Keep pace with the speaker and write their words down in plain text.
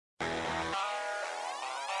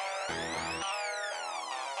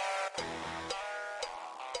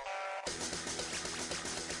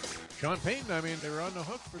Sean Payton, I mean, they were on the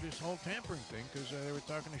hook for this whole tampering thing because they were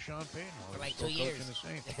talking to Sean Payton. For like 2 years.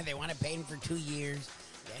 They wanted Payton for 2 years.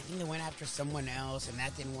 I think they went after someone else, and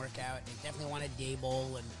that didn't work out. They definitely wanted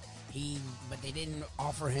Dable, but they didn't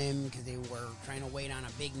offer him because they were trying to wait on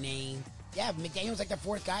a big name. Yeah, McDaniel's like the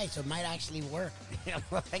fourth guy, so it might actually work.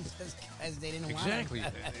 Like just because they didn't want him. Exactly.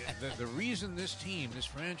 The reason this team, this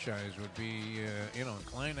franchise, would be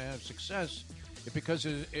inclined to have success is because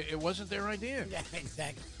it wasn't their idea. Yeah,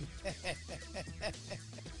 exactly.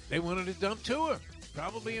 They wanted to dump Tua,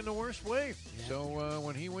 probably in the worst way. Yeah. So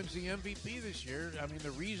when he wins the MVP this year, I mean,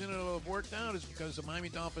 the reason it'll have worked out is because the Miami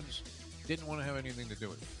Dolphins didn't want to have anything to do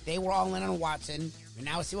with it. They were all in on Watson, and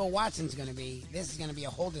now see what Watson's going to be. This is going to be a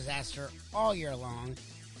whole disaster all year long.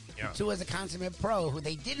 Yeah. Tua's a consummate pro who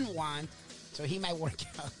they didn't want, so he might work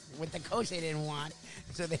out with the coach they didn't want,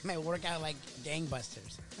 so they might work out like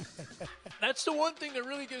gangbusters. That's the one thing that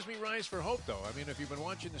really gives me rise for hope, though. I mean, if you've been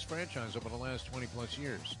watching this franchise over the last 20-plus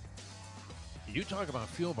years, you talk about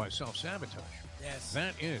fueled by self-sabotage. Yes.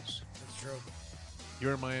 That is. That's true.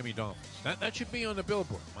 Your Miami Dolphins. That should be on the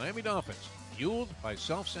billboard. Miami Dolphins, fueled by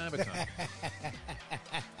self-sabotage.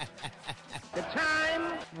 The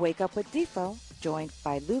time. Wake up with Defo, joined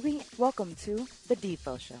by Lubie. Welcome to the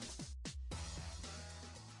Defo Show.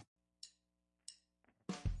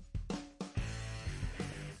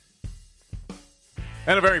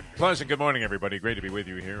 And a very pleasant good morning, everybody. Great to be with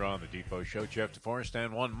you here on the Defo Show. Jeff DeForest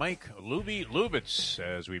and one Mike Lubitz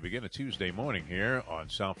as we begin a Tuesday morning here on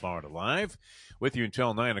South Florida Live. With you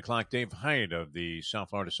until 9 o'clock, Dave Hyde of the South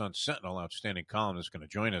Florida Sun-Sentinel, outstanding columnist, is going to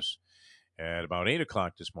join us at about 8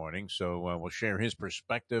 o'clock this morning. So we'll share his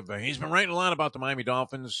perspective. He's been writing a lot about the Miami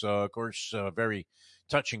Dolphins. Of course, a very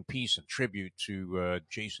touching piece and tribute to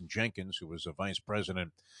Jason Jenkins, who was a vice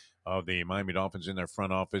president of the Miami Dolphins in their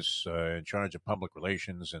front office, in charge of public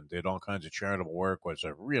relations, and did all kinds of charitable work, was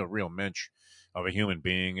a real mensch of a human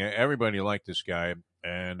being. Everybody liked this guy,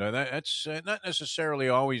 and that's not necessarily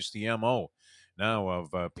always the MO now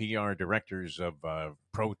of PR directors of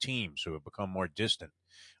pro teams who have become more distant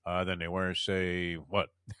than they were, say, what?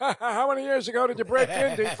 How many years ago did you break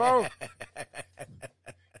in, Defo?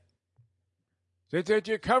 Did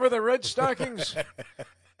you cover the Red Stockings?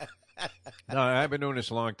 No, I've been doing this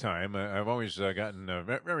a long time. I've always gotten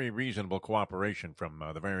very reasonable cooperation from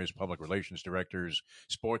the various public relations directors,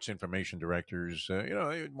 sports information directors,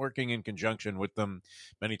 working in conjunction with them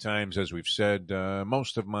many times, as we've said.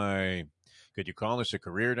 Most of my, could you call this a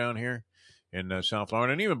career down here in South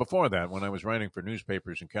Florida? And even before that, when I was writing for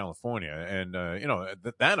newspapers in California. And,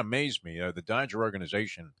 that amazed me. The Dodger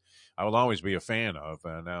organization, I will always be a fan of.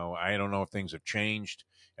 Now, I don't know if things have changed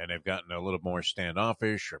and they've gotten a little more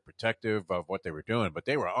standoffish or protective of what they were doing, but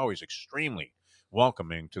they were always extremely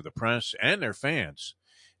welcoming to the press and their fans,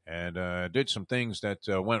 and did some things that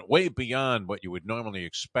went way beyond what you would normally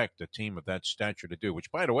expect a team of that stature to do,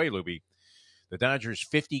 which, by the way, Lubie, the Dodgers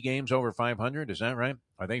 50 games over 500, is that right?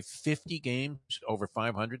 Are they 50 games over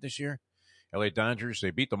 500 this year? LA Dodgers,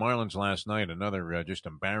 they beat the Marlins last night, another just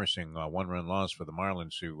embarrassing one-run loss for the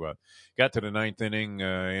Marlins, who got to the ninth inning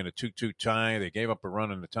in a 2-2 tie. They gave up a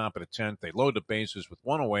run in the top of the 10th. They load the bases with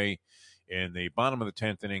one away in the bottom of the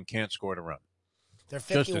 10th inning, can't score to run. They're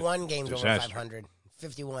 51 games over 500.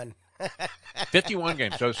 51. 51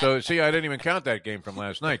 games. So see, I didn't even count that game from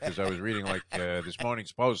last night because I was reading this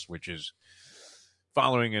morning's Post, which is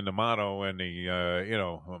following in the motto and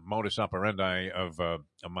the modus operandi of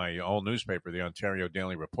my old newspaper, the Ontario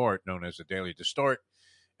Daily Report, known as the Daily Distort,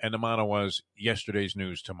 and the motto was "Yesterday's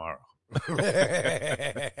news tomorrow."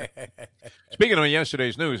 Speaking of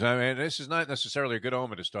yesterday's news, I mean, this is not necessarily a good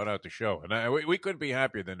omen to start out the show, and we couldn't be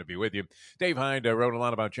happier than to be with you. Dave Hyde wrote a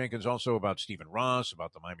lot about Jenkins, also about Stephen Ross,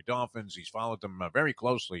 about the Miami Dolphins. He's followed them very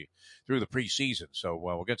closely through the preseason, so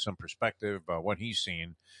we'll get some perspective what he's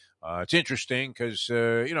seen. It's interesting because,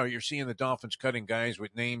 you're seeing the Dolphins cutting guys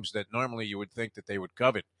with names that normally you would think that they would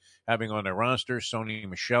covet having on their roster. Sony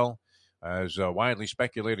Michel, as widely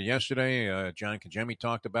speculated yesterday. John Kajemi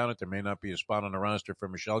talked about it. There may not be a spot on the roster for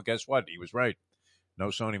Michel. Guess what? He was right. No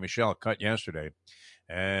Sony Michel cut yesterday.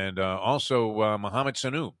 And also Mohamed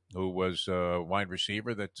Sanu, who was a wide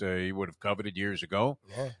receiver that he would have coveted years ago.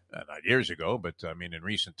 Yeah. Not years ago, but, I mean, in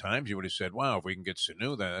recent times, you would have said, wow, if we can get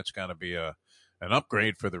Sanu, that's got to be an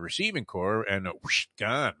upgrade for the receiving core, and whoosh,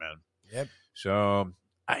 gone, man. Yep. So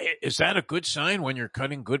is that a good sign when you're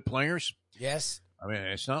cutting good players? Yes. I mean,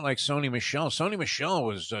 it's not like Sony Michel. Sony Michel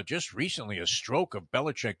was just recently a stroke of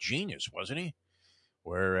Belichick genius, wasn't he?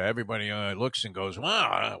 Where everybody looks and goes,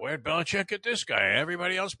 wow, where'd Belichick get this guy?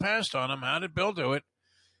 Everybody else passed on him. How did Bill do it?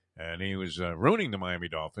 And he was ruining the Miami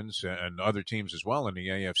Dolphins and other teams as well in the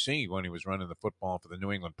AFC when he was running the football for the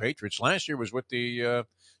New England Patriots. Last year was with the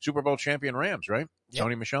Super Bowl champion Rams, right? Yep.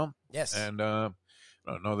 Tony Michel? Yes. And I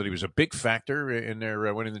don't know that he was a big factor in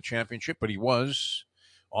their winning the championship, but he was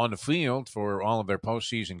on the field for all of their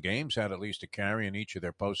postseason games, had at least a carry in each of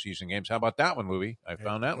their postseason games. How about that one, Lubie? I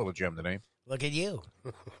found that little gem today. Look at you.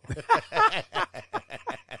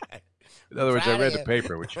 In other words, I read the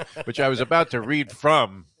paper, which I was about to read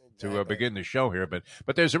from to begin the show here. But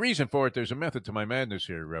there's a reason for it. There's a method to my madness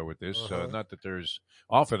here with this. Not that there's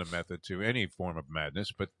often a method to any form of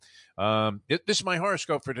madness, but this is my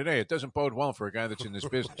horoscope for today. It doesn't bode well for a guy that's in this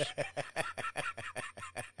business.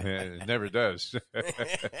 It never does.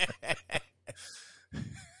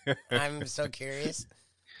 I'm so curious.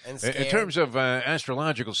 And scared. In terms of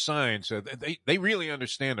astrological signs, they really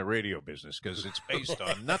understand the radio business because it's based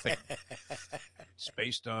on nothing. It's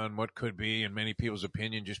based on what could be, in many people's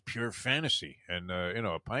opinion, just pure fantasy and,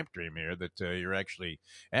 a pipe dream here that you're actually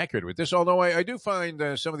accurate with this. Although I do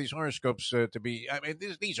find some of these horoscopes to be,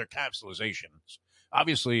 these are capsulizations.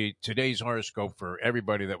 Obviously, today's horoscope for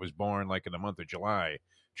everybody that was born like in the month of July,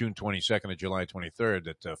 June 22nd to July 23rd,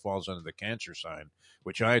 that falls under the Cancer sign,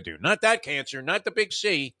 which I do. Not that Cancer, not the big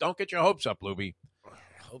C. Don't get your hopes up, Lubie.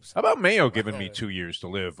 How about Mayo giving me 2 years to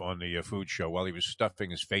live on the food show while he was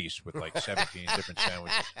stuffing his face with like 17 different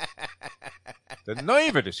sandwiches? The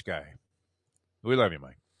nerve of this guy. We love you,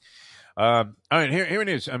 Mike. All right, here it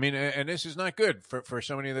is. I mean, and this is not good for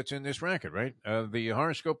somebody that's in this racket, right? The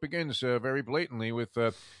horoscope begins very blatantly with,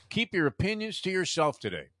 keep your opinions to yourself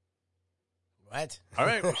today. What? All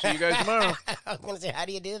right, we'll see you guys tomorrow. I was going to say, how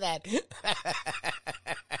do you do that?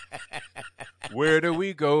 Where do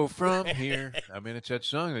we go from here? I mean, it's that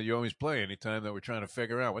song that you always play anytime that we're trying to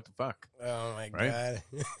figure out what the fuck. Oh, my right?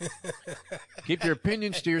 God. Keep your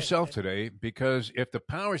opinions to yourself today, because if the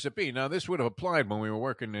powers that be, now this would have applied when we were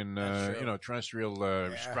working in, terrestrial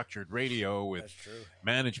structured radio with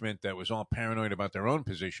management that was all paranoid about their own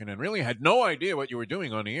position and really had no idea what you were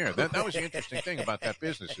doing on the air. That was the interesting thing about that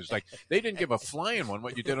business, is like they didn't give a flying one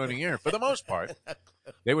what you did on the air for the most part.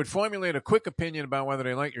 They would formulate a quick opinion about whether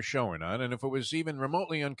they liked your show or not, and if it was even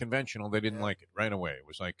remotely unconventional, they didn't like it right away. It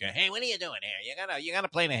was like, hey, what are you doing here? You gotta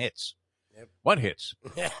play the hits. Yep. What hits?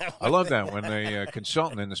 I love that when a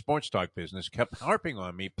consultant in the sports talk business kept harping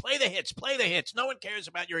on me, play the hits, play the hits. No one cares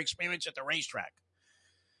about your experience at the racetrack.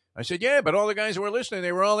 I said, yeah, but all the guys who were listening,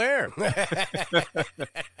 they were all there.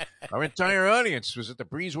 Our entire audience was at the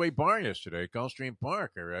Breezeway Bar yesterday at Gulfstream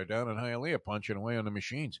Park, or down in Hialeah, punching away on the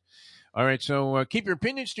machines. All right, so keep your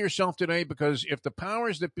opinions to yourself today, because if the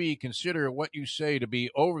powers that be consider what you say to be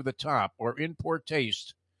over the top or in poor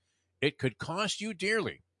taste, it could cost you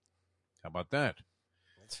dearly. How about that?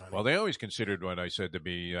 That's funny. Well, they always considered what I said to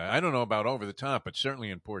be, I don't know about over the top, but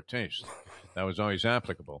certainly in poor taste. That was always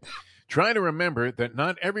applicable. Try to remember that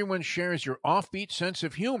not everyone shares your offbeat sense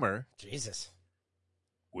of humor. Jesus.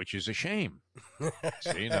 Which is a shame.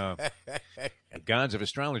 See, now, the gods of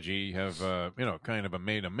astrology have, kind of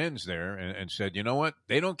made amends there and said, you know what?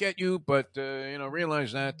 They don't get you, but,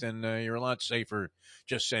 realize that, and you're a lot safer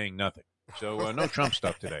just saying nothing. So no Trump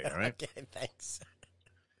stuff today, all right? Okay, thanks.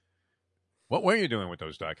 What were you doing with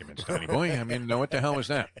those documents, Tony boy? I mean, what the hell was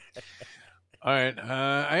that? All right.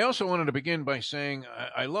 I also wanted to begin by saying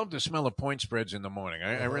I love the smell of point spreads in the morning.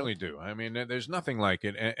 I really do. I mean, there's nothing like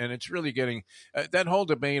it. And it's really getting that whole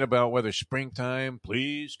debate about whether springtime,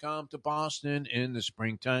 please come to Boston in the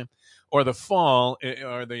springtime, or the fall,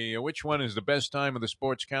 or which one is the best time of the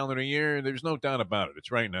sports calendar year. There's no doubt about it.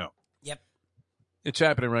 It's right now. Yep. It's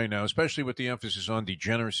happening right now, especially with the emphasis on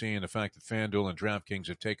degeneracy and the fact that FanDuel and DraftKings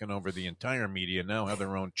have taken over the entire media, now have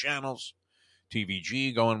their own channels.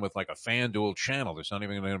 TVG going with like a FanDuel channel. It's not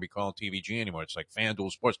even going to be called TVG anymore. It's like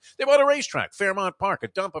FanDuel Sports. They bought a racetrack, Fairmount Park, a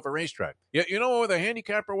dump of a racetrack. You know where the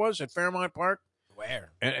handicapper was at Fairmount Park?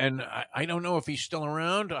 Where? And I don't know if he's still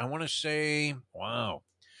around. I want to say, wow.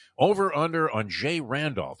 Over under on Jay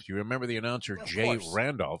Randolph. Do you remember the announcer Jay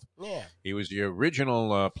Randolph? Yeah. He was the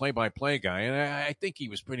original play-by-play guy, and I think he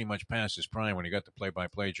was pretty much past his prime when he got the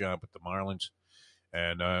play-by-play job with the Marlins.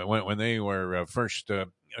 And when they were first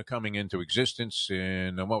coming into existence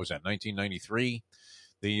in, 1993?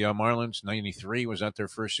 The Marlins, 93, was that their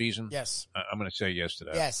first season? Yes. I'm going to say yes to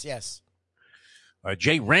that. Yes.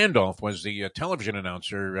 Jay Randolph was the television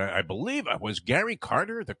announcer. I believe it was Gary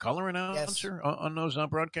Carter, the color announcer on those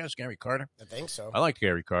broadcasts. Gary Carter. I think so. I liked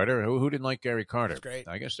Gary Carter. Who didn't like Gary Carter? That's great.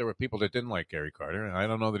 I guess there were people that didn't like Gary Carter. I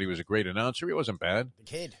don't know that he was a great announcer. He wasn't bad. The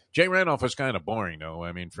kid. Jay Randolph was kind of boring, though.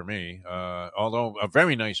 I mean, for me, although a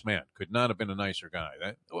very nice man, could not have been a nicer guy.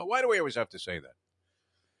 Why do we always have to say that?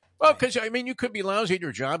 Well, because, I mean, you could be lousy at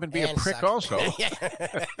your job and be a prick suck. also.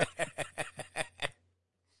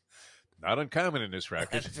 Not uncommon in this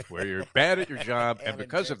racket, where you're bad at your job, and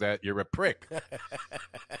because of that, you're a prick.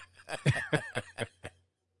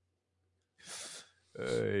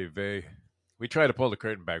 Hey, Vay. We try to pull the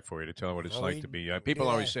curtain back for you to tell what it's like to be. People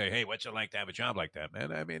always say, hey, what's it like to have a job like that,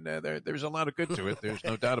 man? I mean, there's a lot of good to it. There's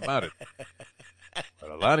no doubt about it.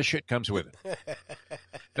 But a lot of shit comes with it.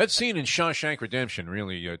 That scene in Shawshank Redemption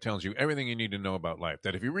really tells you everything you need to know about life.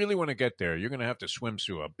 That if you really want to get there, you're going to have to swim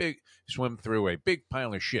through a big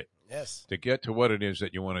pile of shit. Yes. To get to what it is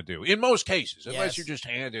that you want to do. In most cases, unless you're just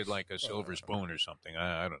handed like a silver spoon or something.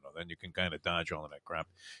 I don't know. Then you can kind of dodge all of that crap.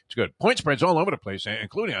 It's good. Point spreads all over the place,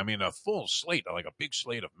 including, I mean, a full slate, like a big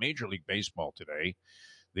slate of Major League Baseball today.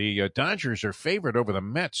 The Dodgers are favored over the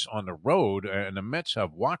Mets on the road, and the Mets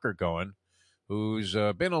have Walker going, who's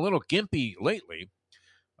been a little gimpy lately.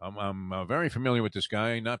 I'm very familiar with this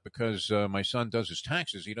guy, not because my son does his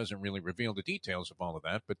taxes. He doesn't really reveal the details of all of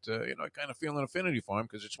that, but, I kind of feel an affinity for him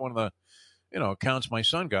because it's one of the, accounts my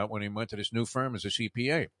son got when he went to this new firm as a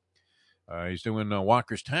CPA. He's doing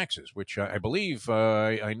Walker's taxes, which I believe,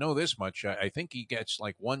 I know this much. I think he gets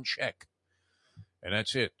like one check, and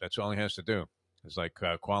that's it. That's all he has to do. It's like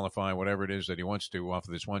qualify whatever it is that he wants to off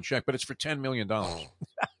of this one check, but it's for $10 million. $10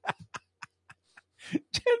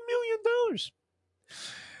 million.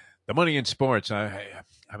 The money in sports, I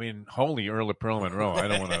mean, holy Earl of Pearl Monroe. I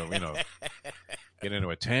don't want to, get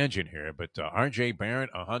into a tangent here, but R.J.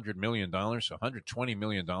 Barrett, $100 million, $120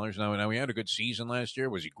 million. Now, he had a good season last year.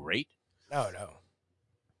 Was he great? No.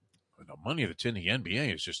 The money that's in the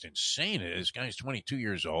NBA is just insane. This guy's 22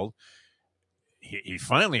 years old. He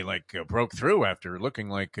finally, broke through after looking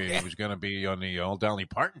like he was going to be on the all Dolly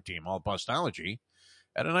Parton team, all Bustology.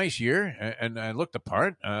 Had a nice year, and I looked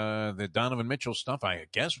apart. The Donovan Mitchell stuff, I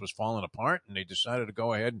guess, was falling apart, and they decided to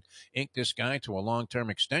go ahead and ink this guy to a long-term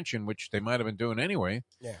extension, which they might have been doing anyway.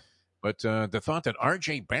 Yeah. But the thought that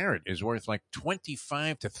R.J. Barrett is worth like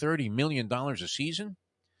 $25 to $30 million a season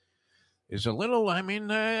is a little,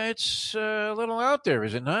 it's a little out there,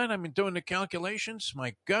 is it not? I mean, doing the calculations,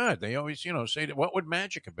 my God, they always, say, what would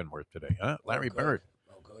Magic have been worth today, huh? Larry Bird.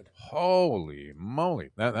 Oh, good. Holy moly.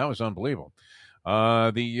 That was unbelievable.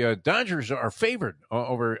 The Dodgers are favored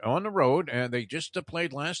over on the road, and they just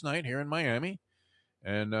played last night here in Miami,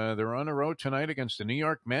 and they're on the road tonight against the New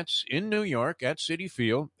York Mets in New York at Citi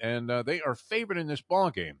Field, and they are favored in this ball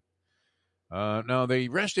game. Now, they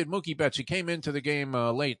rested Mookie Betts. He came into the game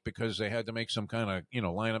late because they had to make some kind of,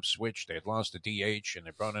 lineup switch. They had lost the DH, and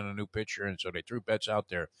they brought in a new pitcher, and so they threw Betts out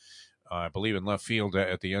there, I believe, in left field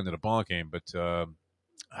at the end of the ball game, but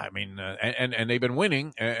and they've been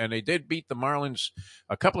winning, and they did beat the Marlins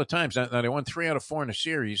a couple of times. Now, they won 3 out of 4 in the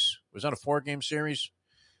series. Was that a 4-game series?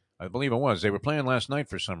 I believe it was. They were playing last night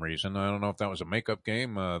for some reason. I don't know if that was a makeup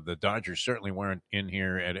game. The Dodgers certainly weren't in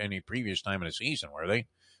here at any previous time in the season, were they?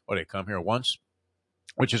 Well, they come here once,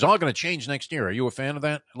 which is all going to change next year. Are you a fan of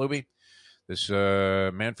that, Lubie? This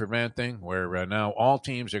man-for-man thing, where now all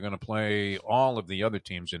teams are going to play all of the other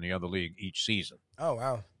teams in the other league each season. Oh,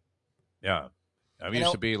 wow. Yeah. It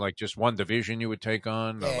used to be like just one division you would take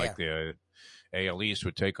on, the AL East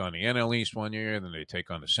would take on the NL East one year, then they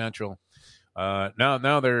take on the Central.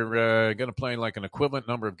 Now they're going to play like an equivalent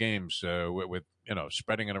number of games with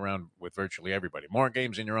spreading it around with virtually everybody. More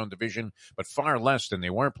games in your own division, but far less than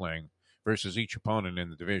they were playing versus each opponent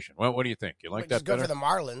in the division. Well, what do you think? You like that better? Good for the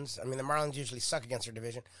Marlins. I mean, the Marlins usually suck against their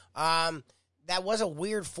division. That was a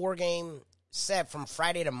weird 4-game set from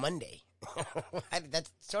Friday to Monday.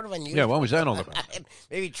 That's sort of unusual. Yeah, what was that all about?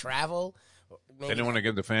 Maybe travel. They didn't want to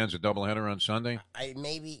give the fans a doubleheader on Sunday?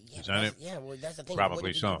 Maybe. Yeah, is that it? Yeah, well, that's the thing.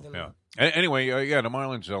 Probably so, yeah. Anyway, the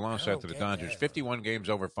Marlins lost that to the Dodgers. 51 games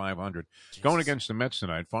over 500. Jesus. Going against the Mets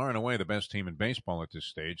tonight, far and away the best team in baseball at this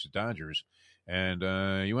stage, the Dodgers. And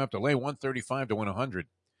you have to lay 135 to win 100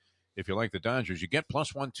 if you like the Dodgers. You get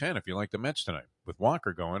plus 110 if you like the Mets tonight. With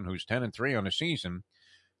Walker going, who's 10-3 on the season.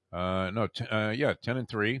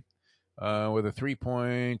 10-3. With a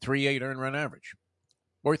 3.38 earned run average.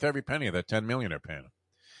 Worth every penny of that $10 million they're paying him.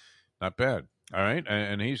 Not bad. All right.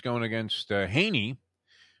 And he's going against Haney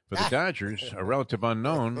for the Dodgers, a relative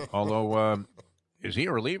unknown, although is he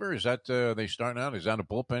a reliever? Is that they starting out? Is that a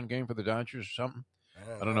bullpen game for the Dodgers or something?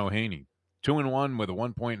 I don't know. Haney. 2-1 with a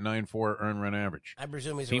 1.94 earned run average. I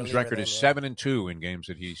presume he's Team's record is 7-2 in games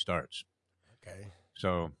that he starts. Okay.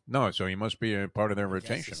 So he must be a part of their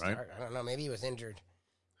rotation, right? I don't know. Maybe he was injured.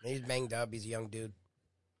 He's banged up. He's a young dude.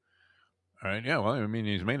 All right, yeah. Well, I mean,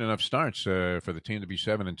 he's made enough starts for the team to be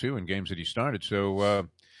 7-2 in games that he started. So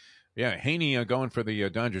Yeah, Haney going for the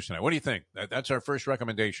Dodgers tonight. What do you think? That's our first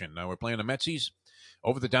recommendation. We're playing the Metsies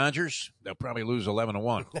over the Dodgers. They'll probably lose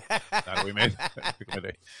 11-1. Now we made.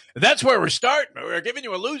 That's where we're starting. We're giving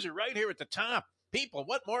you a loser right here at the top. People,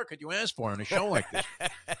 what more could you ask for in a show like this?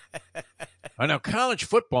 Now, college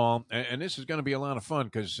football, and this is going to be a lot of fun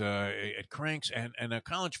because it cranks, and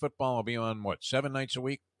college football will be on, 7 nights a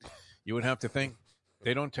week? You would have to think.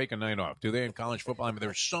 They don't take a night off, do they, in college football? I mean, there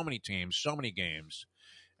are so many teams, so many games.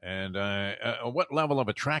 And what level of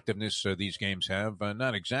attractiveness these games have,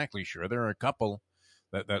 not exactly sure. There are a couple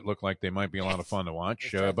that look like they might be a lot of fun to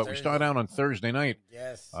watch. But we start out on Thursday night.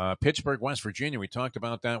 Yes. Pittsburgh, West Virginia. We talked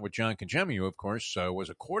about that with John Congemi, who, of course, was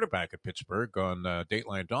a quarterback at Pittsburgh on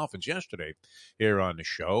Dateline Dolphins yesterday here on the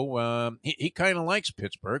show. He kind of likes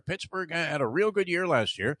Pittsburgh. Pittsburgh had a real good year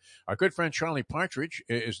last year. Our good friend Charlie Partridge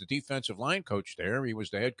is the defensive line coach there. He was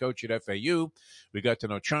the head coach at FAU. We got to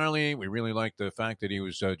know Charlie. We really liked the fact that he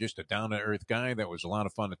was just a down-to-earth guy that was a lot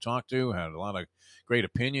of fun to talk to, had a lot of great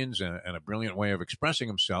opinions and a brilliant way of expressing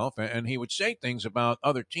himself, and he would say things about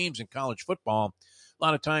other teams in college football. A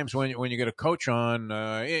lot of times when you get a coach on,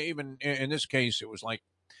 even in this case, it was like,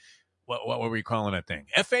 what were we calling that thing?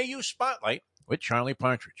 FAU Spotlight with Charlie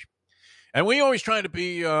Partridge. And we always try to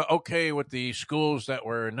be okay with the schools that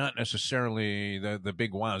were not necessarily the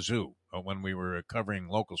big wazoo when we were covering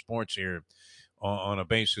local sports here on a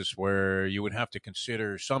basis where you would have to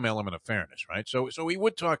consider some element of fairness, right? So we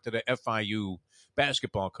would talk to the FIU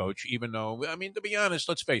basketball coach, even though, I mean, to be honest,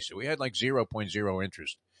 let's face it, we had like 0.0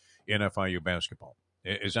 interest in FIU basketball.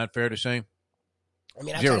 Is that fair to say? I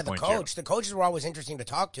mean, outside of the coach, the coaches were always interesting to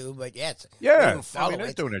talk to, but yeah, I mean,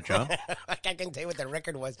 they're doing their job. I couldn't tell you what the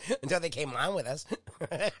record was until they came on with us.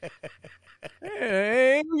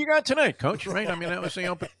 Hey, what you got tonight, Coach? Right? I mean, that was the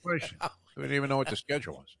open question. We didn't even know what the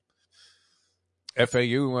schedule was.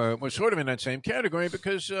 FAU was sort of in that same category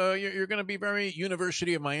because you're going to be very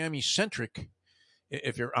University of Miami centric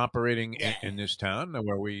if you're operating in this town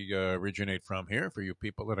where we originate from here. For you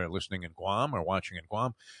people that are listening in Guam or watching in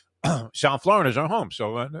Guam, South Florida is our home.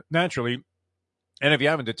 So naturally, and if you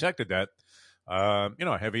haven't detected that,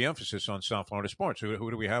 heavy emphasis on South Florida sports.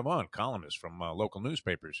 Who do we have on? Columnists from local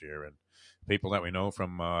newspapers here and people that we know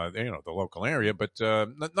from the local area. But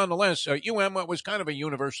nonetheless, UM was kind of a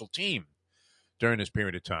universal team during this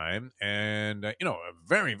period of time, and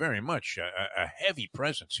very, very much a heavy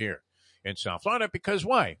presence here in South Florida. Because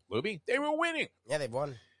why, Lubie? They were winning. Yeah, they've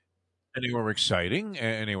won. And they were exciting,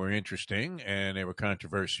 and they were interesting, and they were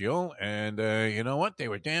controversial, and you know what? They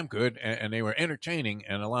were damn good, and they were entertaining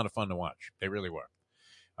and a lot of fun to watch. They really were.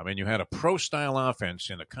 I mean, you had a pro-style offense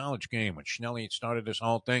in a college game when Schnelly started this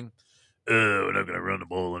whole thing. We're not going to run the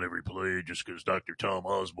ball on every play just because Dr. Tom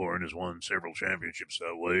Osborne has won several championships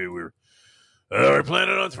that way. We're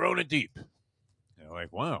planning on throwing it deep.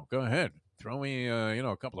 Like, wow, go ahead. Throw me,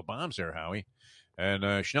 a couple of bombs there, Howie. And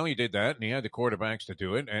Schnelly did that, and he had the quarterbacks to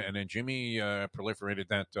do it. And then Jimmy proliferated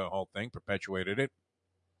that whole thing, perpetuated it,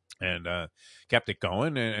 and kept it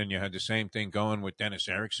going. And you had the same thing going with Dennis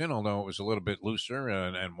Erickson, although it was a little bit looser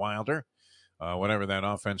and wilder. Whatever that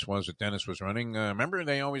offense was that Dennis was running. Remember,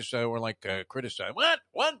 they always were like criticized. What?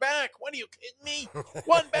 One back? What, are you kidding me?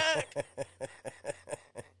 One back?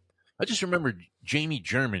 I just remember Jamie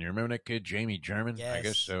German. You remember that kid, Jamie German? Yes. I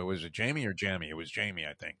guess was it Jamie or Jamie? It was Jamie,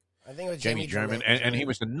 I think. I think it was Jamie German. And he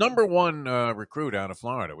was the number one recruit out of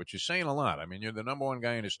Florida, which is saying a lot. I mean, you're the number one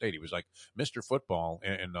guy in the state. He was like Mr. Football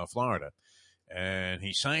in Florida. And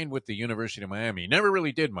he signed with the University of Miami. He never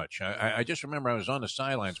really did much. I just remember I was on the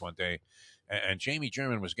sidelines one day, and Jamie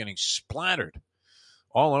German was getting splattered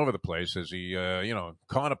all over the place as he,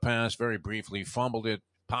 caught a pass very briefly, fumbled it,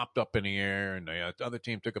 popped up in the air, and the other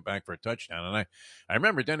team took it back for a touchdown. And I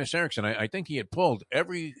remember Dennis Erickson, I think he had pulled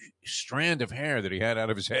every strand of hair that he had out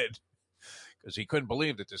of his head because he couldn't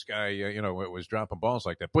believe that this guy, was dropping balls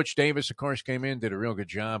like that. Butch Davis, of course, came in, did a real good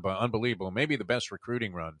job. Unbelievable. Maybe the best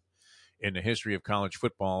recruiting run in the history of college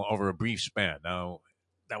football over a brief span. Now,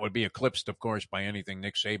 that would be eclipsed, of course, by anything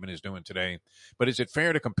Nick Saban is doing today. But is it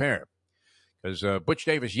fair to compare? Because Butch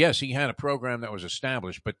Davis, yes, he had a program that was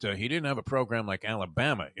established, but he didn't have a program like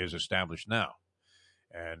Alabama is established now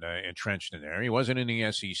and entrenched in there. He wasn't in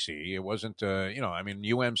the SEC. It wasn't,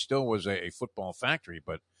 UM still was a football factory,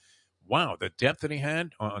 but wow, the depth that he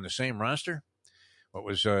had on the same roster, what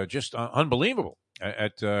was just unbelievable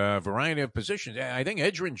at a variety of positions. I think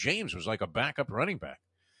Edgerrin James was like a backup running back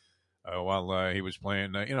while he was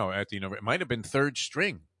playing, at the it might have been third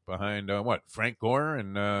string. Behind Frank Gore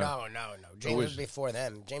and no. James was before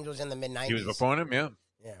them. James was in the mid-90s. He was before them, yeah.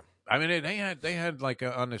 Yeah. I mean, they had like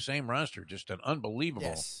on the same roster, just an unbelievable.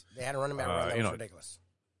 Yes, they had a running back that was ridiculous.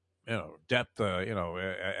 depth,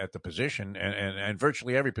 at the position and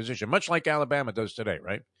virtually every position, much like Alabama does today,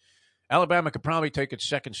 right? Alabama could probably take its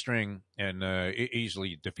second string and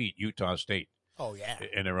easily defeat Utah State. Oh yeah,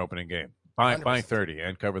 in their opening game by 100%. 30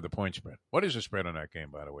 and cover the point spread. What is the spread on that game,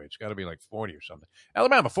 by the way? It's got to be like 40 or something.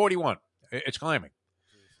 Alabama 41. It's climbing.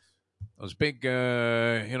 Those big,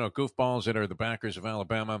 goofballs that are the backers of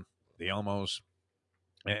Alabama, the Elmos,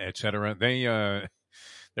 et cetera.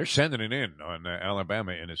 They're sending it in on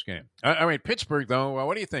Alabama in this game. All right, Pittsburgh, though,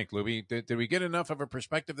 what do you think, Lubie? Did we get enough of a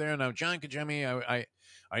perspective there? Now, John Kajemi,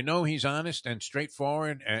 I know he's honest and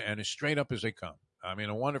straightforward and as straight up as they come. I mean,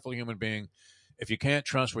 a wonderful human being. If you can't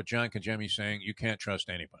trust what John Kajemi's saying, you can't trust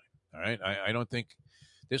anybody. All right? I don't think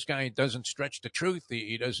this guy doesn't stretch the truth.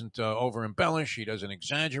 He doesn't over-embellish. He doesn't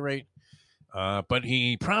exaggerate. But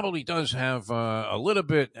he probably does have a little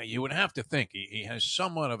bit, you would have to think, he has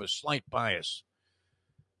somewhat of a slight bias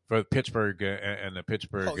for Pittsburgh and the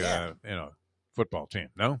Pittsburgh, football team.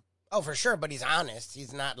 No? Oh, for sure. But he's honest.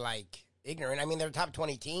 He's not like ignorant. I mean, they're a top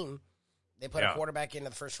 20 team. They put a quarterback into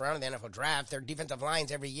the first round of the NFL draft. Their defensive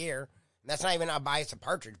lines every year. And that's not even a bias to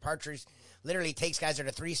Partridge. Partridge literally takes guys that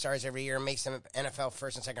are 3 stars every year and makes them NFL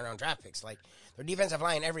first and second round draft picks. Like, their defensive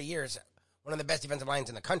line every year is one of the best defensive lines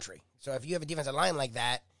in the country. So if you have a defensive line like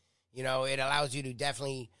that, it allows you to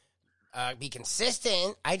definitely be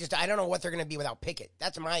consistent. I don't know what they're going to be without Pickett.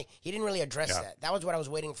 He didn't really address that. That was what I was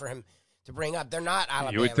waiting for him to bring up. They're not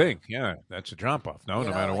Alabama. You would think, that's a drop-off. No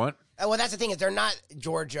matter what. Well, that's the thing is they're not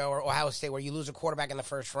Georgia or Ohio State where you lose a quarterback in the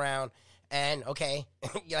first round and, okay,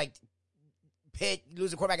 like Pitt, you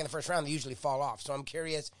lose a quarterback in the first round, they usually fall off. So I'm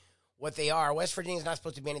curious what they are. West Virginia's not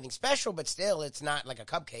supposed to be anything special, but still, it's not like a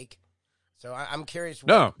cupcake. So I'm curious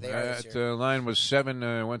what they are this year. The line was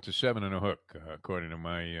 7, went to 7 and a hook, according to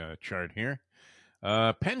my chart here.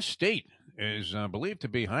 Penn State is believed to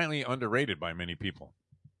be highly underrated by many people.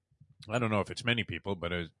 I don't know if it's many people,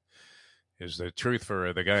 but is the truth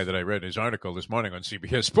for the guy that I read his article this morning on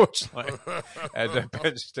CBS Sports Line at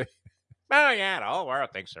Penn State. Oh, yeah, the whole world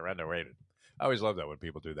thinks they're underrated. I always love that when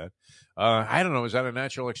people do that. I don't know. Is that a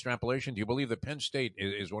natural extrapolation? Do you believe that Penn State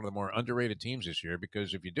is one of the more underrated teams this year?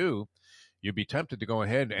 Because if you do, you'd be tempted to go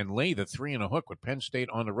ahead and lay the 3 and a hook with Penn State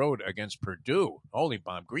on the road against Purdue. Holy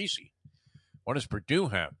Bob Greasy. What does Purdue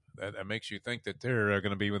have? That makes you think that they're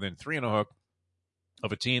going to be within 3 and a hook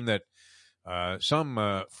of a team that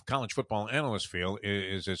some college football analysts feel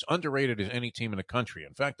is as underrated as any team in the country.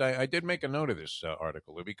 In fact, I did make a note of this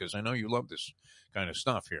article, because I know you love this kind of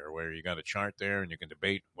stuff here, where you got a chart there and you can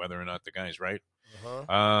debate whether or not the guy's right.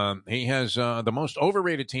 He has the most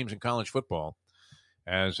overrated teams in college football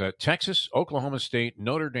as Texas, Oklahoma State,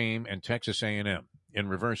 Notre Dame, and Texas A&M in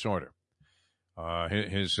reverse order.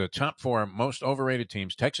 His top 4 most overrated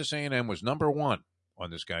teams, Texas A&M was number 1 on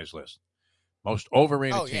this guy's list. Most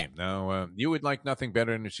overrated team. Now, you would like nothing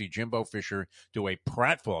better than to see Jimbo Fisher do a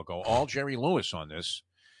pratfall, go all Jerry Lewis on this,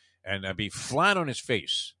 and be flat on his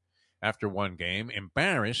face after one game,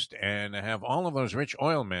 embarrassed, and have all of those rich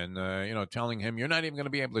oil men, telling him, you're not even going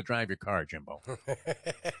to be able to drive your car, Jimbo.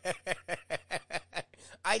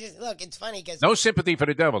 It's funny because... No sympathy for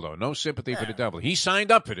the devil, though. No sympathy for the devil. He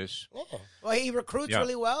signed up for this. Yeah. Well, he recruits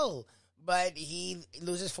really well. But he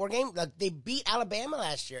loses 4 games. Like, they beat Alabama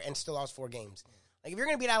last year and still lost 4 games. Like, if you're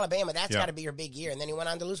going to beat Alabama, that's got to be your big year. And then he went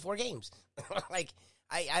on to lose 4 games.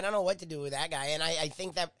 I don't know what to do with that guy. And I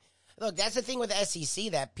think that, look, that's the thing with the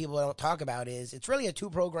SEC that people don't talk about is it's really a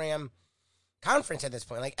 2-program conference at this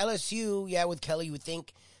point. Like, LSU, with Kelly, you would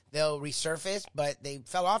think they'll resurface, but they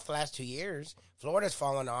fell off the last 2 years. Florida's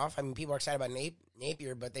fallen off. I mean, people are excited about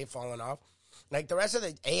Napier, but they've fallen off. Like, the rest of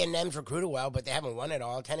the A&M's recruited well, but they haven't won it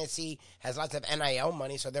all. Tennessee has lots of NIL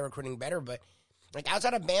money, so they're recruiting better. But, like,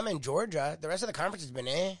 outside of Bama and Georgia, the rest of the conference has been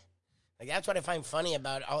Like, that's what I find funny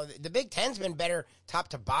about all the Big Ten's been better top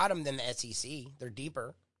to bottom than the SEC. They're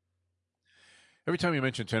deeper. Every time you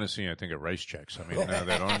mention Tennessee, I think of Rice Checks. I mean,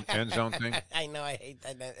 that end zone thing. I know, I hate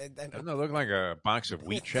that. Doesn't it look like a box of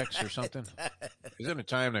wheat checks or something? Isn't it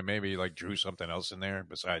time that maybe, drew something else in there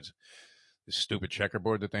besides this stupid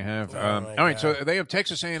checkerboard that they have? All right, so they have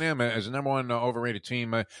Texas A&M as the number 1 overrated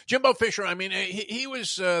team. Jimbo Fisher, I mean, he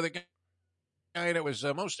was the guy that was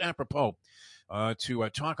most apropos to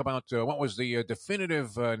talk about what was the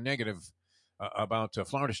definitive negative about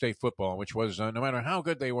Florida State football, which was no matter how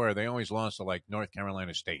good they were, they always lost to, North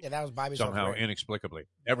Carolina State. Yeah, that was Bobby's somehow, inexplicably,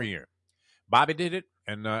 every year. Bobby did it,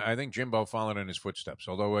 and I think Jimbo followed in his footsteps.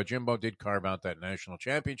 Although Jimbo did carve out that national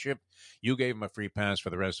championship, you gave him a free pass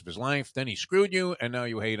for the rest of his life. Then he screwed you, and now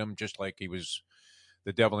you hate him just like he was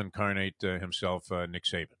the devil incarnate himself, Nick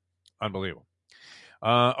Saban. Unbelievable.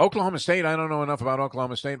 Oklahoma State, I don't know enough about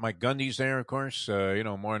Oklahoma State. Mike Gundy's there, of course,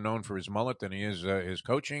 more known for his mullet than he is his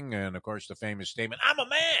coaching. And, of course, the famous statement, I'm a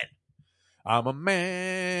man. I'm a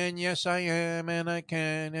man. Yes, I am, and I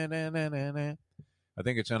can. Na, na, na, na, na. I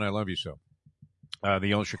think it's And I Love You So.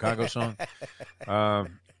 The old Chicago song.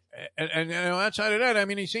 And outside of that, I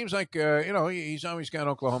mean, he seems like, he's always got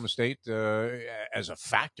Oklahoma State as a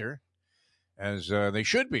factor. As they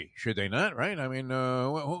should be, should they not? Right? I mean,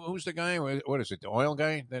 who's the guy? What is it? The oil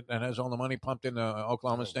guy that has all the money pumped into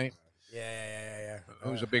Oklahoma State? Yeah.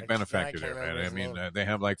 Who's a big benefactor there, man? I mean, they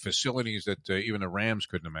have like facilities that even the Rams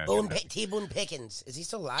couldn't imagine. T. Boone Pickens, is he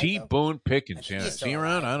still alive? T. Boone Pickens, yeah. Is he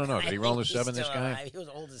around? I don't know. Did he roll the seven? This guy? Alive. He was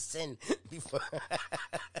old as sin before.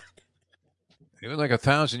 He was like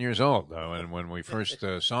 1,000 years old though, and when we first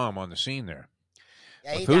saw him on the scene there.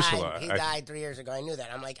 Yeah, he died 3 years ago. I knew that.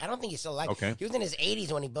 I'm like, I don't think he's still alive. Okay. He was in his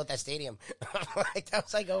 80s when he built that stadium. That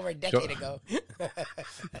was like over a decade ago.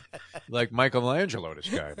 Like Michelangelo, this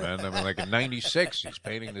guy, man. I mean, like in 96, he's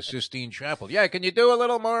painting the Sistine Chapel. Yeah, can you do a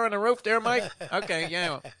little more on the roof there, Mike? Okay,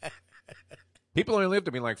 yeah. People only live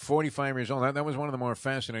to be like 45 years old. That was one of the more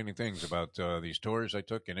fascinating things about these tours I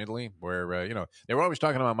took in Italy, where, they were always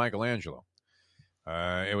talking about Michelangelo.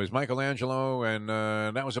 It was Michelangelo, and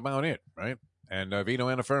that was about it, right? And Vito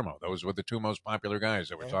Antuofermo. Those were the two most popular guys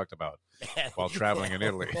that were talked about while traveling in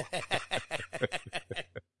Italy.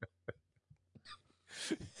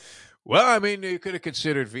 Well, I mean, you could have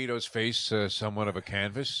considered Vito's face somewhat of a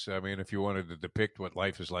canvas. I mean, if you wanted to depict what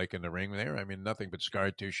life is like in the ring there, I mean, nothing but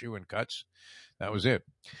scar tissue and cuts. That was it.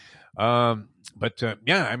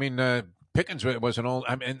 Pickens was an old.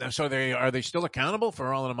 I mean, so are they still accountable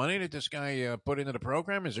for all of the money that this guy put into the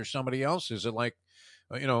program? Is there somebody else? Is it like,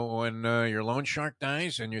 when your loan shark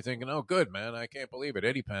dies and you're thinking, oh, good, man, I can't believe it.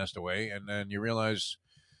 Eddie passed away. And then you realize,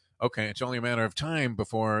 okay, it's only a matter of time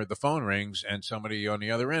before the phone rings and somebody on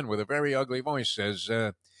the other end with a very ugly voice says,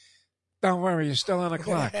 don't worry, you're still on the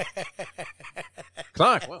clock.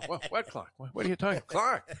 Clock? What clock? What are you talking?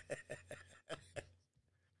 Clock?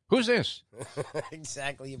 Who's this?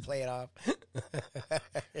 Exactly. You play it off.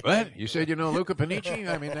 What? You said you know Luca Panici?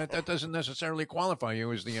 I mean, that doesn't necessarily qualify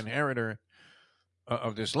you as the inheritor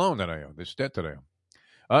of this loan that I owe, this debt that I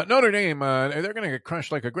owe. Notre Dame, they're going to get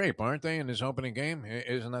crushed like a grape, aren't they, in this opening game?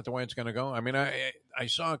 Isn't that the way it's going to go? I mean, I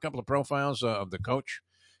saw a couple of profiles of the coach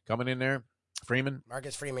coming in there, Freeman.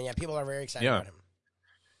 Marcus Freeman, yeah. People are very excited about him.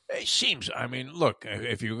 It seems, I mean, look,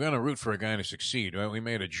 if you're going to root for a guy to succeed, we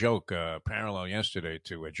made a joke parallel yesterday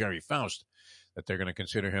to Jerry Faust that they're going to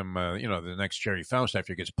consider him, the next Jerry Faust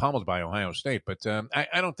after he gets pummeled by Ohio State. But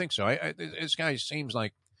I don't think so. This guy seems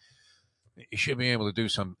like he should be able to do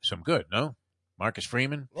some good, no? Marcus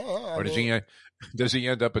Freeman? Yeah, or does he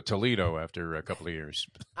end up at Toledo after a couple of years?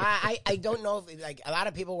 I don't know if, like, a lot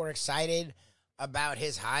of people were excited about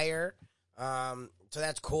his hire. So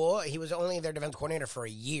that's cool. He was only their defense coordinator for a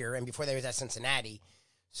year, and before that he was at Cincinnati.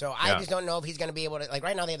 So I just don't know if he's going to be able to, like,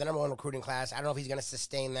 right now they have the number one recruiting class. I don't know if he's going to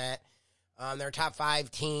sustain that. They're a top 5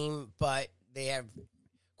 team, but they have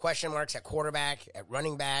question marks at quarterback, at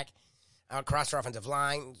running back, across their offensive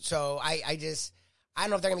line. So I don't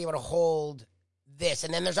know if they're going to be able to hold this.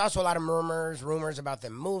 And then there's also a lot of rumors about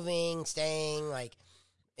them moving, staying, like,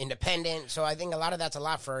 independent. So I think a lot of that's a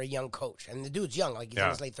lot for a young coach. And the dude's young, like, he's in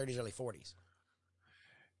his late 30s, early 40s.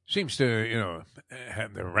 Seems to,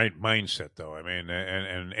 have the right mindset, though. I mean,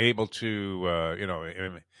 and able to,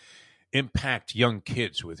 impact young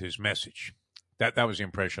kids with his message. That was the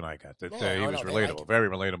impression I got, that he was relatable, very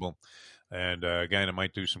relatable, and a guy that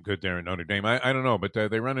might do some good there in Notre Dame. I don't know, but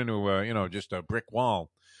they run into, just a brick wall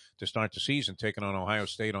to start the season, taking on Ohio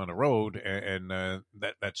State on the road, and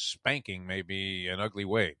that spanking may be an ugly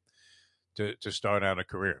way to start out a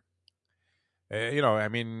career. I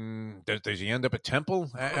mean, does he end up at Temple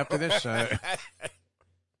after this?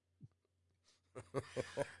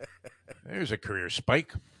 There's a career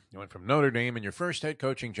spike. You went from Notre Dame in your first head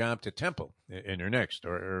coaching job to Temple in your next.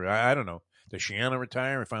 Or I don't know. Does Shiano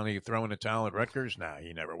retire and finally throw in the towel at Rutgers? Nah,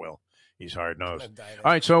 he never will. He's hard-nosed.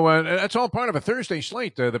 All right, so that's all part of a Thursday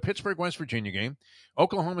slate. The Pittsburgh-West Virginia game.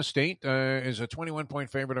 Oklahoma State is a 21-point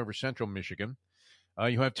favorite over Central Michigan.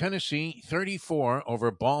 You have Tennessee 34 over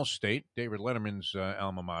Ball State, David Letterman's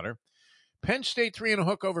alma mater. Penn State 3 and a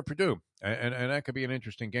hook over Purdue. And that could be an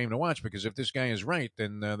interesting game to watch because if this guy is right,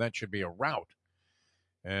 then that should be a rout.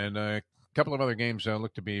 And a couple of other games loom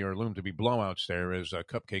to be blowouts there as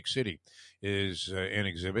Cupcake City is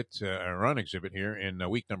on exhibit here in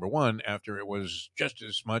week number 1 after it was just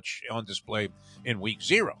as much on display in week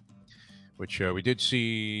 0. Which we did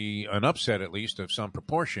see an upset, at least, of some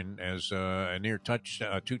proportion as a near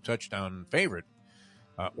 2-touchdown favorite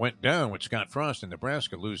went down with Scott Frost in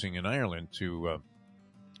Nebraska, losing in Ireland to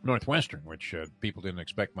Northwestern, which people didn't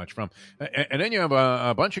expect much from. And then you have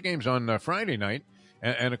a bunch of games on Friday night,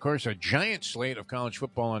 and, of course, a giant slate of college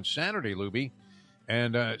football on Saturday, Lubie.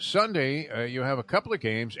 And Sunday, you have a couple of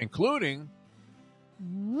games, including...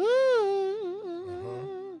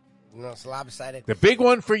 It's lopsided. The big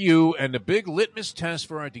one for you and the big litmus test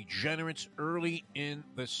for our degenerates early in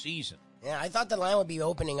the season. Yeah, I thought the line would be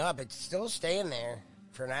opening up. It's still staying there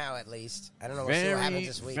for now, at least. I don't know. We'll see what happens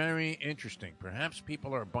this week. Very interesting. Perhaps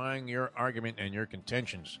people are buying your argument and your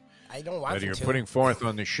contentions. I don't want that them you're to. putting forth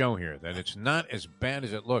on the show here, that it's not as bad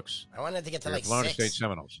as it looks. I wanted to get to like Florida State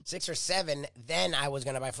Seminoles. 6 or 7. Then I was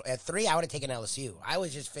going to buy at 3. I would have taken LSU. I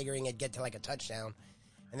was just figuring it'd get to like a touchdown,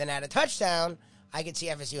 and then at a touchdown, I could see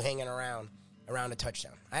FSU hanging around a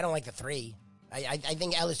touchdown. I don't like the 3. I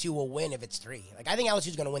think LSU will win if it's 3. Like, I think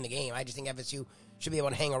LSU's going to win the game. I just think FSU should be able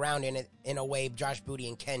to hang around in it in a way Josh Booty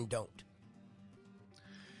and Ken don't.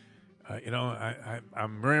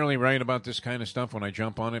 I'm rarely right about this kind of stuff when I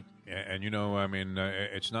jump on it. And,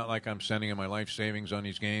 it's not like I'm sending in my life savings on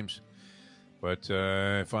these games. But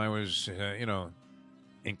if I was,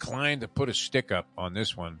 inclined to put a stick up on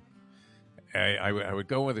this one, I would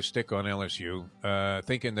go with a stick on LSU,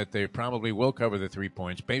 thinking that they probably will cover the 3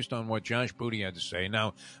 points based on what Josh Booty had to say.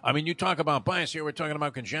 Now, you talk about bias here. We're talking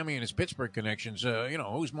about Conjemi and his Pittsburgh connections.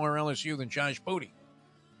 Who's more LSU than Josh Booty?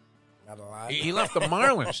 Not a lot. He left the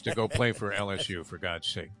Marlins to go play for LSU, for God's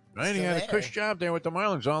sake. Right? He had a cush job there with the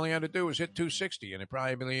Marlins. All he had to do was hit 260, and it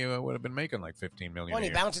probably would have been making like $15 million. Well, he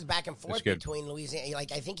bounces back and forth between Louisiana.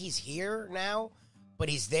 Like, I think he's here now. But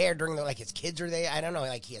he's there during his kids are there. I don't know,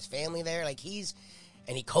 like he has family there. Like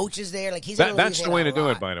and he coaches there. Like that's the way to do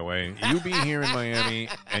it, by the way. You be here in Miami,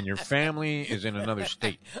 and your family is in another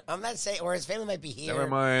state. I'm not saying, or his family might be here. Never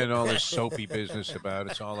mind all this soapy business about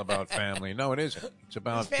it's all about family. No, it isn't. It's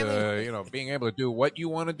about being able to do what you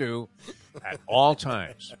want to do at all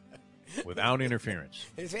times without interference.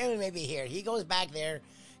 His family may be here. He goes back there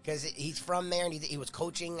because he's from there, and he was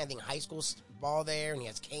coaching, I think, high school ball there, and he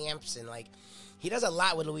has camps and like. He does a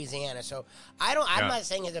lot with Louisiana, so I'm not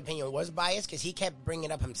saying his opinion was biased because he kept bringing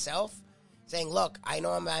it up himself, saying, look, I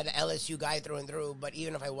know I'm an LSU guy through and through, but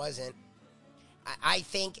even if I wasn't, I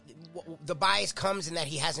think the bias comes in that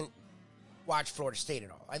he hasn't watched Florida State at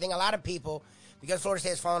all. I think a lot of people, because Florida State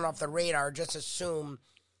has fallen off the radar, just assume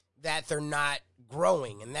that they're not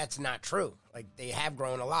growing, and that's not true. Like, they have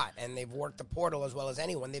grown a lot, and they've worked the portal as well as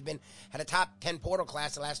anyone. They've had a top 10 portal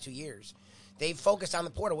class the last 2 years. They've focused on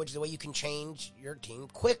the portal, which is the way you can change your team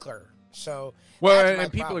quicker. So,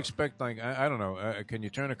 and people expect, like, I don't know, can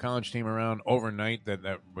you turn a college team around overnight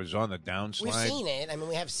that was on the downslide? We've seen it.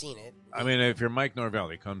 We have seen it. If you're Mike Norvell,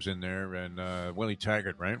 he comes in there, and Willie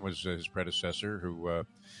Taggart, right, was his predecessor, who,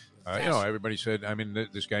 everybody said,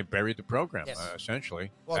 this guy buried the program,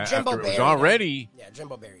 essentially. Well, Jimbo Barry. It was already. Yeah,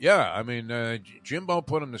 Jimbo Barry. Yeah, Jimbo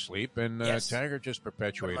put him to sleep, and Taggart just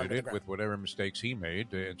perpetuated it with whatever mistakes he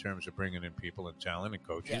made in terms of bringing in people and talent and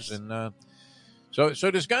coaches. Yes. And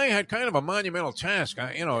so this guy had kind of a monumental task.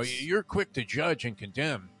 You're quick to judge and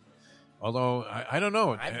condemn. Although, I don't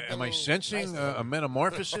know. Am I sensing a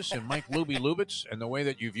metamorphosis in Mike Lubitz and the way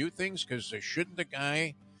that you view things? Because shouldn't the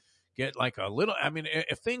guy get like a little?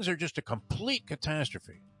 If things are just a complete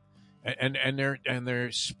catastrophe, and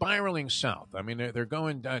they're spiraling south. They're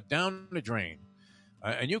going down the drain,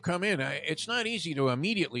 and you come in. It's not easy to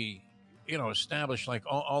immediately, establish like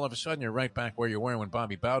all of a sudden you're right back where you were when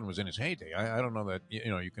Bobby Bowden was in his heyday. I don't know that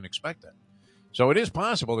you can expect that. So it is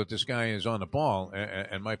possible that this guy is on the ball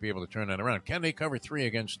and might be able to turn that around. Can they cover 3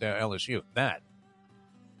 against LSU? That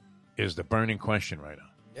is the burning question right now.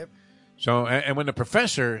 Yep. So, and when the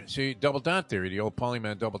professor, double dot theory, the old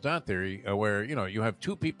polymath double dot theory, where, you have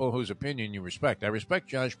 2 people whose opinion you respect. I respect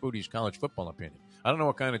Josh Booty's college football opinion. I don't know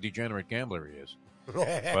what kind of degenerate gambler he is.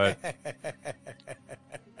 But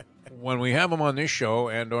when we have him on this show,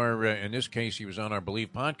 or in this case, he was on our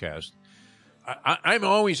Believe podcast, I'm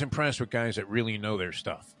always impressed with guys that really know their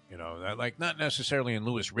stuff. Like not necessarily in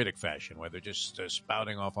Louis Riddick fashion, where they're just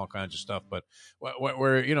spouting off all kinds of stuff, but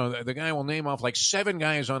where the guy will name off like 7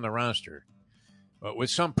 guys on the roster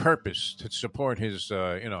with some purpose to support his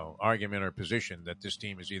argument or position that this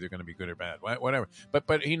team is either going to be good or bad, whatever.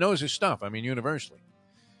 But he knows his stuff. Universally,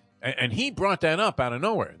 and he brought that up out of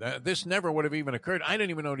nowhere. This never would have even occurred. I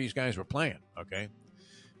didn't even know these guys were playing. Okay.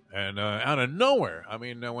 And out of nowhere,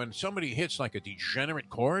 when somebody hits like a degenerate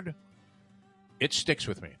chord, it sticks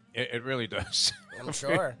with me. It really does. I'm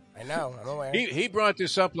sure. I know. I'm aware. He brought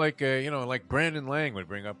this up like like Brandon Lang would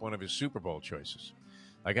bring up one of his Super Bowl choices.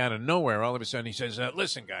 Like out of nowhere, all of a sudden he says,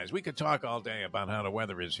 listen, guys, we could talk all day about how the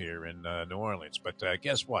weather is here in New Orleans, but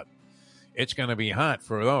guess what? It's going to be hot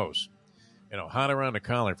for those. Hot around the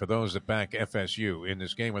collar for those that back FSU in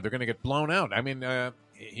this game where they're going to get blown out. I mean,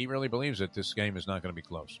 he really believes that this game is not going to be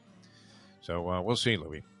close. So we'll see,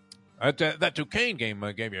 Louie. That Duquesne game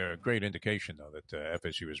gave you a great indication, though, that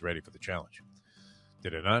FSU is ready for the challenge.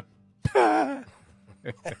 Did it not?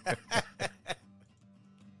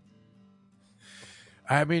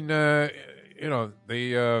 I mean, the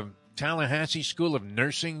Tallahassee School of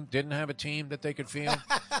Nursing didn't have a team that they could field.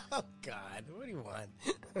 Oh, God. What do you want?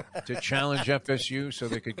 To challenge FSU so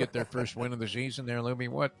they could get their first win of the season there, Lubie.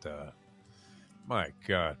 What? My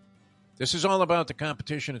God. This is all about the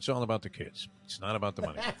competition. It's all about the kids. It's not about the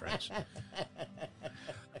money, my friends.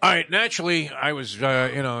 All right, naturally, I was,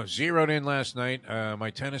 zeroed in last night.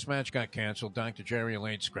 My tennis match got canceled. Dr. Jerry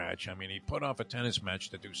Lane scratch. I mean, he put off a tennis match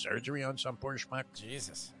to do surgery on some poor schmuck.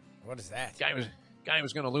 Jesus. What is that? Guy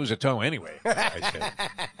was going to lose a toe anyway. I said.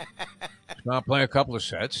 I'll play a couple of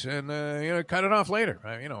sets and, cut it off later.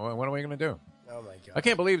 What are we going to do? Oh, my God. I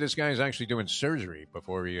can't believe this guy's actually doing surgery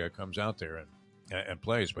before he comes out there and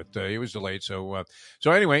plays, but he was delayed. So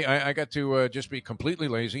anyway, I got to just be completely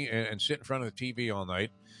lazy and sit in front of the TV all night.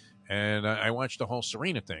 And I watched the whole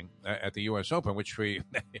Serena thing at the U.S. Open, which would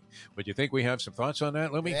you think we have some thoughts on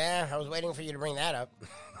that, Lubie? Yeah, I was waiting for you to bring that up.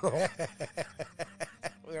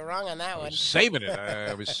 We were wrong on that one. I was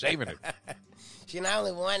saving it. She not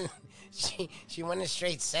only won, she won in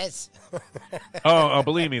straight sets. Oh,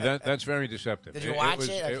 believe me, that's very deceptive. Did you watch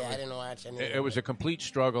it? Okay, I didn't watch any. It was a complete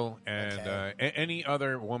struggle, and any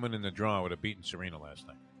other woman in the draw would have beaten Serena last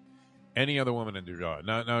night. Any other woman in the draw.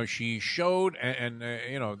 Now she showed, and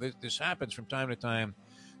this happens from time to time,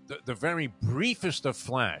 the very briefest of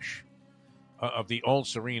flash of the old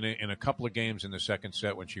Serena in a couple of games in the second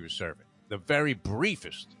set when she was serving. The very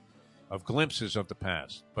briefest of glimpses of the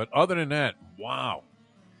past. But other than that, wow.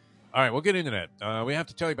 All right, we'll get into that. We have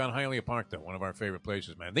to tell you about Hialeah Park, though, one of our favorite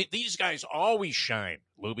places, man. These guys always shine,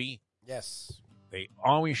 Lubie. Yes. They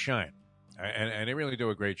always shine. And they really do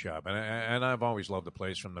a great job. And I've always loved the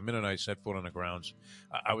place. From the minute I set foot on the grounds,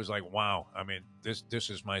 I was like, wow, I mean, this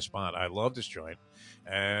is my spot. I love this joint.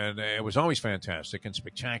 And it was always fantastic and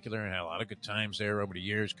spectacular. And had a lot of good times there over the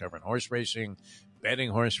years, covering horse racing, betting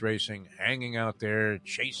horse racing, hanging out there,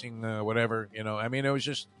 chasing whatever. I mean, it was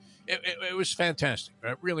just, it was fantastic.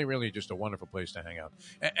 Really, really just a wonderful place to hang out.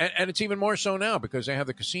 And it's even more so now because they have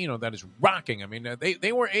the casino that is rocking. I mean,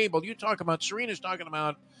 they were able, you talk about, Serena's talking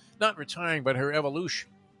about, not retiring, but her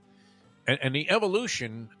evolution. And the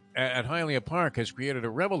evolution at Hialeah Park has created a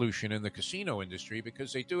revolution in the casino industry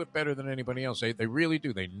because they do it better than anybody else. They really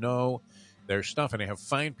do. They know their stuff, and they have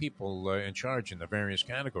fine people in charge in the various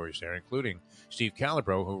categories there, including Steve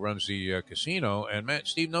Calabro, who runs the casino. And, man,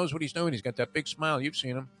 Steve knows what he's doing. He's got that big smile. You've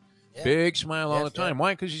seen him. Yeah. Big smile all the time. Yeah.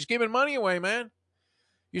 Why? Because he's giving money away, man.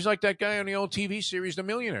 He's like that guy on the old TV series, The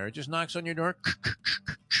Millionaire. It just knocks on your door.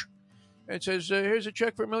 It says, here's a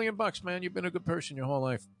check for $1 million, man. You've been a good person your whole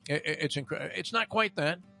life. It's incredible. It's not quite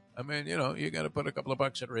that. I mean, you got to put a couple of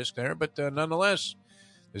bucks at risk there. But nonetheless,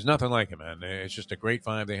 there's nothing like it, man. It's just a great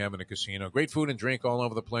vibe they have in the casino. Great food and drink all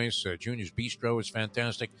over the place. Junior's Bistro is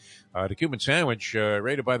fantastic. The Cuban sandwich,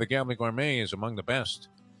 rated by the Gambling Gourmet, is among the best.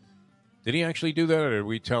 Did he actually do that, or did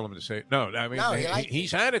we tell him to say? No, I mean, no,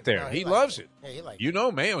 he's had it there. No, he loves it. Yeah, he likes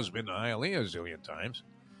it. Mayo's been to Hialeah a zillion times.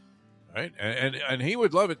 Right, and he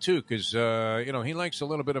would love it too because he likes a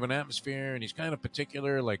little bit of an atmosphere, and he's kind of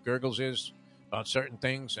particular, like Gurgles is, about certain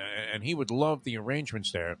things, and he would love the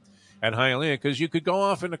arrangements there at Hialeah because you could go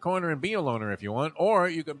off in the corner and be a loner if you want, or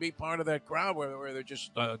you could be part of that crowd where they're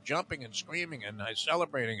just jumping and screaming and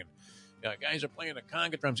celebrating, and guys are playing the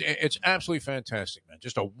conga drums. It's absolutely fantastic, man.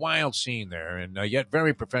 Just a wild scene there, and yet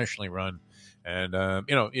very professionally run. And,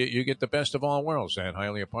 you get the best of all worlds at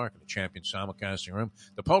Hialeah Park, the Champion Simulcasting Room,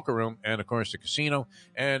 the Poker Room, and, of course, the casino.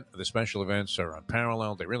 And the special events are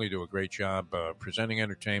unparalleled. They really do a great job presenting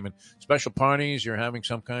entertainment. Special parties, you're having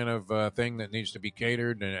some kind of thing that needs to be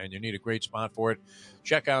catered, and you need a great spot for it.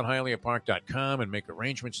 Check out HialeahPark.com and make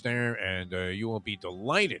arrangements there, and you will be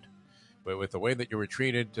delighted with the way that you were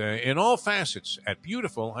treated in all facets at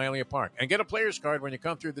beautiful Hialeah Park. And get a player's card when you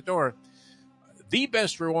come through the door. The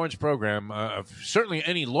best rewards program of certainly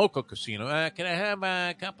any local casino. Can I have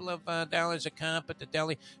a couple of dollars a comp at the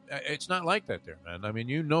deli? It's not like that there, man. I mean,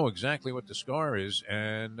 you know exactly what the score is,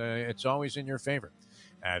 and it's always in your favor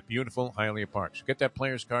at beautiful Hialeah Park. So get that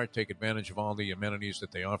player's card. Take advantage of all the amenities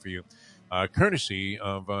that they offer you, courtesy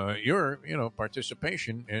of your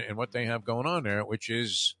participation in what they have going on there, which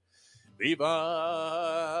is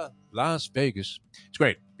Viva Las Vegas. It's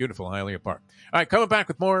great. Beautiful Hialeah Park. All right, coming back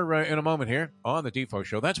with more in a moment here on the Defo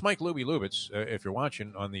Show. That's Mike Lubie Lubitz, if you're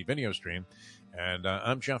watching on the video stream. And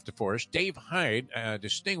I'm Jeff DeForest. Dave Hyde, a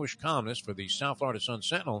distinguished columnist for the South Florida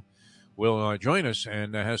Sun-Sentinel, will join us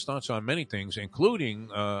and has thoughts on many things,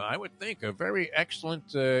 including, I would think, a very excellent,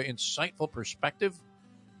 insightful perspective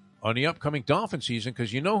on the upcoming Dolphin season,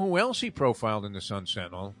 because you know who else he profiled in the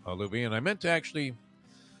Sun-Sentinel, Lubie, and I meant to actually...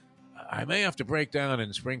 I may have to break down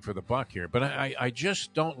and spring for the buck here, but I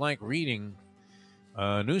just don't like reading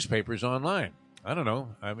newspapers online. I don't know.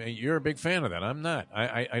 I mean, you're a big fan of that. I'm not.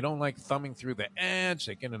 I don't like thumbing through the ads.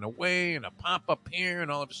 They get in the way, and a pop-up here,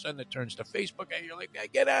 and all of a sudden it turns to Facebook, and you're like, hey,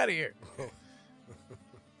 get out of here.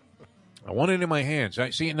 I want it in my hands. I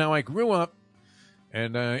see. Now, I grew up,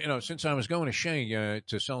 and, since I was going to Shea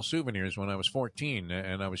to sell souvenirs when I was 14,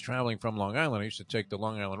 and I was traveling from Long Island, I used to take the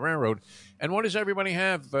Long Island Railroad. And what does everybody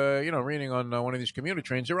have, reading on one of these commuter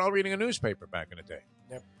trains? They're all reading a newspaper back in the day.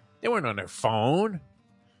 Yep. They weren't on their phone.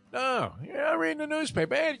 No, you're reading the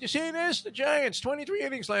newspaper. Hey, did you see this? The Giants, 23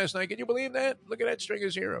 innings last night. Can you believe that? Look at that string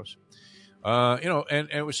of zeros. And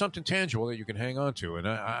it was something tangible that you can hang on to. And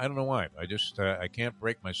I don't know why. I just I can't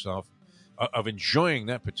break myself of enjoying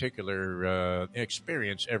that particular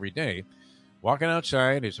experience every day. Walking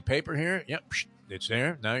outside, is a paper here? Yep, it's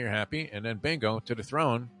there. Now you're happy. And then bingo, to the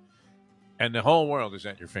throne. And the whole world is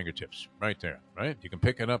at your fingertips right there, right? You can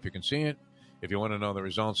pick it up. You can see it. If you want to know the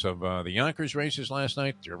results of the Yonkers races last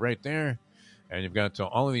night, they're right there. And you've got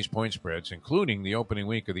all of these point spreads, including the opening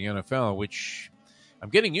week of the NFL, which I'm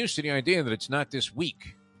getting used to the idea that it's not this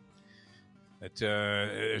week. That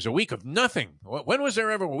there's a week of nothing. When was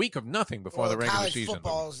there ever a week of nothing before the regular season? College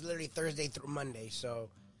football is literally Thursday through Monday,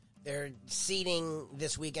 so they're seeding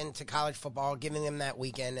this weekend to college football, giving them that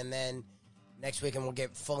weekend, and then next weekend we'll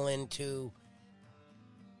get full into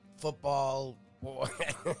football,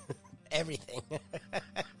 everything.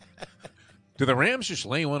 Do the Rams just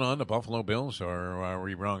lay one on the Buffalo Bills, or are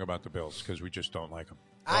we wrong about the Bills because we just don't like them?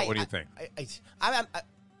 What do you think?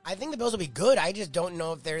 I think the Bills will be good. I just don't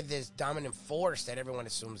know if they're this dominant force that everyone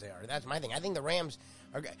assumes they are. That's my thing. I think the Rams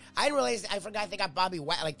are good. I didn't realize, I forgot they got Bobby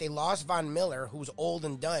Wagner. Like, they lost Von Miller, who's old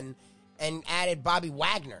and done, and added Bobby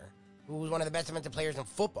Wagner, who was one of the best defensive players in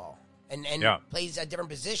football, and plays a different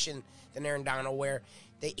position than Aaron Donald, where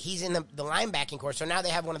he's in the linebacking course. So now they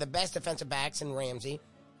have one of the best defensive backs in Ramsey.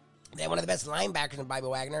 They have one of the best linebackers in Bobby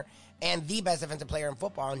Wagner, and the best defensive player in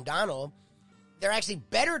football in Donald. They're actually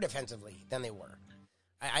better defensively than they were.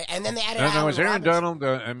 And then they added now, is Aaron Robinson.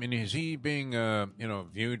 Donald, is he being,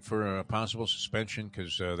 viewed for a possible suspension?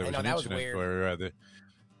 Because there was an incident where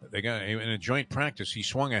they got in a joint practice, he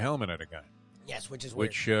swung a helmet at a guy. Yes, which is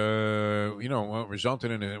weird. Which,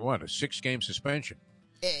 resulted in a 6-game suspension.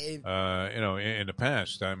 In the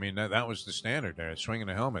past. I mean, that was the standard there, swinging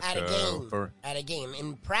a helmet. At a game.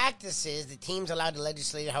 In practices, the team's allowed to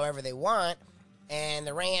legislate it however they want, and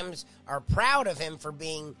the Rams are proud of him for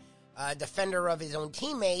being a defender of his own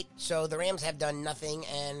teammate, so the Rams have done nothing,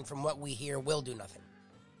 and from what we hear, will do nothing.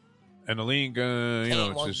 And the league,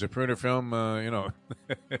 it's a Zapruder film,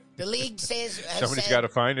 The league says... Somebody's got to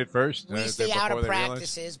find it first. We stay out of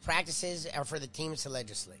practices. Practices are for the teams to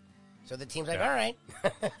legislate. So the team's like, all right.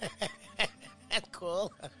 That's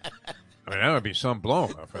cool. I mean, that would be some blow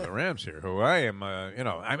for the Rams here, who I am,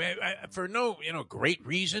 for no, great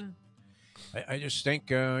reason. I just think,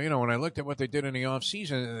 when I looked at what they did in the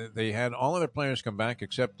offseason, they had all of their players come back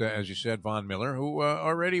except, as you said, Von Miller, who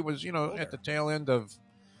already was, at the tail end of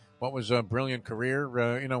what was a brilliant career,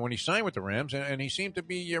 when he signed with the Rams, and he seemed to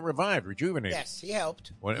be revived, rejuvenated. Yes, he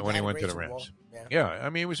helped. When he went to the Rams. Yeah, I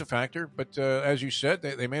mean, it was a factor. But as you said,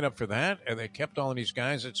 they made up for that, and they kept all of these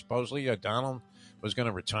guys that supposedly Donald was going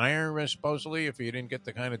to retire, supposedly, if he didn't get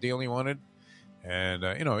the kind of deal he wanted. And,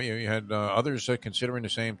 you had others considering the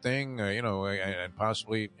same thing, and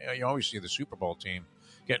possibly you always see the Super Bowl team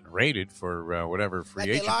getting rated for whatever free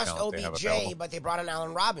agent talent they have available. They lost OBJ, but they brought in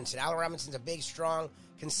Allen Robinson. Allen Robinson's a big, strong,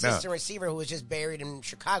 consistent receiver who was just buried in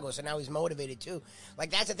Chicago, so now he's motivated too. Like,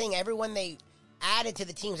 that's the thing. Everyone they added to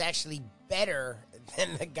the team is actually better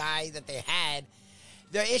than the guy that they had.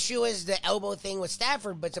 The issue is the elbow thing with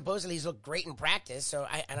Stafford, but supposedly he's looked great in practice, so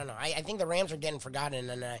I don't know. I think the Rams are getting forgotten,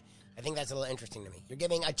 and I think that's a little interesting to me. You're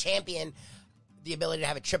giving a champion the ability to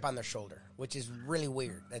have a chip on their shoulder, which is really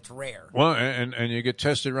weird. That's rare. Well, and you get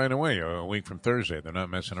tested right away a week from Thursday. They're not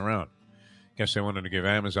messing around. Guess they wanted to give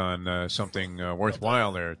Amazon something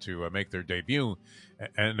worthwhile there to make their debut.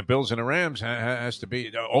 And the Bills and the Rams has to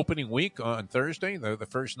be opening week on Thursday, the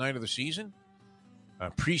first night of the season,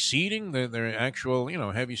 preceding their actual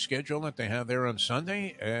heavy schedule that they have there on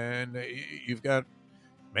Sunday. And you've got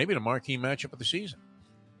maybe the marquee matchup of the season.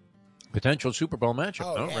 Potential Super Bowl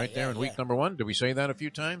matchup, there in week number 1. Did we say that a few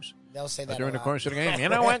times? They'll say that during the course of the game. You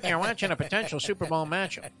know what? You're watching a potential Super Bowl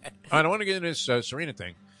matchup. All right, I want to get into this Serena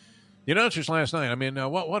thing. The announcers last night, I mean,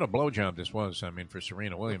 what a blowjob this was, I mean, for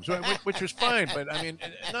Serena Williams, which was fine, but, I mean,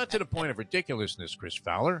 not to the point of ridiculousness, Chris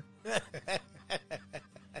Fowler.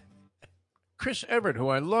 Chris Everett, who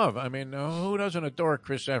I love. I mean, who doesn't adore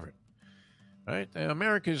Chris Everett? Right?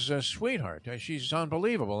 America's sweetheart. She's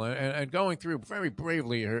unbelievable. And going through very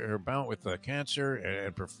bravely her bout with cancer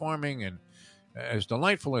and performing and as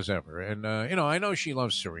delightful as ever. And, I know she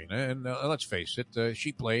loves Serena. And let's face it,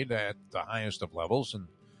 she played at the highest of levels. And,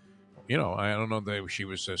 I don't know that she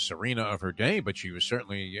was Serena of her day, but she was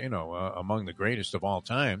certainly, among the greatest of all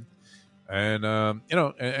time. And,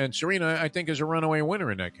 and Serena, I think, is a runaway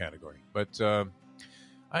winner in that category. But,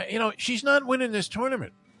 she's not winning this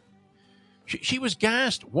tournament. She was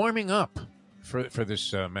gassed warming up for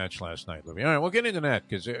this match last night, Lubie. All right, we'll get into that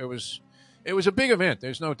because it was a big event.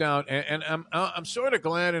 There's no doubt, and I'm sort of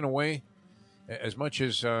glad in a way, as much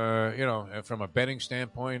as from a betting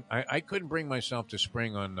standpoint, I couldn't bring myself to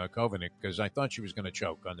spring on Kovanic because I thought she was going to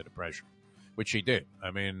choke under the pressure, which she did.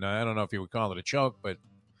 I mean, I don't know if you would call it a choke, but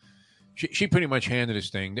she pretty much handed this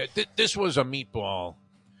thing. This was a meatball.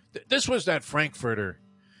 This was that Frankfurter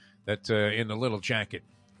that in the little jacket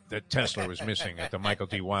that Tesla was missing at the Michael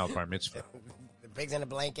D. Wild bar mitzvah. The pigs in a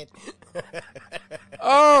blanket.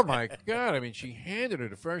 Oh, my God. I mean, she handed her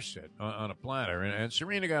the first set on a platter, and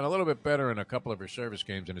Serena got a little bit better in a couple of her service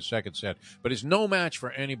games in the second set, but is no match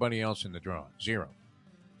for anybody else in the draw. Zero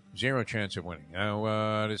chance of winning.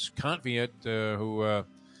 Now, this Kontviet, who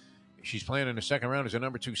she's playing in the second round as a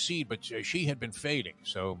number 2 seed, but she had been fading.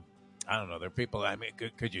 So, I don't know. There are people, I mean,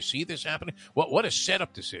 could you see this happening? What a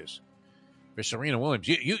setup this is for Serena Williams.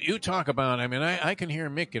 You talk about, I mean, I can hear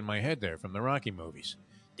Mick in my head there from the Rocky movies.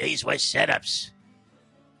 These were setups.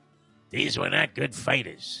 These were not good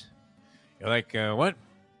fighters. You're like, what?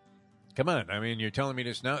 Come on. I mean, you're telling me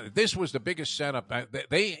this now? This was the biggest setup.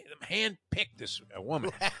 They handpicked this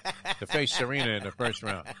woman to face Serena in the first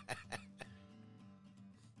round.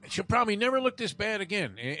 She'll probably never look this bad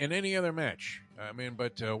again in any other match. I mean,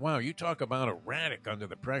 but, wow, you talk about erratic under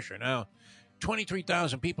the pressure. Now,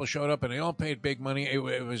 23,000 people showed up, and they all paid big money. It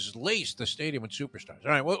was laced the stadium with superstars.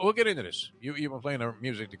 All right, we'll get into this. You've been playing our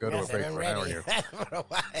music to go to a break for an hour here. For a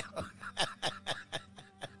while.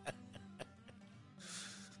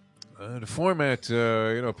 The format,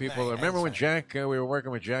 people. Remember when Jack? We were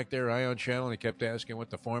working with Jack there, Ion Channel, and he kept asking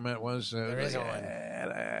what the format was. There isn't one.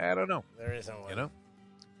 I don't know. There isn't one.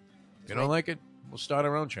 If you don't like it, we'll start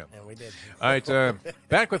our own channel. And we did. All right,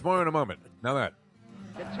 back with more in a moment. Now that.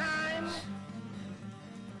 The time.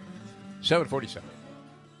 7:47.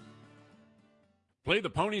 Play the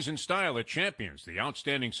ponies in style at Champions, the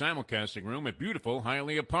outstanding simulcasting room at beautiful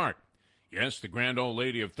Hialeah Park. Yes, the grand old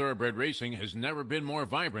lady of thoroughbred racing has never been more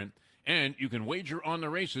vibrant, and you can wager on the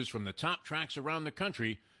races from the top tracks around the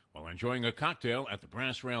country while enjoying a cocktail at the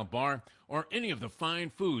Brass Rail Bar or any of the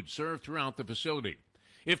fine food served throughout the facility.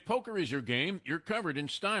 If poker is your game, you're covered in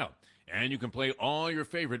style, and you can play all your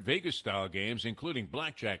favorite Vegas-style games, including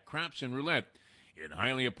blackjack, craps, and roulette, in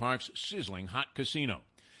Hialeah Park's sizzling hot casino.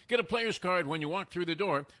 Get a player's card when you walk through the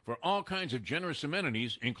door for all kinds of generous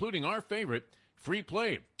amenities, including our favorite, free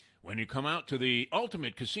play, when you come out to the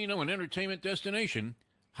ultimate casino and entertainment destination,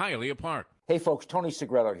 Hialeah Park. Hey folks, Tony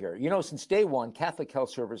Segreto here. You know, since day one, Catholic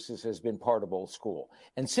Health Services has been part of Old School.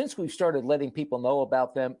 And since we've started letting people know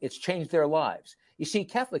about them, it's changed their lives. You see,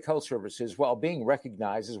 Catholic Health Services, while being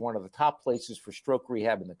recognized as one of the top places for stroke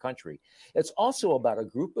rehab in the country, it's also about a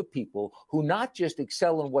group of people who not just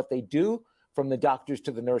excel in what they do, from the doctors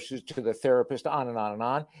to the nurses to the therapists, on and on and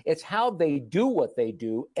on. It's how they do what they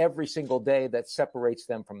do every single day that separates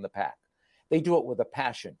them from the pack. They do it with a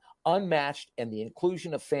passion, unmatched, and the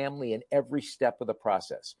inclusion of family in every step of the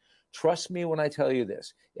process. Trust me when I tell you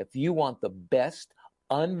this. If you want the best,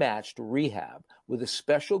 unmatched rehab with a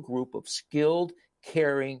special group of skilled,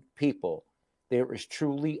 caring people, there is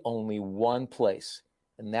truly only one place,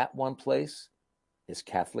 and that one place is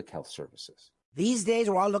Catholic Health Services. These days,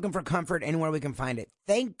 we're all looking for comfort anywhere we can find it.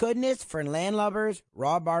 Thank goodness for Landlubbers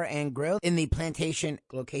Raw Bar and Grill in the Plantation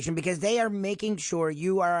location, because they are making sure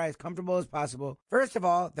you are as comfortable as possible. First of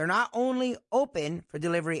all, they're not only open for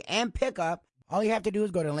delivery and pickup. All you have to do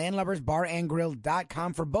is go to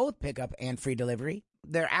landlubbersbarandgrill.com for both pickup and free delivery.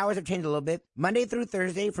 Their hours have changed a little bit. Monday through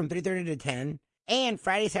Thursday from 3:30 to 10, and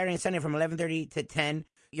Friday, Saturday, and Sunday from 11:30 to 10.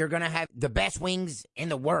 You're going to have the best wings in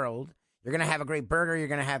the world. You're going to have a great burger. You're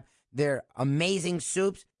going to have their amazing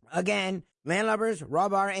soups. Again, Landlubbers Raw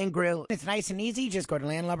Bar and Grill. It's nice and easy. Just go to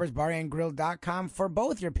landlubbersbarandgrill.com for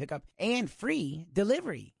both your pickup and free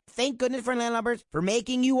delivery. Thank goodness for Landlubbers for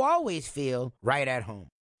making you always feel right at home.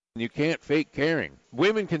 You can't fake caring.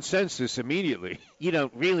 Women can sense this immediately. You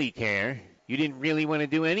don't really care. You didn't really want to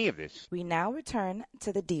do any of this. We now return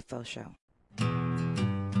to the Defo Show.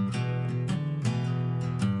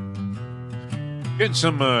 Getting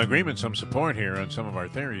some agreement, some support here on some of our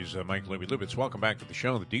theories. Mike Lubie Lubitz, welcome back to the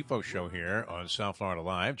show, the Defo Show here on South Florida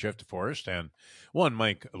Live. Jeff DeForest and one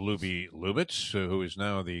Mike Lubie Lubitz, who is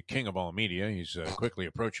now the king of all media. He's quickly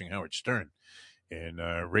approaching Howard Stern in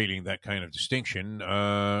rating that kind of distinction.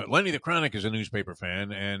 Lenny the Chronic is a newspaper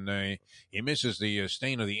fan, and he misses the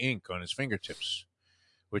stain of the ink on his fingertips,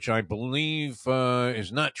 which I believe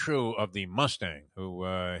is not true of the Mustang, who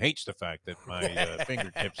hates the fact that my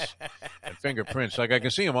fingertips and fingerprints, like I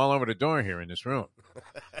can see them all over the door here in this room.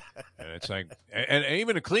 And it's like, and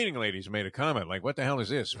even the cleaning ladies made a comment, like, what the hell is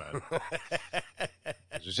this, man?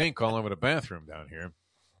 There's ink all over the bathroom down here.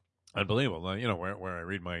 Unbelievable. Where I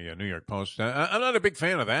read my New York Post. I'm not a big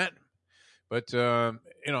fan of that. But,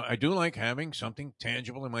 I do like having something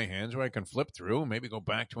tangible in my hands where I can flip through, maybe go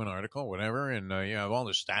back to an article, whatever, and you have all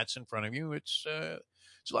the stats in front of you. It's a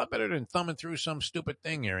lot better than thumbing through some stupid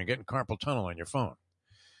thing here and getting carpal tunnel on your phone.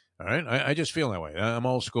 All right? I just feel that way. I'm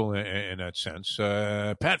old school in that sense.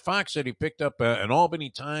 Pat Fox said he picked up an Albany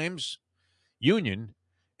Times, Union,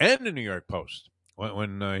 and the New York Post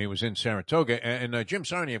when he was in Saratoga. And Jim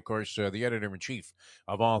Sarney, of course, the editor-in-chief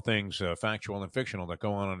of all things factual and fictional that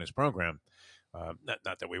go on his program, not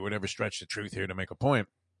that we would ever stretch the truth here to make a point,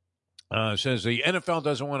 says the NFL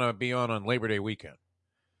doesn't want to be on Labor Day weekend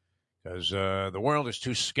because the world is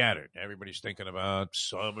too scattered. Everybody's thinking about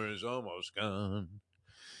summer's almost gone,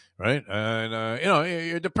 right? And,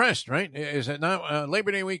 you're depressed, right? Is it not?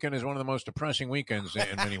 Labor Day weekend is one of the most depressing weekends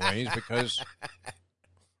in many ways because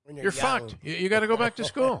you're fucked. You got to go back to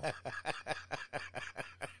school.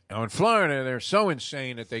 Now, in Florida, they're so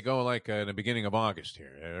insane that they go like in the beginning of August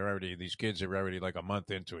here. These kids are already like a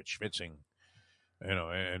month into it, schwitzing,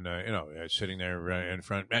 sitting there in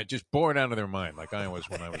front, just bored out of their mind, like I was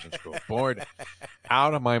when I was in school. Bored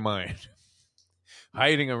out of my mind.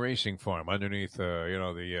 Hiding a racing form underneath,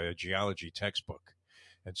 the geology textbook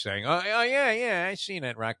and saying, oh, yeah, I've seen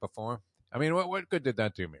that rack before. I mean, what good did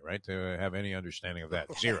that do me, right, to have any understanding of that?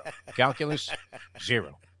 Zero. Calculus,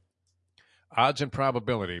 zero. Odds and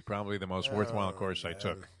probability, probably the most worthwhile course I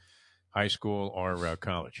took, high school or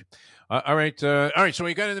college. All right. So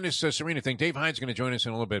we got into this Serena thing. Dave Hyde's going to join us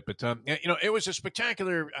in a little bit. But, it was a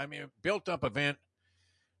spectacular, built-up event.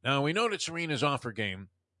 Now, we know that Serena's off her game.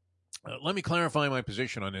 Let me clarify my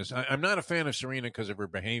position on this. I'm not a fan of Serena because of her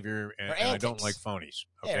behavior, and I don't like phonies.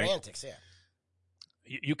 Okay? Yeah, her antics, yeah.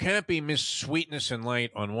 You can't be Miss Sweetness and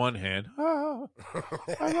Light on one hand. Oh,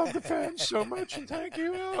 I love the fans so much, and thank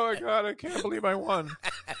you. Oh, my God, I can't believe I won.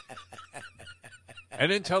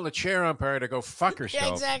 And then tell the chair umpire to go fuck herself.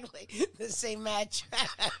 Yeah, exactly. The same match.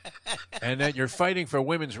 And that you're fighting for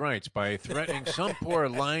women's rights by threatening some poor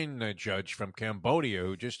line judge from Cambodia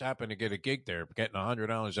who just happened to get a gig there, getting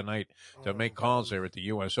 $100 a night to make calls there at the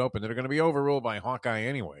U.S. Open that are going to be overruled by Hawkeye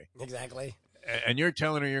anyway. Exactly. And you're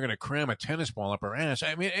telling her you're going to cram a tennis ball up her ass.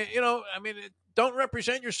 Don't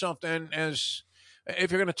represent yourself then as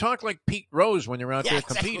if you're going to talk like Pete Rose when you're out there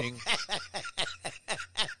competing.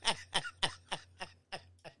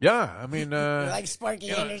 Yeah, you're like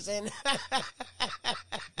Sparky Anderson.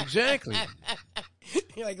 Exactly.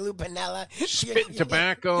 You're like Lou Piniella. Spitting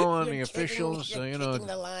tobacco on the officials, kicking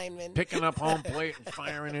the lineman. Picking up home plate and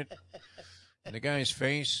firing it in the guy's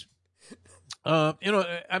face.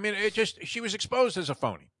 She was exposed as a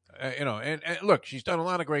phony, and look, she's done a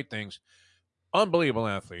lot of great things. Unbelievable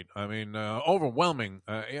athlete. Overwhelming.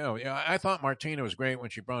 I thought Martina was great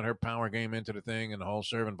when she brought her power game into the thing and the whole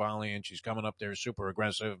serve and volley, and she's coming up there super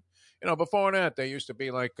aggressive. Before that, they used to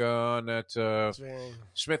be like on that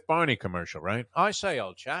Smith Barney commercial, right? I say,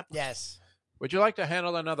 old chap. Yes. Would you like to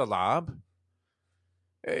handle another lob?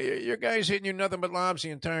 Your guy's hitting you nothing but lobs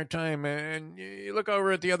the entire time, and you look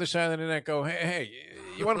over at the other side of the net, go, hey,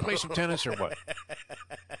 you want to play some tennis or what?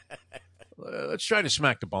 Let's try to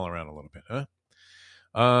smack the ball around a little bit, huh?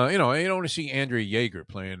 You don't want to see Andrea Jaeger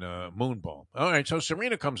playing moonball. All right, so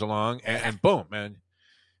Serena comes along, and boom, man,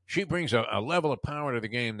 she brings a level of power to the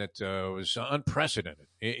game that was unprecedented,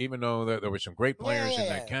 even though there were some great players in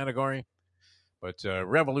that category. but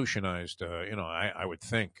revolutionized, I would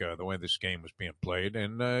think, the way this game was being played,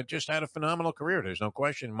 and just had a phenomenal career. There's no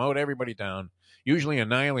question. Mowed everybody down, usually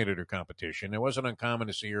annihilated her competition. It wasn't uncommon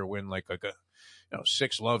to see her win like a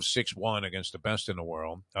 6-love, 6-1 against the best in the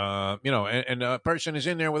world. And a person is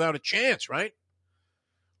in there without a chance, right?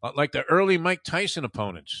 Like the early Mike Tyson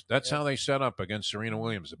opponents. That's how they set up against Serena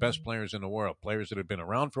Williams, the best players in the world, players that had been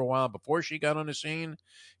around for a while. Before she got on the scene,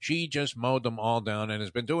 she just mowed them all down and has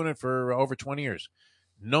been doing it for over 20 years.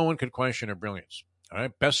 No one could question her brilliance. All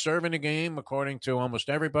right, best serve in the game, according to almost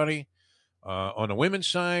everybody on the women's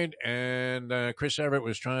side. And Chris Everett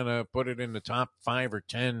was trying to put it in the top 5 or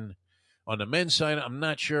 10 on the men's side. I'm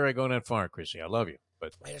not sure I go that far, Chrissy. I love you,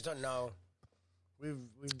 but I just don't know.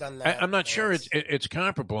 We've done that. I'm not sure it's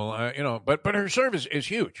comparable, but her serve is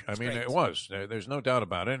huge. I mean, great. it was. There's no doubt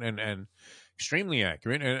about it, and extremely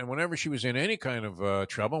accurate. And whenever she was in any kind of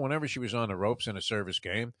trouble, whenever she was on the ropes in a service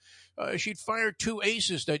game, she'd fire 2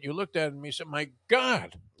 aces that you looked at and you said, "My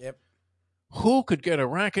God, yep, who could get a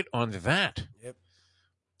racket on that?" Yep.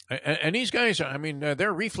 And these guys, I mean,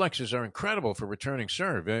 their reflexes are incredible for returning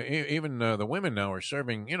serve. Even the women now are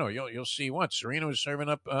serving. You'll see what Serena was serving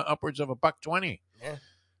up upwards of $120. Yeah.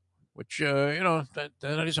 Which that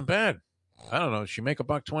isn't bad. I don't know. Did she make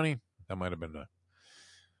 $120? That might have been.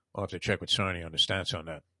 I'll have to check with Sarni on the stats on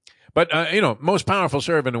that. But most powerful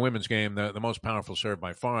serve in the women's game, the most powerful serve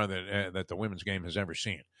by far that the women's game has ever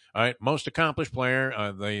seen. All right, most accomplished player,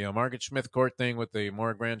 the Margaret Smith Court thing with the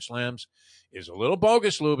more Grand Slams is a little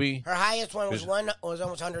bogus, Lubie. Her highest one was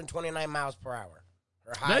almost 129 miles per hour.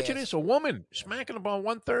 Her highest. Imagine this, a woman smacking the ball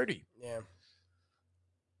 130. Yeah.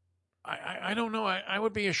 I don't know. I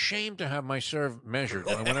would be ashamed to have my serve measured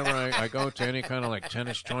whenever I go to any kind of like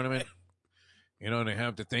tennis tournament. They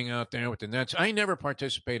have the thing out there with the nets. I never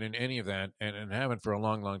participate in any of that and haven't for a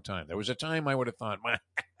long, long time. There was a time I would have thought,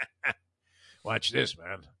 watch this,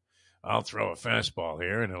 man. I'll throw a fastball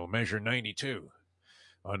here and it'll measure 92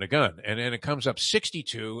 on the gun. And then it comes up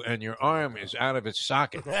 62 and your arm is out of its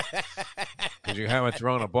socket because you haven't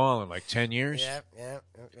thrown a ball in like 10 years. Yep.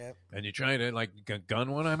 And you try to like gun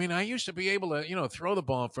one. I mean, I used to be able to, throw the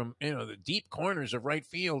ball from, the deep corners of right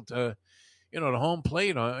field to, the home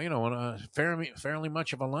plate, on a fairly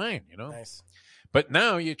much of a line, Nice. But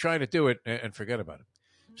now you try to do it and forget about it.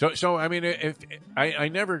 So I mean, if I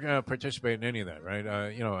never participate in any of that, right?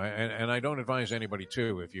 And I don't advise anybody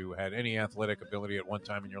to. If you had any athletic ability at one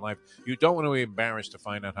time in your life, you don't want to be embarrassed to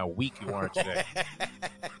find out how weak you are today.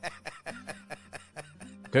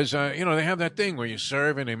 Because they have that thing where you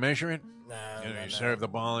serve and they measure it. You serve the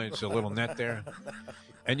ball, and it's a little net there.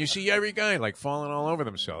 And you see every guy like falling all over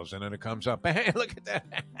themselves, and then it comes up. Hey, look at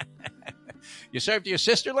that! You served your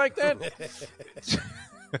sister like that?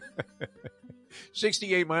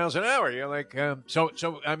 68 miles an hour. You're like, so.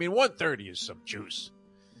 I mean, 130 is some juice.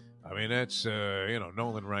 I mean, that's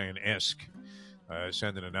Nolan Ryan-esque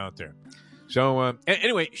sending it out there. So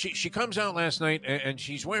anyway, she comes out last night and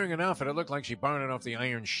she's wearing an outfit that looked like she borrowed it off the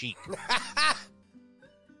Iron Sheik.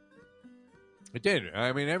 It did.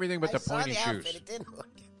 I mean, everything but the pointy shoes. It didn't look.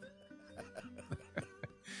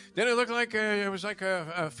 Did it look like it was like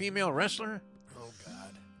a female wrestler? Oh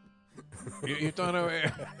God! You thought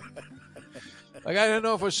like I don't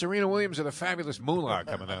know if it was Serena Williams or the fabulous Moolah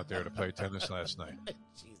coming out there to play tennis last night.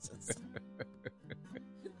 Jesus.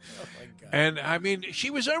 Oh my God! And I mean, she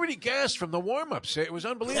was already gassed from the warm-ups. It was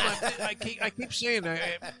unbelievable. I keep saying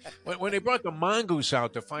when they brought the mongoose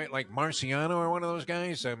out to fight like Marciano or one of those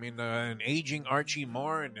guys. I mean, an aging Archie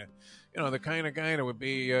Moore and. The kind of guy that would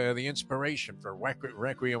be the inspiration for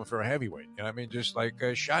Requiem for a heavyweight. I mean, just like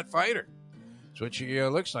a shot fighter. That's what she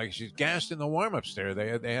looks like. She's gassed in the warm-ups there. They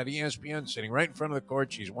had ESPN sitting right in front of the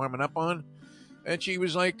court she's warming up on. And she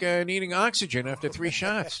was like needing oxygen after 3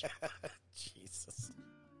 shots. Jesus.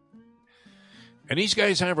 And these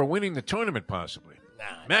guys have her winning the tournament possibly.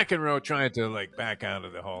 Nah. McEnroe tried to like back out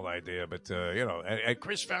of the whole idea, but at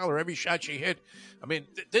Chris Fowler, every shot she hit, I mean,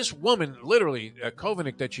 this woman literally,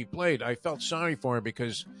 Kovanic that she played, I felt sorry for her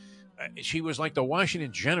because she was like the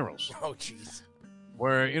Washington Generals. Oh, jeez.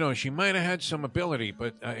 Where she might have had some ability,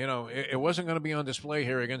 but it wasn't going to be on display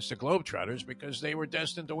here against the Globetrotters because they were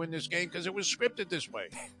destined to win this game because it was scripted this way.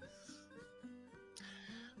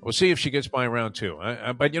 We'll see if she gets by round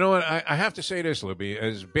 2. But you know what? I have to say this, Lubie.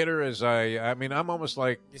 As bitter as I mean, I'm almost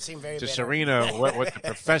like you seem very to bitter. Serena what the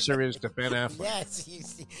professor is to Ben Affleck. Yes,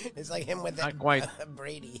 it's like him with Not quite.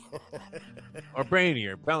 Brady. Or Brady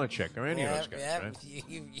or Belichick or any of those guys. Yep. Right?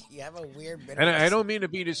 You have a weird bitterness. And I don't mean to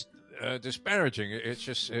be disparaging. It's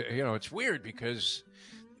just, it's weird because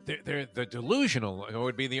the delusional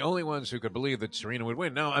would be the only ones who could believe that Serena would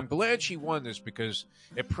win. Now, I'm glad she won this because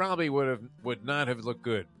it probably would not have looked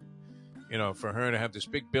good, for her to have this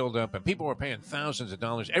big build-up. And people were paying thousands of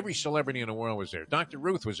dollars. Every celebrity in the world was there. Dr.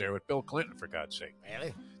 Ruth was there with Bill Clinton, for God's sake.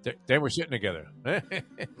 Really? They were sitting together.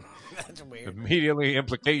 That's weird. Immediately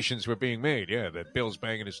implications were being made, that Bill's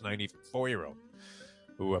banging his 94-year-old.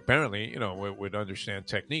 Who apparently, would understand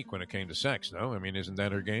technique when it came to sex, no? I mean, isn't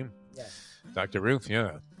that her game? Yeah. Dr. Ruth,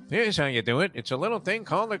 yeah. Here's how you do it. It's a little thing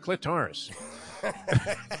called a clitoris.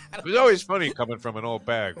 It was always funny coming from an old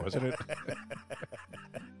bag, wasn't it?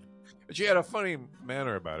 But she had a funny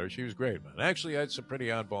manner about her. She was great, man. Actually, I had some pretty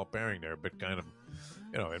oddball pairing there, but kind of,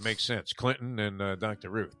 it makes sense. Clinton and Dr.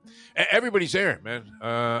 Ruth. Everybody's there, man.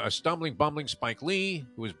 A stumbling, bumbling Spike Lee,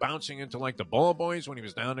 who was bouncing into like the Ball Boys when he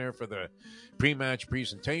was down there for the pre-match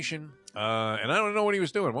presentation. And I don't know what he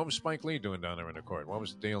was doing. What was Spike Lee doing down there in the court? What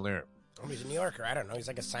was the deal there? Oh, he's a New Yorker. I don't know. He's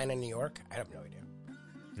like a sign in New York. I have no idea.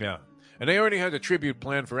 Yeah. And they already had the tribute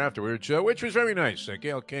planned for afterwards, which was very nice.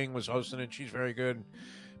 Gail King was hosting it. She's very good.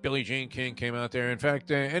 Billie Jean King came out there. In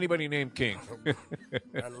fact, anybody named King.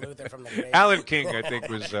 Luther from the grave. Alan King, I think,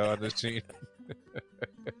 was on the scene.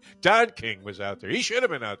 Don King was out there. He should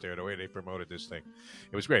have been out there the way they promoted this thing.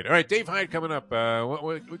 It was great. All right, Dave Hyde coming up.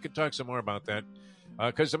 We could talk some more about that.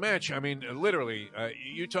 Because the match, I mean, literally,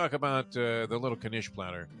 you talk about the little Knish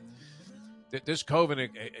platter. This Coven,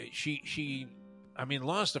 she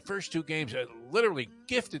lost the first two games, literally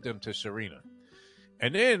gifted them to Serena.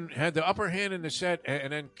 And then had the upper hand in the set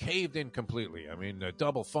and then caved in completely. I mean,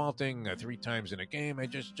 double faulting 3 times in a game,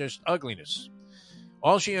 and just ugliness.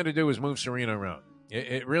 All she had to do was move Serena around.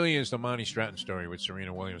 It really is the Monty Stratton story with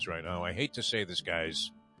Serena Williams right now. I hate to say this, guys,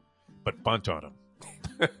 but bunt on him.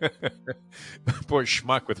 Poor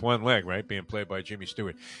schmuck with one leg, right? Being played by Jimmy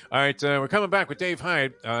Stewart. All right, we're coming back with Dave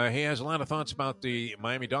Hyde. He has a lot of thoughts about the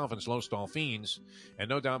Miami Dolphins, Los Dolphins, and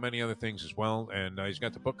no doubt many other things as well. And he's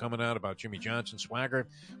got the book coming out about Jimmy Johnson's swagger,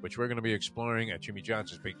 which we're going to be exploring at Jimmy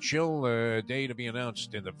Johnson's Big Chill, day to be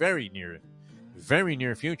announced in the very near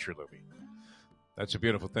future, Lubie. That's a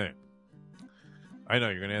beautiful thing. I know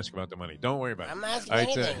you're going to ask about the money. Don't worry about it. I'm not asking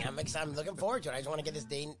anything. I'm looking forward to it. I just want to get this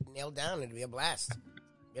day nailed down. It'll be a blast.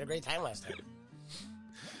 We had a great time last time.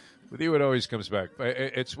 With you, it always comes back.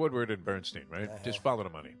 It's Woodward and Bernstein, right? Just follow the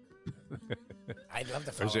money. I'd love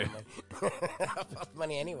to follow the money. I'll follow the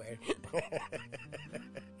money anywhere.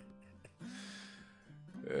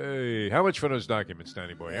 Hey, how much for those documents,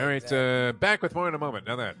 Danny boy? All right, back with more in a moment.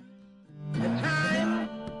 Now that.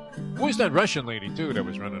 Who was that Russian lady, too, that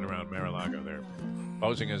was running around Mar-a-Lago there,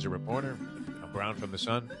 posing as a reporter? Brown from the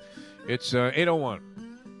Sun. It's 8:01.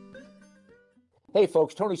 Hey,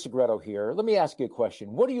 folks, Tony Segreto here. Let me ask you a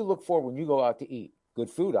question. What do you look for when you go out to eat? Good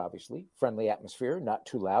food, obviously. Friendly atmosphere, not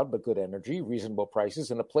too loud, but good energy, reasonable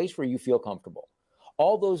prices, and a place where you feel comfortable.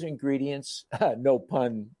 All those ingredients, no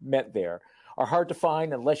pun meant there, are hard to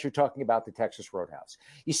find unless you're talking about the Texas Roadhouse.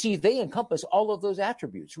 You see, they encompass all of those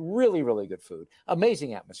attributes. Really, really good food,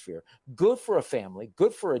 amazing atmosphere, good for a family,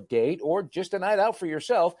 good for a date, or just a night out for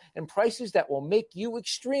yourself, and prices that will make you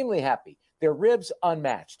extremely happy. Their ribs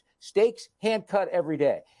unmatched. Steaks hand-cut every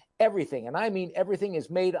day. Everything, and I mean everything,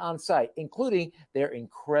 is made on site, including their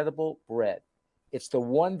incredible bread. It's the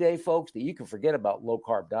one day, folks, that you can forget about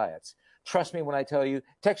low-carb diets. Trust me when I tell you,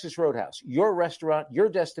 Texas Roadhouse, your restaurant, your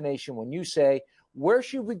destination when you say, where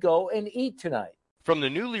should we go and eat tonight? From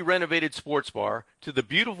the newly renovated sports bar to the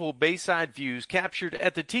beautiful bayside views captured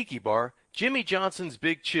at the Tiki Bar, Jimmy Johnson's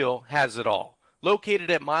Big Chill has it all. Located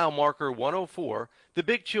at mile marker 104, the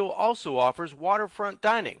Big Chill also offers waterfront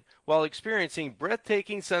dining while experiencing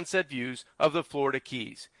breathtaking sunset views of the Florida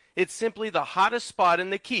Keys. It's simply the hottest spot in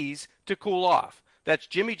the Keys to cool off. That's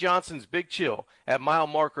Jimmy Johnson's Big Chill at mile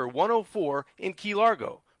marker 104 in Key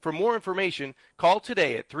Largo. For more information, call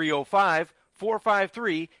today at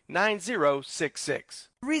 305-453-9066.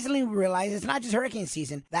 Recently, we realized it's not just hurricane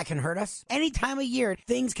season that can hurt us. Any time of year,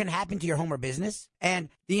 things can happen to your home or business. And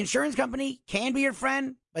the insurance company can be your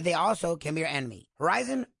friend, but they also can be your enemy.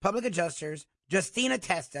 Horizon Public Adjusters, Justina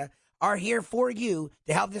Testa, are here for you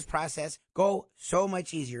to help this process go so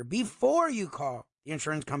much easier. Before you call the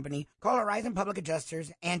insurance company, call Horizon Public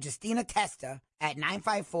Adjusters and Justina Testa at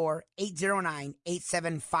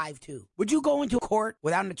 954-809-8752. Would you go into court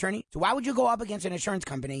without an attorney? So why would you go up against an insurance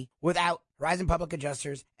company without Horizon Public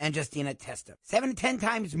Adjusters and Justina Testa? 7 to 10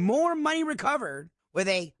 times more money recovered with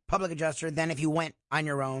a public adjuster than if you went on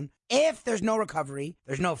your own. If there's no recovery,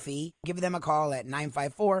 there's no fee. Give them a call at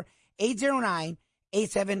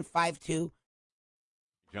 954-809-8752.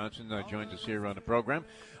 Johnson joins us here on the program,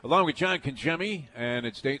 along with John Congemi, and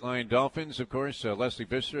it's Dateline Dolphins, of course. Leslie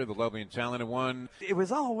Visser, the lovely and talented one. It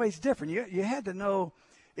was always different. You had to know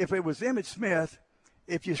if it was Emmitt Smith,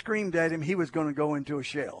 if you screamed at him, he was going to go into a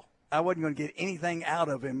shell. I wasn't going to get anything out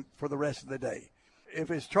of him for the rest of the day. If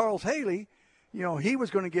it's Charles Haley, he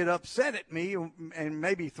was going to get upset at me and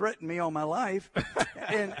maybe threaten me on my life.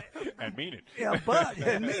 And mean it. Yeah,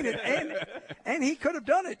 and mean it. And he could have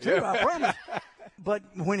done it, too, I promise. But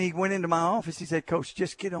when he went into my office, he said, Coach,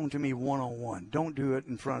 just get on to me one-on-one. Don't do it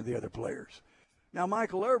in front of the other players. Now,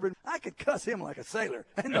 Michael Irvin, I could cuss him like a sailor.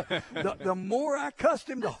 And the more I cussed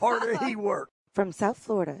him, the harder he worked. From South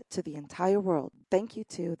Florida to the entire world, thank you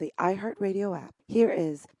to the iHeartRadio app. Here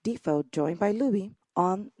is Defo, joined by Lubie,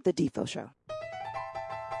 on The Defo Show.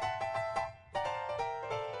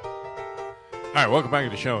 All right, welcome back to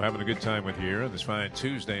the show. Having a good time with you here on this fine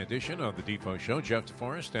Tuesday edition of the Defo Show. Jeff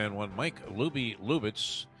DeForest and one Mike Lubie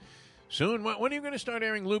Lubitz. Soon, when are you going to start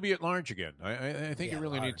airing Lubie at Large again? I think you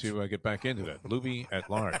really need to get back into that. Lubie at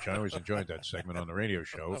Large. I always enjoyed that segment on the radio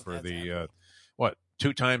show for the,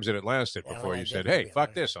 2 times that it lasted before you said, hey,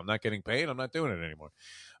 fuck this. I'm not getting paid. I'm not doing it anymore.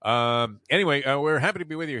 Anyway, we're happy to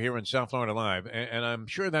be with you here in South Florida Live, and I'm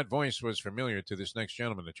sure that voice was familiar to this next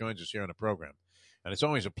gentleman that joins us here on the program. And it's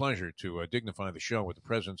always a pleasure to dignify the show with the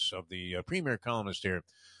presence of the premier columnist here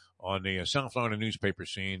on the South Florida newspaper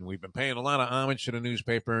scene. We've been paying a lot of homage to the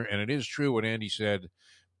newspaper, and it is true what Andy said.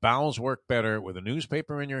 Bowels work better with a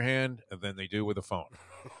newspaper in your hand than they do with a phone.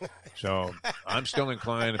 So I'm still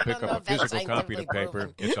inclined to pick up a physical copy of the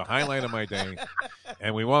paper. It's a highlight of my day.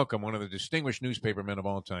 And we welcome one of the distinguished newspapermen of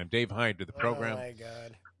all time, Dave Hyde, to the program. Oh, my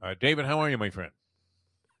God. David, how are you, my friend?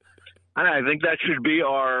 I think that should be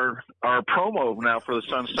our promo now for the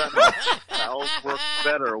Sun Sentinel. Bowels work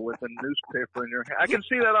better with a newspaper in your hand. I can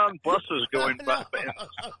see that on buses going by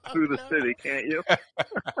through the city, can't you?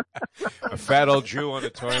 A fat old Jew on the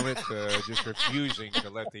toilet, just refusing to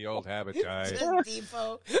let the old habit die.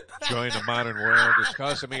 Join the modern world. It's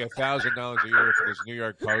costing me $1,000 a year for this New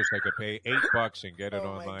York Post. I could pay $8 and get it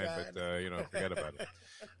online, but forget about it.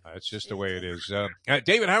 It's just the way it is.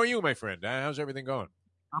 David, how are you, my friend? How's everything going?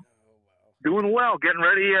 Doing well, getting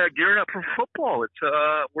ready, gearing up for football. It's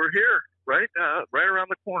we're here, right around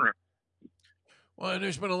the corner. Well,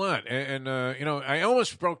 there's been a lot, and I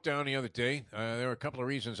almost broke down the other day. There were a couple of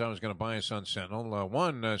reasons I was going to buy a Sun Sentinel.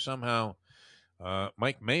 One, somehow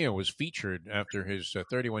Mike Mayo was featured after his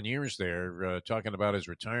 31 years there, talking about his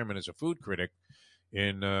retirement as a food critic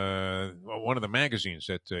in one of the magazines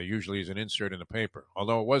that usually is an insert in the paper,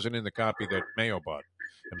 although it wasn't in the copy that Mayo bought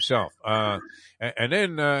himself. And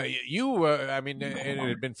then it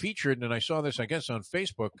had been featured, and I saw this, I guess, on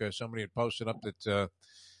Facebook. Somebody had posted up that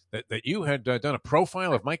you had done a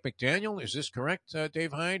profile of Mike McDaniel. Is this correct,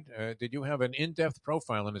 Dave Hyde? Did you have an in-depth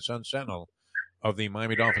profile in the Sun Sentinel of the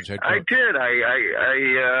Miami Dolphins head coach? I did.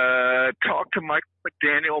 I talked to Mike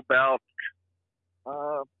McDaniel about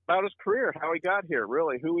his career, how he got here,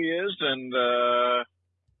 really, who he is, and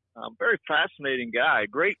very fascinating guy.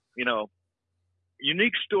 Great,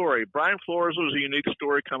 unique story. Brian Flores was a unique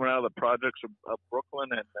story coming out of the projects of Brooklyn,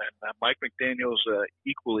 and Mike McDaniel's an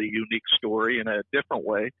equally unique story in a different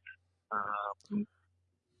way.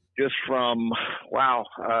 Just from,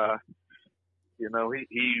 the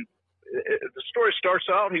story starts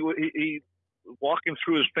out, he walking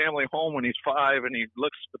through his family home when he's 5, and he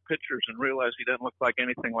looks at the pictures and realizes he doesn't look like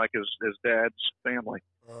anything like his dad's family.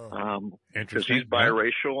 Because he's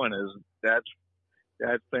biracial and his dad's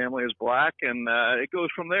family is black, and it goes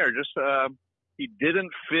from there. Just he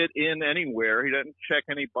didn't fit in anywhere. He didn't check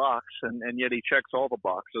any box, and yet he checks all the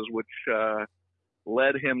boxes, which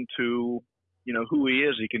led him to, who he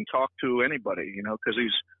is. He can talk to anybody, because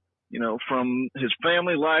he's, from his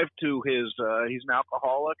family life to his, he's an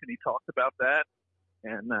alcoholic, and he talked about that.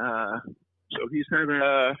 And so he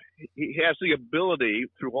has the ability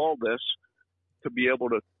through all this to be able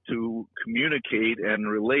to communicate and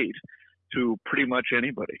relate to pretty much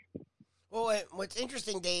anybody. Well, what's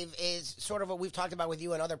interesting, Dave, is sort of what we've talked about with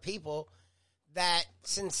you and other people, that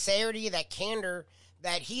sincerity, that candor,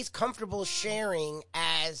 that he's comfortable sharing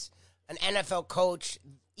as an NFL coach.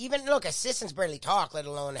 Even, look, assistants barely talk, let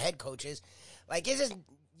alone head coaches. Like, this is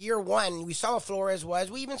year one. We saw what Flores was.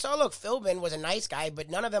 We even saw, Philbin was a nice guy, but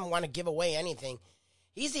none of them want to give away anything.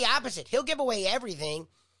 He's the opposite. He'll give away everything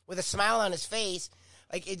with a smile on his face.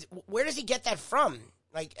 Like, where does he get that from?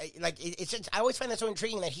 It's just, I always find that so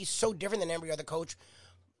intriguing that he's so different than every other coach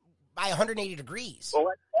by 180 degrees.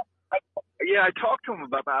 Well, I talked to him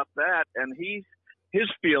about that, and his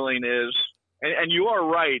feeling is, and you are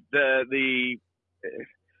right,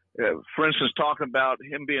 for instance, talking about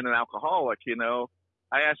him being an alcoholic,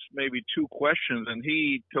 I asked maybe 2 questions, and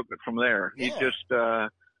he took it from there. Yeah. He just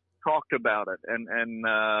talked about it and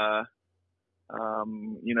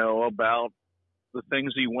about the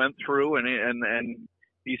things he went through, and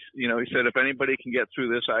he said, if anybody can get through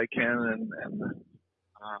this, I can, and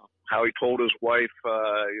how he told his wife,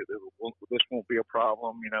 this won't be a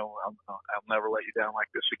problem, I'll never let you down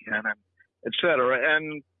like this again, and et cetera.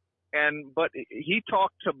 But he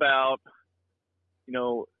talked about,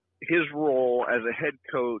 his role as a head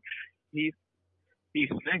coach. He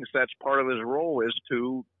thinks that's part of his role is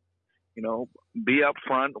to, be up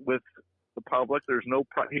front with the public.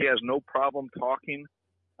 He has no problem talking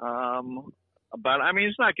about. I mean,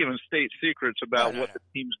 he's not giving state secrets about what the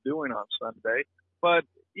team's doing on Sunday, but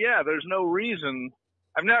yeah, there's no reason.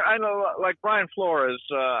 I know, like Brian Flores.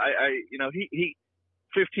 He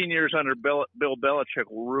 15 years under Bill Belichick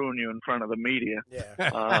will ruin you in front of the media.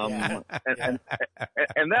 Yeah.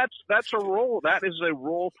 And that's a role. That is a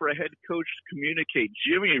role for a head coach to communicate.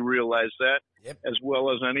 Jimmy realized that as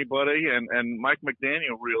well as anybody, and Mike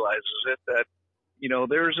McDaniel realizes it, that,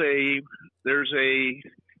 there's a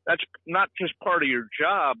that's not just part of your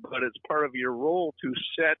job, but it's part of your role to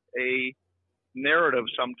set a narrative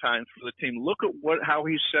sometimes for the team. Look at how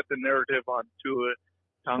he set the narrative on Tua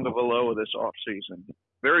Tagovailoa this offseason.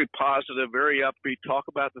 Very positive, very upbeat, talk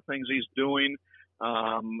about the things he's doing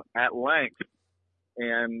at length.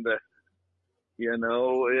 And, and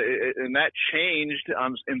that changed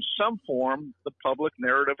in some form the public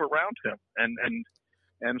narrative around him.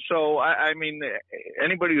 And so, I mean,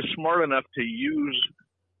 anybody who's smart enough to use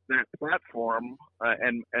that platform,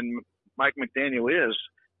 and Mike McDaniel is,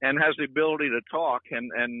 and has the ability to talk,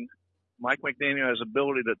 and Mike McDaniel has the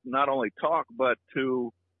ability to not only talk, but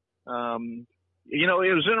to, it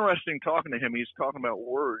was interesting talking to him. He's talking about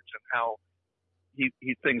words and how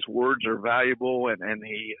he thinks words are valuable, and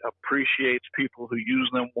he appreciates people who use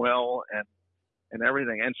them well, and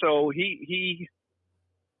everything. And so he's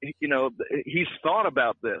thought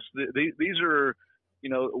about this. These are,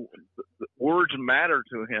 words matter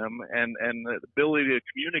to him, and the ability to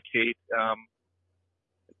communicate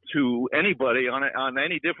to anybody on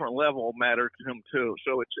any different level matter to him too.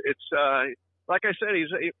 So it's like I said,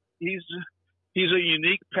 he's a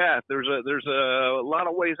unique path. There's a lot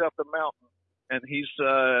of ways up the mountain, and he's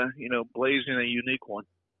blazing a unique one.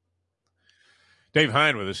 Dave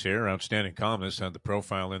Hyde with us here, outstanding columnist, had the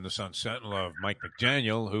profile in the Sun Sentinel of Mike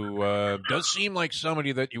McDaniel, who does seem like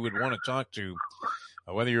somebody that you would want to talk to,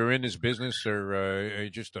 whether you're in his business or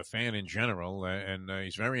just a fan in general. And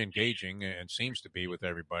he's very engaging and seems to be with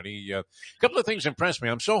everybody. A couple of things impressed me.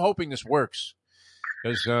 I'm so hoping this works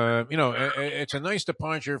because, it's a nice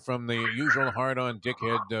departure from the usual hard-on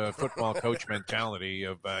dickhead football coach mentality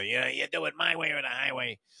of, you do it my way or the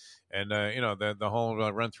highway. And, the whole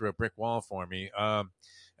run through a brick wall for me.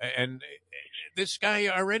 And this guy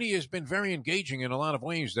already has been very engaging in a lot of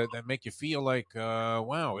ways that make you feel like,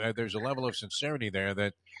 wow, there's a level of sincerity there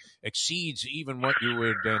that exceeds even what you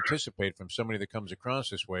would anticipate from somebody that comes across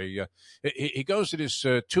this way. He goes to this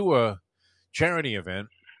Tua charity event.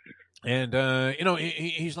 And,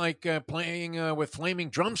 he's like playing with flaming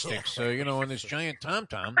drumsticks, on this giant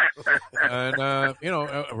tom-tom. And,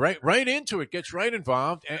 right into it, gets right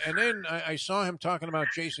involved. And then I saw him talking about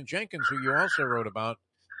Jason Jenkins, who you also wrote about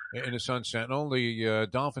in the Sun Sentinel, the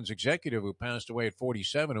Dolphins executive who passed away at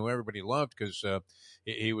 47, who everybody loved because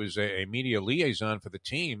he was a media liaison for the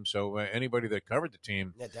team. So anybody that covered the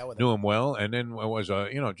team knew him well. And then was,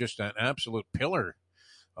 just an absolute pillar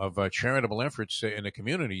of charitable efforts in the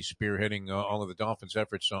community, spearheading all of the Dolphins'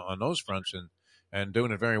 efforts on those fronts and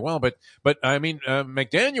doing it very well. But I mean,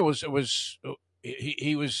 McDaniel was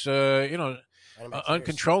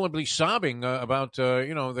uncontrollably sobbing about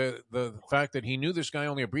the fact that he knew this guy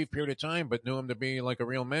only a brief period of time, but knew him to be like a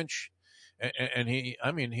real mensch. And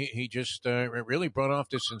he just really brought off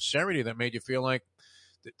this sincerity that made you feel like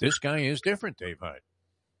this guy is different, Dave Hyde.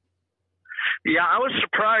 Yeah, I was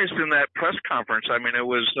surprised in that press conference. I mean, it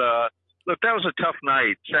was, look, that was a tough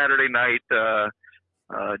night. Saturday night,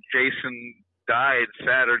 Jason died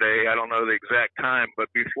Saturday. I don't know the exact time,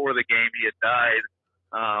 but before the game he had died.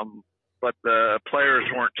 But the players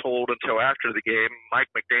weren't told until after the game. Mike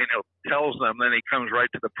McDaniel tells them, then he comes right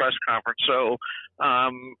to the press conference. So,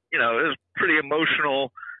 it was pretty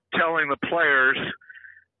emotional telling the players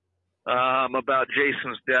about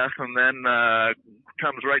Jason's death, and then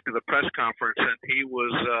comes right to the press conference, and he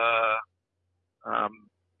was,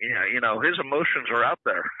 his emotions are out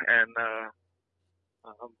there, and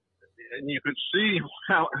you could see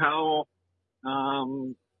how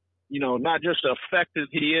not just affected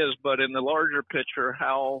he is, but in the larger picture,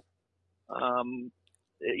 how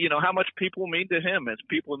how much people mean to him. It's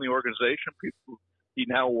people in the organization, people he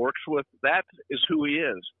now works with. That is who he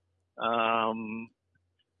is.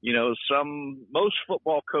 Most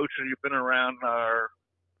football coaches you've been around are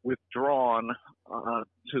withdrawn for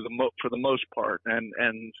the most part, and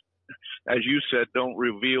as you said, don't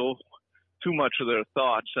reveal too much of their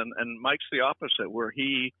thoughts. And Mike's the opposite, where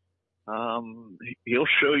he'll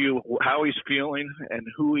show you how he's feeling and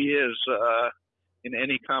who he is in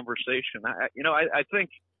any conversation. I think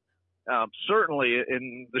certainly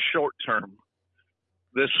in the short term,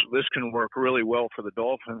 this can work really well for the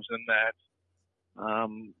Dolphins in that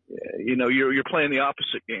you're playing the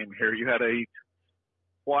opposite game here. You had a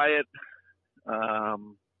quiet,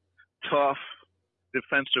 tough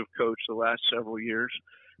defensive coach the last several years,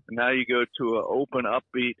 and now you go to an open,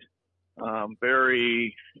 upbeat,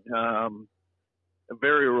 very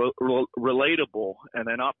relatable and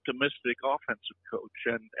an optimistic offensive coach.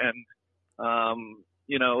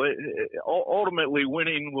 Ultimately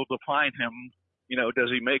winning will define him. Does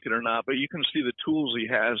he make it or not? But you can see the tools he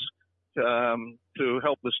has to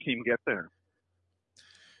help this team get there.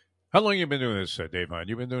 How long have you been doing this, Dave Hunt?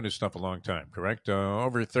 You've been doing this stuff a long time, correct?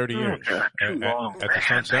 Over 30 years. Too long. At the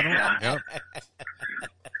Sun Sentinel? Yeah.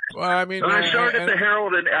 Well, I mean, I started at the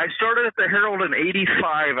Herald in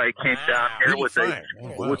 '85. I came down here with a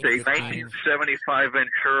 1975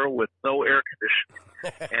 Ventura with no air conditioning,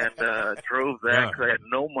 and drove that because I had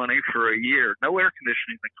no money for a year. No air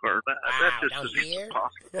conditioning in the car. That just isn't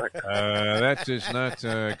possible. That is not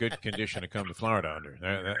good condition to come to Florida under.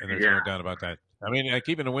 There's no doubt about that. I mean,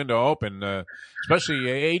 keeping the window open, especially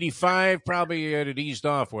 '85, probably it eased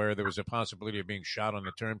off where there was a possibility of being shot on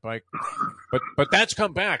the turnpike. But that's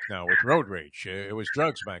come back now with road rage. It was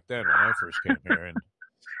drugs back then when I first came here, and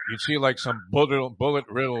you'd see like some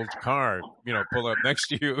bullet-riddled car, pull up next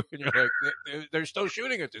to you, and you're like, they're still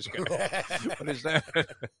shooting at this guy. What is that?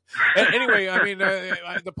 Anyway, I mean,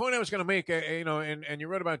 the point I was going to make, and you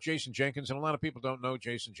wrote about Jason Jenkins, and a lot of people don't know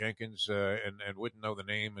Jason Jenkins and wouldn't know the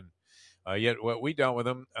name, and yet what we dealt with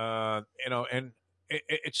him, and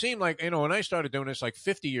it seemed like, when I started doing this like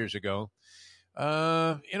 50 years ago,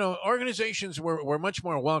 organizations were much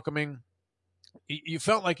more welcoming. You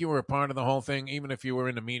felt like you were a part of the whole thing, even if you were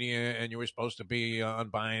in the media and you were supposed to be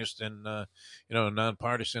unbiased and,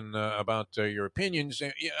 nonpartisan about your opinions.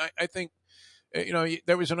 I think,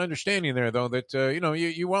 there was an understanding there, though, that,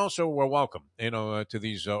 you also were welcome, to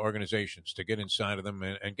these organizations to get inside of them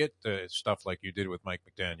and get stuff like you did with Mike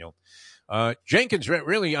McDaniel. Jenkins,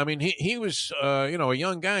 really, I mean, he was, a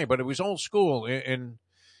young guy, but it was old school in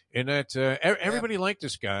that everybody liked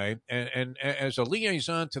this guy. And as a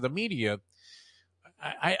liaison to the media,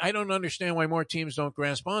 I don't understand why more teams don't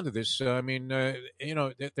grasp onto this. I mean,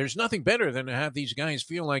 there's nothing better than to have these guys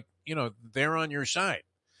feel like, they're on your side,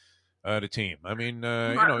 the team. I mean,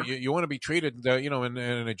 you want to be treated,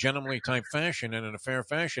 in a gentlemanly type fashion and in a fair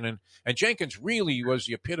fashion. And Jenkins really was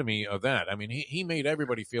the epitome of that. I mean, he made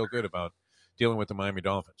everybody feel good about dealing with the Miami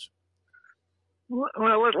Dolphins. Well,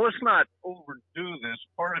 let's not overdo this.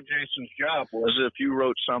 Part of Jason's job was if you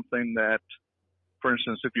wrote something that, for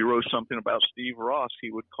instance, if you wrote something about Steve Ross,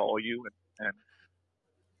 he would call you and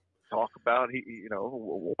talk about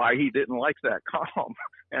why he didn't like that column.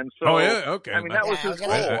 And so, okay. I mean, that was his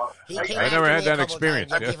role. I never had that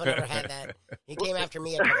experience. Never had that. He came after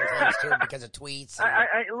me a couple times too because of tweets.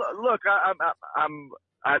 Look,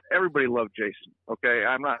 everybody loved Jason. Okay,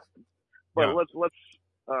 I'm not. But let's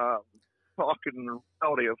talk in the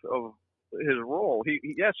reality of his role.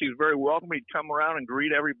 Yes, he's very welcome. He'd come around and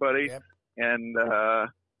greet everybody. Yep. And,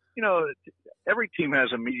 every team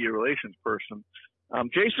has a media relations person.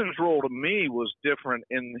 Jason's role to me was different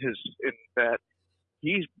in that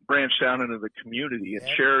he's branched out into the community and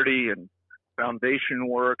charity and foundation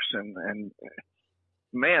works. And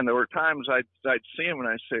man, there were times I'd see him and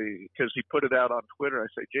I say, because he put it out on Twitter, I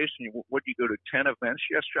say, Jason, what did you go to 10 events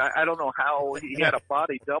yesterday? I don't know how he had a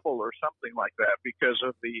body double or something like that because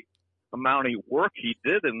of the amount of work he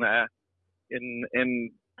did in that,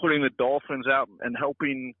 in putting the Dolphins out and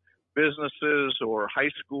helping businesses or high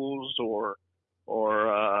schools or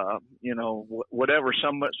whatever,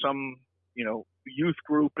 some youth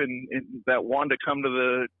group in that wanted to come to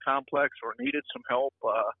the complex or needed some help.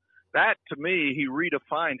 That to me, he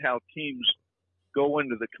redefined how teams go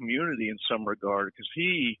into the community in some regard, because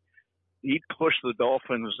he pushed the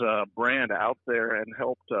Dolphins brand out there and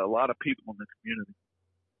helped a lot of people in the community.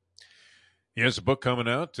 He has a book coming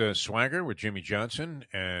out, Swagger with Jimmy Johnson,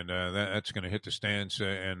 and that's going to hit the stands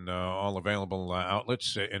and all available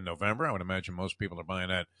outlets in November. I would imagine most people are buying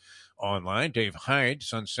that online. Dave Hyde,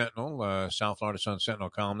 Sun Sentinel, South Florida Sun Sentinel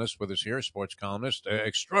columnist with us here, sports columnist,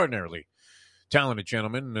 extraordinarily talented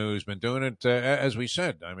gentleman who's been doing it, as we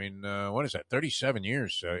said. I mean, what is that? 37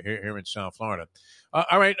 years here in South Florida.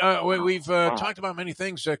 All right, we've talked about many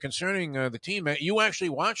things concerning the team. You actually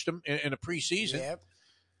watched them in a preseason. Yep.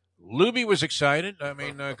 Lubie was excited. I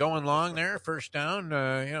mean, going long there, first down.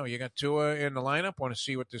 You got Tua in the lineup. Want to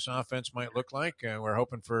see what this offense might look like. We're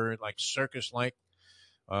hoping for like circus-like,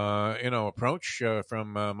 approach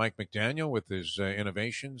from Mike McDaniel with his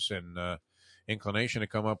innovations and inclination to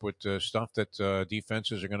come up with stuff that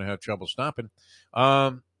defenses are going to have trouble stopping.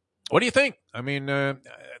 What do you think? I mean,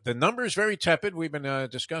 the number is very tepid. We've been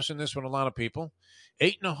discussing this with a lot of people.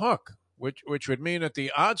 8 and a hook. Which would mean that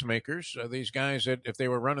the odds makers, these guys, that if they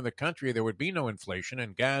were running the country, there would be no inflation,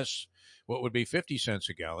 and gas, what would be 50 cents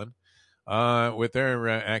a gallon, with their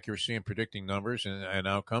accuracy in predicting numbers and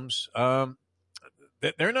outcomes,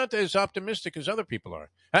 they're not as optimistic as other people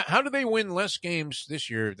are. How do they win less games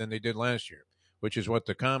this year than they did last year, which is what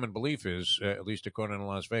the common belief is, at least according to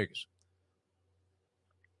Las Vegas?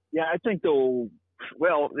 Yeah, I think they'll.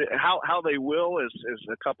 Well, how they will is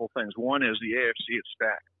a couple things. One is the AFC is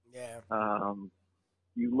stacked. Yeah.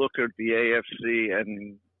 You look at the AFC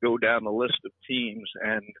and go down the list of teams,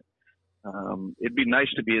 and it'd be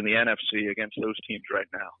nice to be in the NFC against those teams right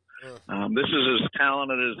now. This is as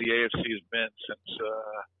talented as the AFC has been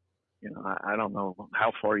since, I don't know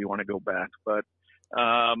how far you want to go back, but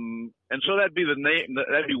and so that'd be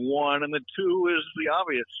that'd be one, and the two is the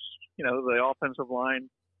obvious. The offensive line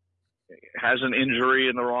has an injury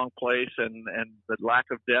in the wrong place, and the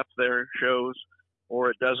lack of depth there shows. Or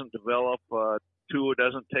it doesn't develop. Tua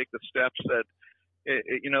doesn't take the steps that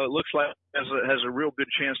it looks like has a real good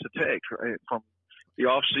chance to take, right, from the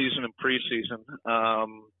off season and preseason.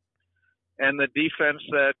 And the defense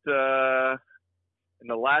that in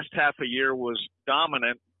the last half a year was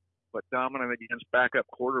dominant, but dominant against backup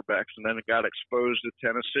quarterbacks, and then it got exposed to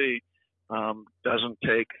Tennessee. Doesn't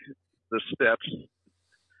take the steps.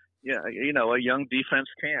 Yeah, a young defense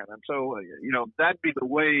can, and so that'd be the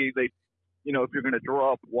way they. If you're going to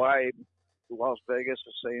draw up wide Las Vegas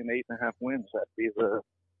is saying 8.5 wins,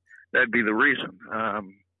 that'd be the reason.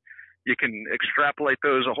 You can extrapolate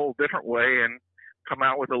those a whole different way and come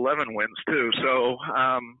out with 11 wins too. So,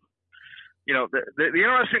 the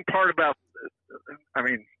interesting part about,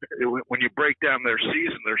 when you break down their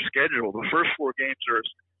season, their schedule, the first 4 games are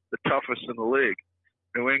the toughest in the league.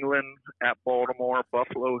 New England at Baltimore,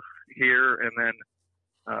 Buffalo here, and then,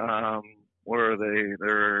 where are they?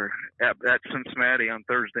 They're at Cincinnati on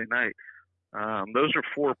Thursday night. Those are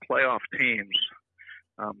 4 playoff teams.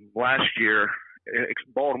 Last year,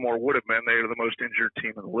 Baltimore would have been. They were the most injured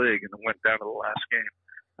team in the league, and it went down to the last game.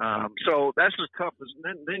 So that's as tough as.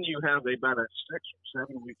 Then you have about a 6 or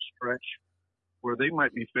 7 week stretch where they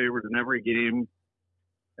might be favored in every game,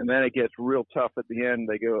 and then it gets real tough at the end.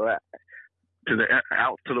 They go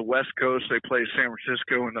out to the West Coast. They play San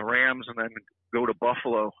Francisco and the Rams, and then go to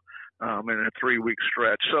Buffalo. In a 3-week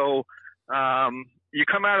stretch. So you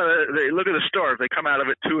come out of it. They look at the start. If they come out of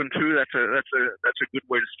it 2-2, that's a good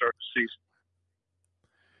way to start the season.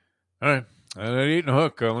 All right, that eating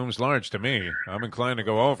hook looms large to me. I'm inclined to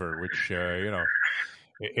go over, which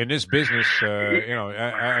in this business,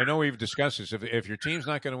 I know we've discussed this. If your team's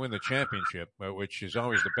not going to win the championship, which is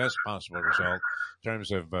always the best possible result in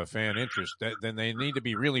terms of fan interest, then they need to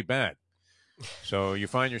be really bad. So you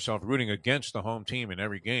find yourself rooting against the home team in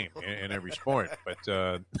every game, in every sport. But,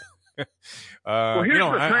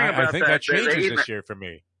 I think that changes this year for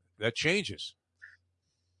me. That changes.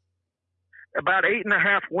 About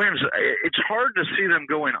 8.5 wins. It's hard to see them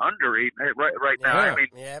going under 8 right now. Yeah. I mean,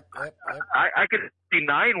 Yep. I could see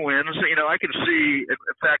 9 wins. I could see, in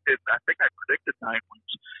fact, I think I predicted 9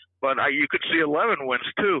 wins. But you could see 11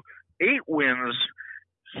 wins, too. 8 wins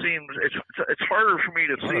seems it's harder for me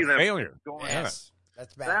to see them failure. Going. Yes,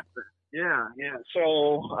 that's bad. Yeah.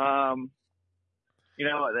 So, they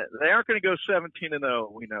aren't going to go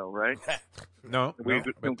 17-0. We know, right? No, we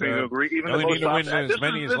agree. Even they the need to win most as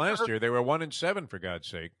many as last year. They were 1-7 for God's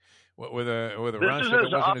sake, with a roster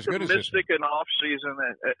that wasn't as good as this. This is as optimistic an off season.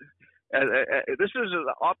 This is as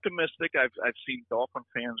optimistic I've seen Dolphin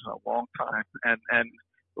fans in a long time, and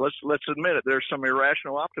let's admit it. There's some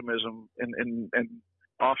irrational optimism in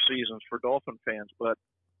off seasons for Dolphin fans, but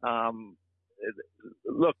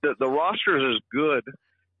look, the roster is as good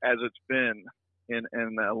as it's been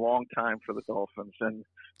in a long time for the Dolphins, and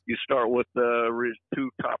you start with the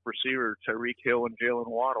 2 top receivers, Tyreek Hill and Jalen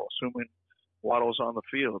Waddle, assuming Waddle's on the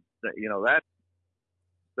field.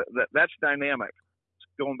 That's dynamic.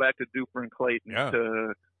 Going back to Duper and Clayton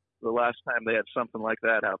to the last time they had something like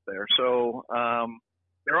that out there. So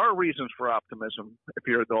there are reasons for optimism if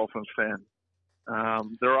you're a Dolphins fan.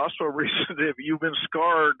 there are also reasons if you've been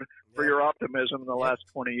scarred for your optimism in the last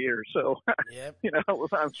 20 years. So,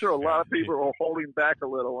 I'm sure a lot of people are holding back a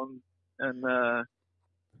little and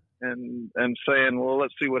saying, well,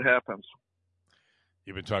 let's see what happens.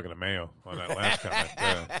 You've been talking to Mayo on that last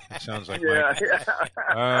comment. It sounds like yeah.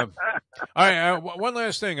 All right, one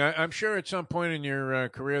last thing. I'm sure at some point in your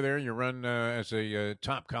career there, you run as a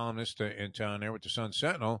top columnist in town there with the Sun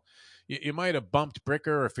Sentinel. You might have bumped Bricker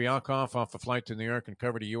or Fialkov off a flight to New York and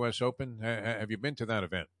covered a U.S. Open. Have you been to that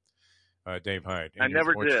event, Dave Hyde? I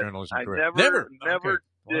never did. Never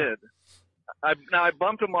did. I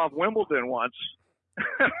bumped him off Wimbledon once.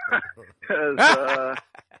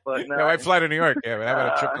 But no, I fly to New York. Yeah, but how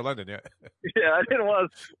about a trip to London? Yeah. Yeah, I didn't want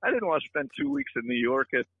to spend 2 weeks in New York.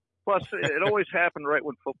 Plus, it always happened right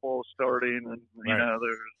when football was starting, and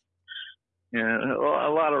there's a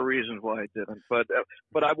lot of reasons why I didn't. But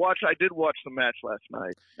I did watch the match last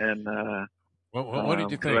night, and what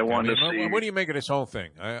did you think? What do you make of this whole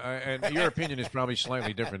thing? And your opinion is probably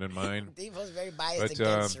slightly different than mine. Defo's very biased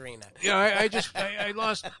against Serena. Yeah, I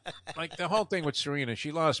lost, like, the whole thing with Serena.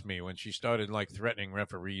 She lost me when she started, like, threatening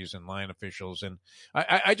referees and line officials, and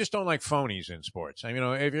I just don't like phonies in sports. I mean,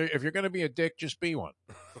 if you're going to be a dick, just be one,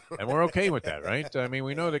 and we're okay with that, right? I mean,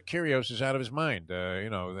 we know that Kyrgios is out of his mind,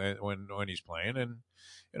 when he's playing, and.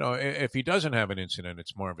 If he doesn't have an incident,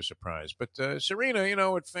 it's more of a surprise. But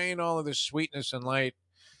Serena, would feign all of this sweetness and light.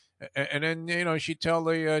 And then, she'd tell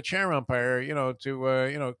the chair umpire,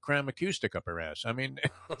 to cram acoustic up her ass. I mean,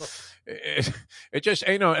 it just,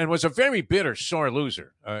 and was a very bitter, sore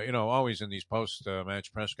loser, always in these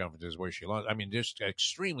post-match press conferences where she lost. I mean, just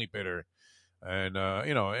extremely bitter. And,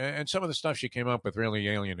 and some of the stuff she came up with really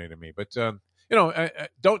alienated me. But,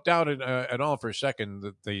 don't doubt it at all for a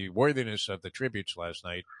second the worthiness of the tributes last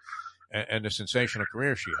night and the sensational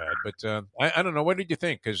career she had. But I don't know. What did you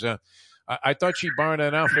think? Because I thought she borrowed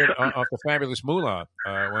that outfit off the Fabulous Moolah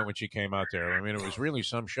when she came out there. I mean, it was really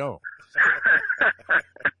some show.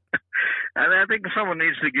 And I think someone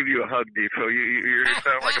needs to give you a hug, Defo. You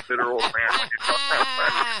sound like a bitter old man when you talk that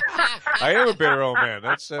way. I am a bitter old man.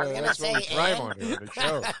 That's what we thrive on here on the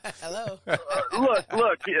show. Hello.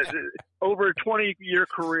 Look. Over a 20-year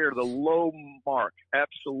career, the low mark,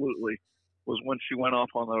 absolutely, was when she went off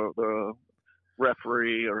on the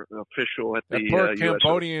referee or official at the poor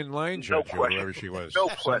Cambodian line judge, or whoever she was. No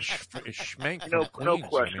question. No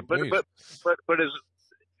question. I mean, but as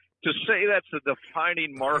to say that's the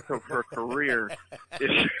defining mark of her career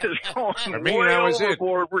is going way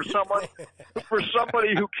overboard for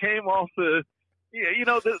somebody who came off the.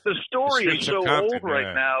 The story is so old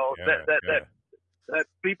right now that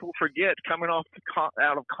people forget, coming off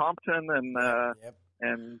out of Compton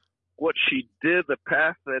and what she did, the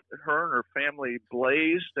path that her and her family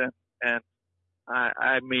blazed, and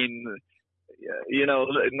I mean,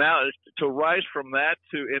 now to rise from that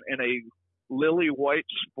to in a lily white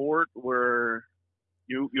sport where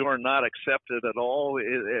you are not accepted at all.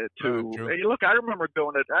 Look, I remember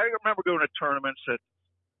going to tournaments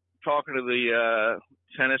talking to the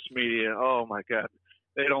tennis media. Oh my God.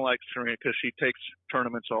 They don't like Serena because she takes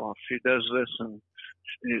tournaments off. She does this and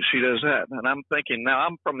she does that. And I'm thinking, now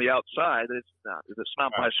I'm from the outside. It's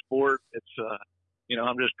not my sport. It's,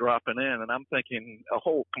 I'm just dropping in. And I'm thinking a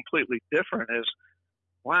whole completely different is,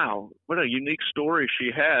 wow, what a unique story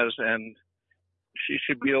she has. And she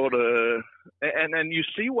should be able to, and then you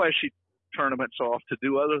see why she tournaments off to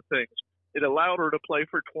do other things. It allowed her to play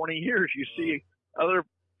for 20 years. You see other,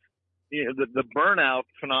 the burnout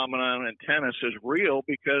phenomenon in tennis is real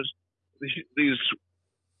because these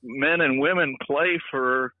men and women play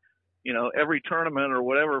for, every tournament or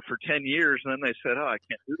whatever for 10 years. And then they said, oh, I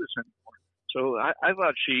can't do this anymore. So I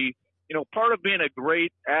thought she, part of being a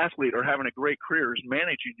great athlete or having a great career is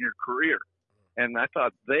managing your career. And I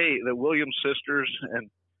thought the Williams sisters and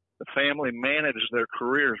the family managed their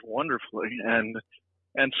careers wonderfully.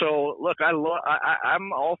 And so, look, I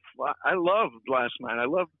loved last night. I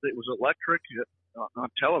loved it was electric on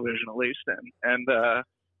television, at least. And I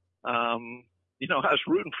was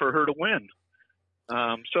rooting for her to win.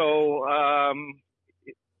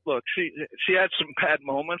 Look, she had some bad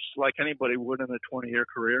moments like anybody would in a 20-year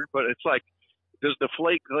career. But it's like, does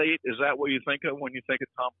Deflategate, is that what you think of when you think of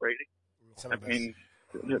Tom Brady? I mean,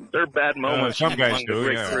 they're bad moments. Some guys do,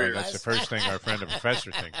 yeah. Right. That's the first thing our friend the professor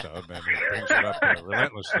thinks of, and he brings it up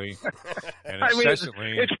relentlessly and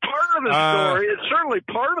incessantly. It's part of the story. It's certainly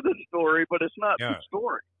part of the story, but it's not the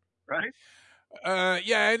story, right?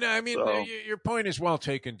 Yeah, I mean, So. Your point is well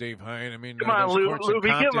taken, Dave Hine. I mean, come on,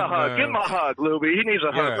 Lubie, give him a hug. Give him a hug, Lubie. He needs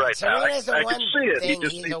a hug right Serena's now. the one thing.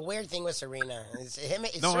 He's a weird thing with Serena. Serena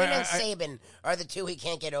and Saban are the two he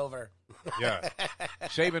can't get over. Yeah,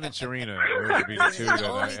 Saban and Serena would be the two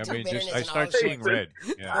that I start seeing red.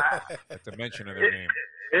 Yeah, at the mention of their name.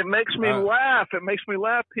 It makes me laugh. It makes me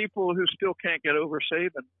laugh. People who still can't get over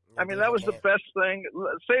Saban. I mean, that was the best thing.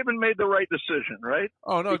 Saban made the right decision, right?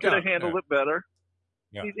 Oh no, he could have handled it better.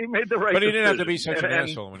 Yeah. He made the right But he decision. didn't have to be such an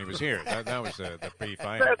asshole when he was here. That was the beef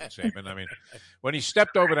I had with Saban. I mean, when he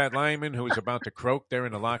stepped over that lineman who was about to croak there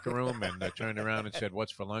in the locker room and turned around and said,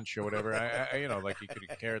 "What's for lunch?" or whatever, I like he could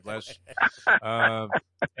have cared less. And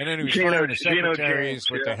then he was firing the secretaries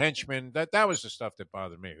with the henchmen. That was the stuff that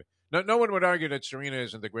bothered me. No one would argue that Serena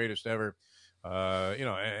isn't the greatest ever.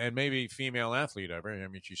 And maybe female athlete ever. I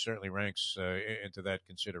mean, she certainly ranks into that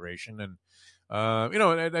consideration. And,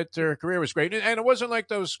 that her career was great. And it wasn't like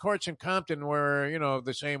those courts in Compton were,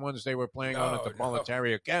 the same ones they were playing on at the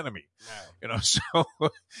Bolletary Academy. No. So,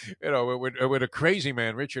 with a crazy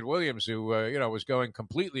man, Richard Williams, who, was going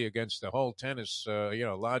completely against the whole tennis,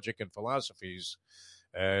 logic and philosophies.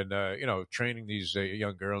 And, training these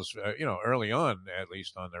young girls, early on, at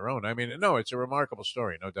least on their own. I mean, no, it's a remarkable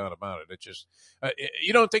story, no doubt about it. It's just,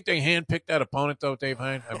 you don't think they handpicked that opponent, though, Dave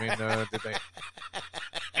Hine? I mean, did they?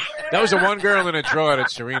 That was the one girl in a draw that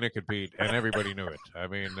Serena could beat, and everybody knew it. I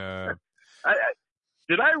mean,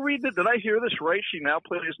 did I read that? Did I hear this right? She now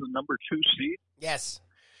plays the number 2 seed. Yes.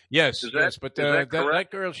 Yes, but that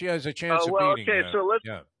girl, she has a chance of beating. Okay, so let's.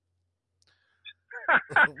 Yeah.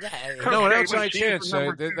 Yeah, no, an outside chance.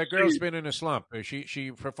 The girl's been in a slump.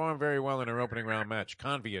 She performed very well in her opening round match.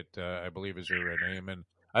 Conviat, I believe, is her name, and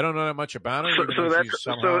I don't know that much about her. Even though she's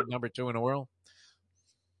somehow number 2 in the world.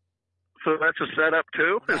 So that's a setup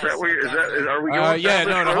too. Is that where? Are we going?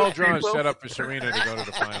 The whole draw is set up for Serena to go to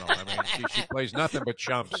the final. I mean, she plays nothing but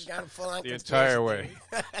chumps the entire way.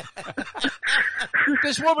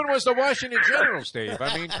 This woman was the Washington Generals, Dave.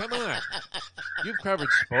 I mean, come on. You've covered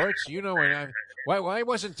sports. You know why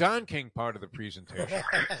wasn't Don King part of the presentation?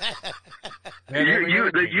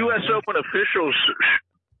 The U.S. Open officials.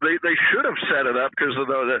 They should have set it up because of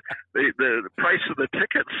the price of the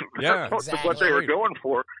tickets. Yeah, exactly. What they were going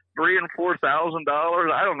for, $3,000 and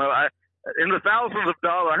 $4,000. I don't know. In the thousands of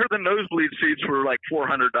dollars. I heard the nosebleed seats were like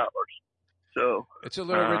 $400. So it's a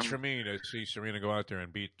little rich for me to see Serena go out there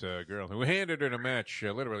and beat a girl who handed her the match.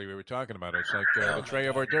 Literally, we were talking about it. It's like the tray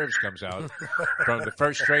of hors d'oeuvres comes out from the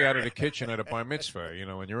first tray out of the kitchen at a bar mitzvah.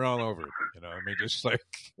 And you're all over it. I mean, just like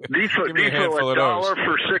Defo, $1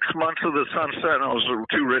 for 6 months of the Sun-Sentinels are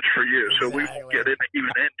too rich for you. So we won't get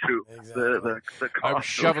even into the cost. I'm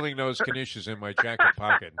shoveling those knishes in my jacket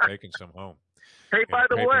pocket and taking some home. Hey, by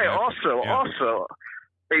the way, also,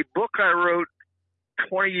 a book I wrote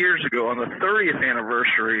 20 years ago on the 30th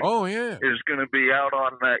anniversary is going to be out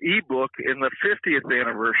on ebook in the 50th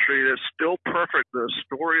anniversary. It's still perfect, the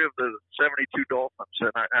story of the 72 Dolphins.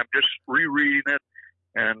 And I'm just rereading it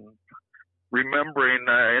and remembering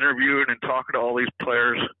interviewing and talking to all these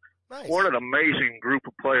players. Nice. What an amazing group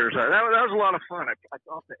of players. That was a lot of fun. I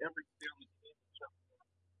talked to every family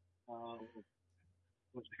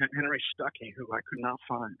was Henry Stuckey, who I could not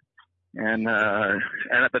find. And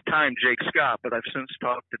at the time, Jake Scott, but I've since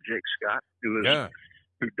talked to Jake Scott, who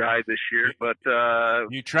died this year. But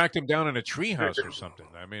you tracked him down in a treehouse or something.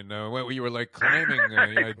 I mean, you were like climbing,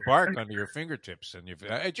 you had bark under your fingertips, and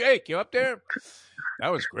hey, Jake, you up there?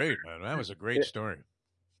 That was great, man. That was a great story.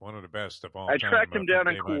 One of the best of all time. I tracked him down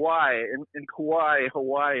in Kauai,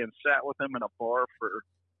 Hawaii, and sat with him in a bar for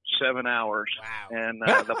 7 hours. Wow. And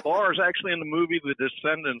the bar is actually in the movie The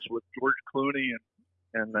Descendants with George Clooney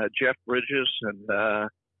and Jeff Bridges, and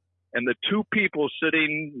the two people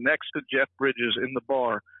sitting next to Jeff Bridges in the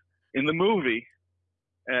bar in the movie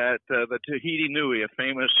at the Tahiti Nui, a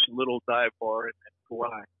famous little dive bar in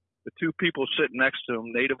Kauai. The two people sitting next to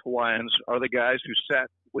him, native Hawaiians, are the guys who sat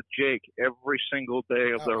with Jake every single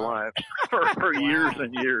day of their lives for years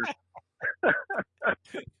and years.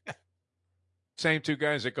 Same two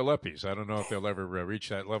guys at Gillespie's. I don't know if they'll ever reach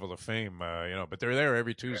that level of fame, but they're there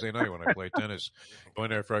every Tuesday night when I play tennis. Going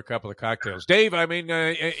there for a couple of cocktails. Dave, I mean,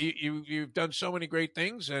 you've done so many great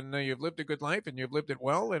things, and you've lived a good life, and you've lived it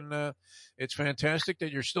well, and it's fantastic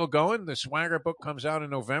that you're still going. The Swagger book comes out in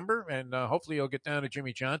November, and hopefully you'll get down to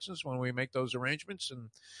Jimmy Johnson's when we make those arrangements and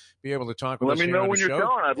be able to talk with us. Let me know when you're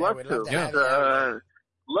going. I'd love to. Yeah.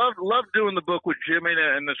 Love doing the book with Jimmy,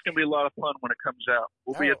 and it's going to be a lot of fun when it comes out.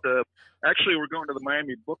 We'll be at actually, we're going to the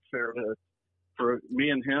Miami Book Fair for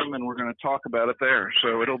me and him, and we're going to talk about it there.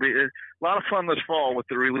 So it'll be a lot of fun this fall with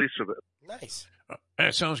the release of it. Nice.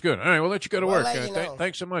 That sounds good. All right, we'll let you go to work. Know.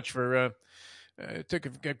 Thanks so much for took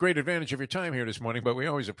a great advantage of your time here this morning, but we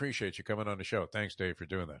always appreciate you coming on the show. Thanks, Dave, for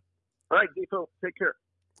doing that. All right, Defo, take care.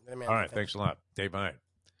 All right, thanks a lot. Dave Bryant.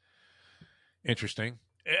 Interesting.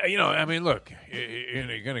 I mean, look,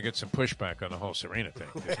 you're going to get some pushback on the whole Serena thing.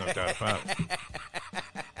 There's no doubt about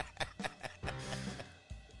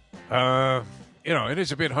it. It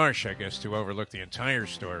is a bit harsh, I guess, to overlook the entire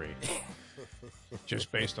story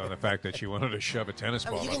just based on the fact that she wanted to shove a tennis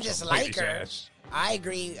ball. You up can just some like lady's her. ass. I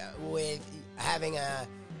agree with having a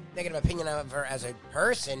negative opinion of her as a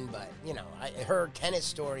person, but her tennis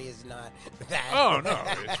story is not that. Oh no,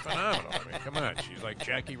 it's phenomenal. I mean, come on, she's like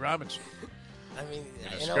Jackie Robinson. I mean,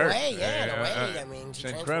 in a way, yeah, in a way. I mean, it's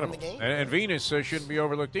incredible. The game. And Venus shouldn't be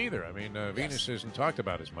overlooked either. I mean, Venus isn't talked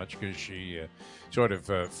about as much because she sort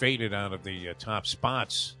of faded out of the top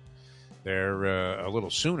spots there a little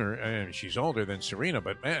sooner. And she's older than Serena,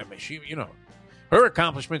 but man, she, her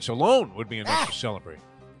accomplishments alone would be enough to celebrate.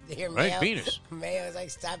 Dear right, Mayo, Venus. Mayo is like,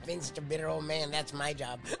 stop being such a bitter old man. That's my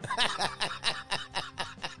job.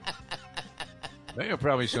 They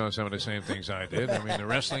probably saw some of the same things I did. I mean, the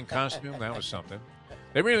wrestling costume, that was something.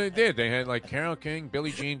 They really did. They had like Carole King,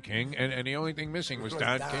 Billie Jean King, and the only thing missing was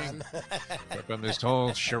Don King from this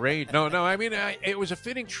whole charade. No, I mean, it was a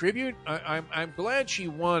fitting tribute. I'm glad she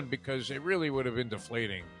won because it really would have been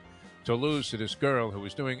deflating to lose to this girl who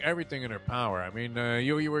was doing everything in her power. I mean,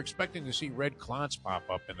 you were expecting to see red clots pop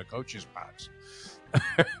up in the coach's box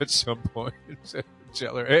at some point.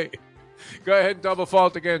 Tell her, hey, go ahead and double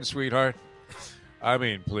fault again, sweetheart. I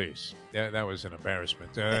mean, please. That was an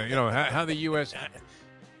embarrassment. How the U.S.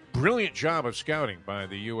 Brilliant job of scouting by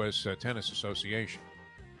the U.S. Tennis Association.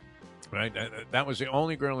 Right? That was the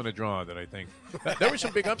only girl in the draw that I think. There were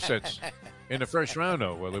some big upsets in the first round,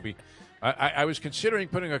 though, Lubie. I was considering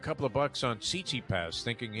putting a couple of bucks on Tsitsipas,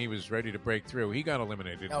 thinking he was ready to break through. He got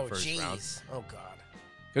eliminated in the first round. Oh, God.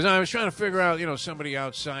 Because I was trying to figure out, somebody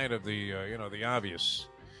outside of the, the obvious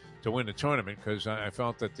to win the tournament, because I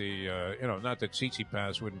felt that not that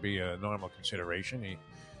Tsitsipas wouldn't be a normal consideration. He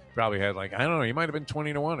probably had he might have been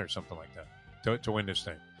 20-1 or something like that to win this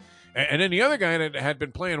thing. And then the other guy that had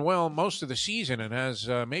been playing well most of the season and has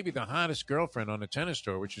maybe the hottest girlfriend on the tennis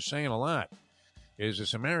tour, which is saying a lot, is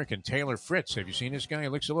this American Taylor Fritz. Have you seen this guy? He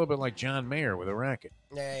looks a little bit like John Mayer with a racket.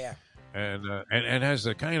 Yeah. And has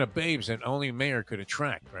the kind of babes that only Mayer could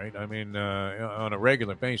attract, right? I mean, on a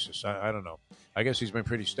regular basis. I don't know. I guess he's been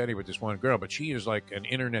pretty steady with this one girl, but she is like an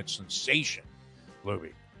internet sensation,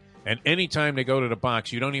 Lubie. And anytime they go to the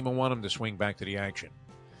box, you don't even want them to swing back to the action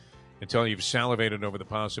until you've salivated over the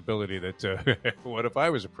possibility that, what if I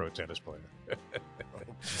was a pro tennis player?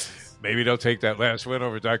 Maybe they'll take that last win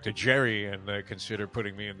over Dr. Jerry and consider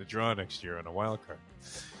putting me in the draw next year on a wild card,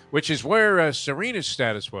 which is where Serena's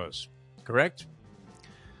status was, correct?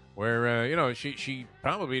 Where, she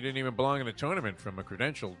probably didn't even belong in the tournament from a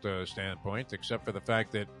credentialed standpoint, except for the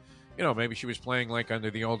fact that, maybe she was playing like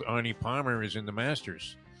under the old Arnie Palmer is in the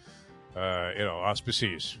Masters,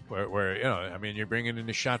 auspices, where I mean, you're bringing in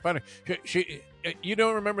the shot fighter. You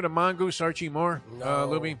don't remember the mongoose Archie Moore,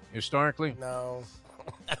 Lubie, historically? No.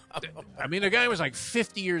 I mean, the guy was like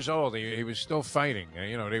 50 years old. He was still fighting.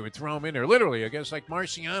 They would throw him in there. Literally, I guess like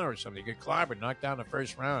Marciano or something. He'd get clobbered, knocked down the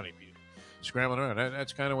first round. He'd be scrambling around.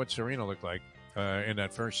 That's kind of what Serena looked like in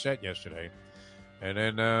that first set yesterday. And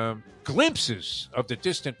then glimpses of the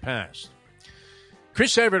distant past.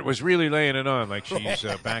 Chris Everett was really laying it on like she's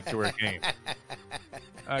back to her game.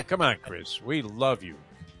 Come on, Chris. We love you.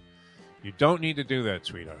 You don't need to do that,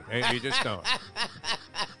 sweetheart. Hey, you just don't.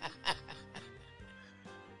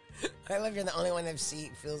 I love you're the only one that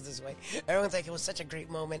feels this way. Everyone's like, it was such a great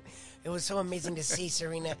moment. It was so amazing to see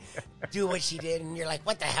Serena do what she did. And you're like,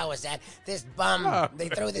 what the hell was that? This bum. They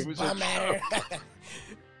throw this bum at her.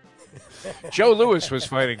 Joe Louis was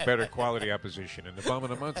fighting better quality opposition in the Bum of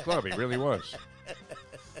the Month Club. He really was.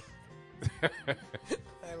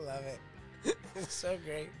 I love it. It's so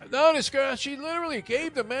great. No, this girl, she literally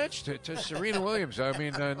gave the match to Serena Williams. I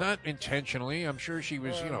mean, not intentionally. I'm sure she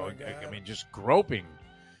was, just groping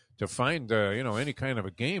to find, any kind of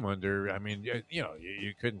a game under. I mean,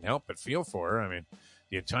 you couldn't help but feel for her. I mean,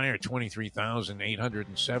 the entire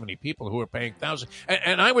 23,870 people who are paying thousands.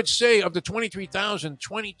 And I would say of the 23,000,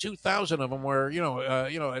 22,000 of them were,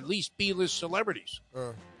 at least B-list celebrities.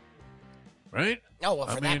 Right? Oh, well,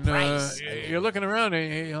 for that price. You're looking around,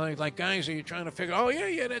 like guys, you're trying to figure,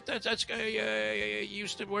 that's guy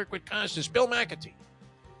used to work with Costas, Bill McAtee.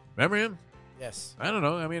 Remember him? Yes. I don't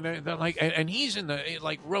know. I mean, and he's in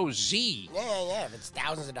the row Z. Yeah. It's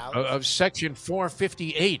thousands of dollars of section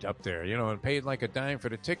 458 up there, and paid like a dime for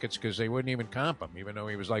the tickets because they wouldn't even comp him, even though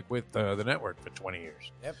he was with the network for 20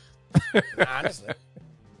 years. Yep. Honestly.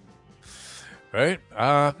 Right?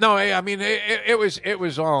 No, I mean, it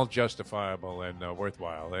was all justifiable and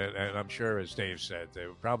worthwhile. And I'm sure, as Dave said, it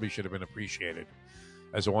probably should have been appreciated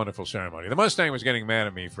as a wonderful ceremony. The Mustang was getting mad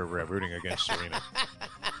at me for rooting against Serena.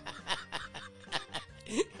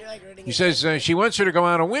 He says she wants her to go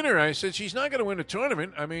out a winner. I said she's not going to win a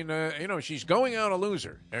tournament. I mean, she's going out a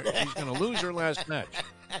loser. She's going to lose her last match.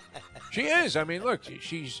 She is. I mean, look,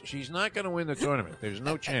 she's not going to win the tournament. There's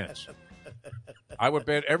no chance. I would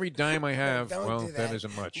bet every dime I have. That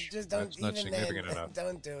isn't much. That's not significant enough.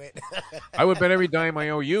 Don't do it. I would bet every dime I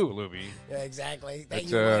owe you, Lubie. Yeah, exactly. That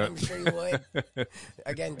you would. I'm sure you would.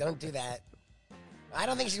 Again, don't do that. I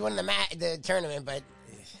don't think she's winning the tournament, but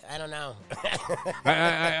I don't know.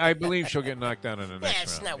 I believe she'll get knocked down in the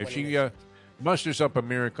next round. If she musters up a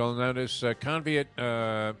miracle, now this Conviat,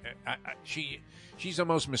 she's the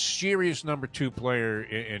most mysterious number 2 player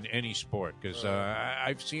in any sport because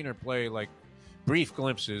I've seen her play brief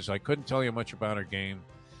glimpses. I couldn't tell you much about her game.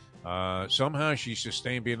 Somehow she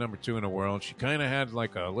sustained being number 2 in the world. She kind of had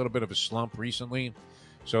a little bit of a slump recently.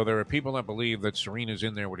 So there are people that believe that Serena's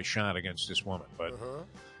in there with a shot against this woman.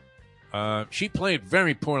 But she played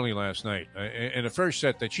very poorly last night. In the first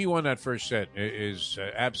set, that she won that first set is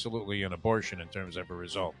absolutely an abortion in terms of a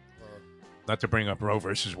result. Not to bring up Roe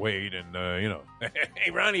versus Wade and,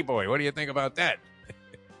 hey, Ronnie boy, what do you think about that?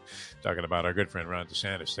 Talking about our good friend Ron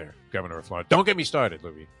DeSantis there, governor of Florida. Don't get me started,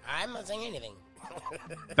 Lubie. I'm not saying anything.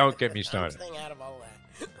 Don't get me started. I'm staying out of all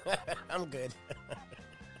that. I'm good.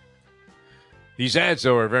 These ads,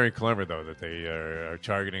 though, are very clever, though, that they are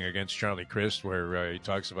targeting against Charlie Crist, where he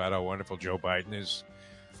talks about how wonderful Joe Biden is.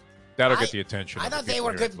 That'll get the attention. I thought they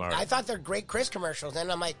were good. I thought they're great Crist commercials.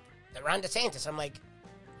 And I'm like, Ron DeSantis. I'm like,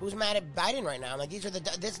 who's mad at Biden right now? I'm like, this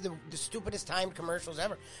is the stupidest timed commercials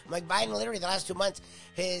ever. I'm like, Biden literally the last 2 months,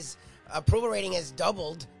 his approval rating has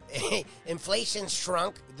doubled. Inflation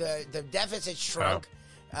shrunk. The deficit shrunk.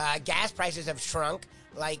 Gas prices have shrunk.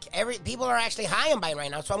 People are actually high on Biden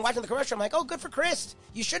right now. So I'm watching the commercial. I'm like, oh, good for Chris.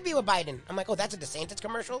 You should be with Biden. I'm like, oh, that's a DeSantis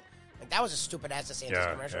commercial? That was a stupid-ass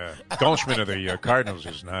DeSantis commercial. Yeah. Goldschmidt of the Cardinals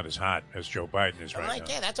is not as hot as Joe Biden is right now.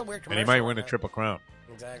 Yeah, that's a weird commercial. And he might win a Triple Crown.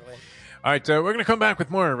 Exactly. All right, we're going to come back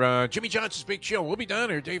with more. Jimmy Johnson's Big Chill. We'll be down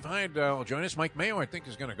here. Dave Hyde will join us. Mike Mayo, I think,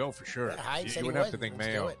 is going to go for sure. Yeah, Hyde said you would have to think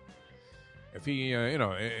Mayo. If he,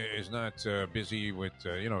 is not busy with,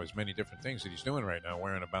 as many different things that he's doing right now,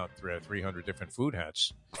 wearing about 300 different food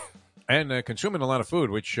hats and consuming a lot of food,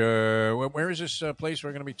 which, where is this place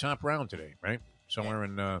we're going to be top round today, right? Somewhere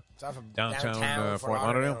in downtown Fort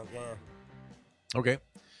Lauderdale? Yeah. Okay.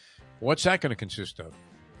 What's that going to consist of?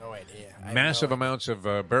 No idea. Massive amounts of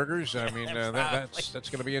burgers. I mean, that's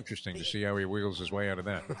going to be interesting to see how he wheels his way out of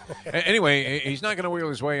that. Anyway, he's not going to wheel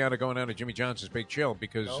his way out of going out to Jimmy Johnson's Big Chill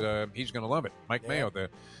because he's going to love it. Mike Mayo, the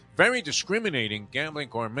very discriminating gambling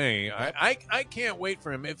gourmet. Yep. I can't wait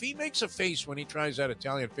for him. If he makes a face when he tries that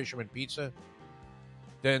Italian fisherman pizza,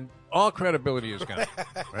 then all credibility is gone,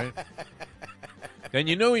 right? Then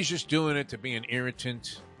he's just doing it to be an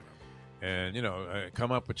irritant. And,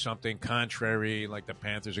 come up with something contrary, like the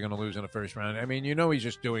Panthers are going to lose in the first round. I mean, he's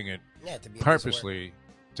just doing it purposely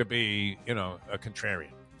to be, a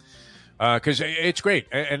contrarian. Because it's great.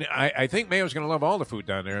 And I think Mayo's going to love all the food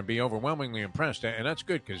down there and be overwhelmingly impressed. And that's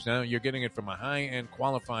good because now you're getting it from a high-end,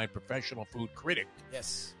 qualified, professional food critic.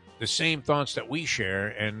 Yes. The same thoughts that we share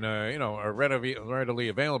and, are readily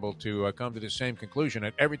available to come to the same conclusion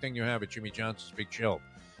that everything you have at Jimmy Johnson's Big Chill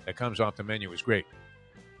that comes off the menu is great.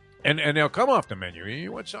 And they'll come off the menu.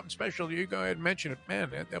 You want something special, you go ahead and mention it.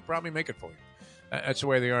 Man, they'll probably make it for you. That's the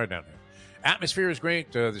way they are down there. Atmosphere is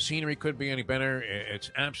great. The scenery could be any better.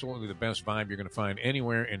 It's absolutely the best vibe you're going to find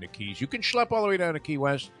anywhere in the Keys. You can schlep all the way down to Key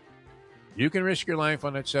West. You can risk your life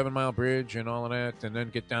on that 7-mile bridge and all of that and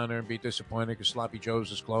then get down there and be disappointed because Sloppy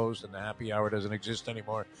Joe's is closed and the happy hour doesn't exist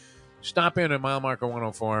anymore. Stop in at mile marker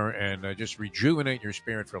 104 and just rejuvenate your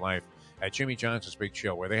spirit for life at Jimmy Johnson's Big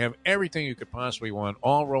Chill, where they have everything you could possibly want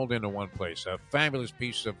all rolled into one place. A fabulous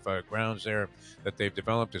piece of grounds there that they've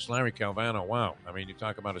developed is Larry Calvano. Wow. I mean, you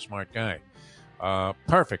talk about a smart guy.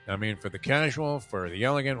 Perfect. I mean, for the casual, for the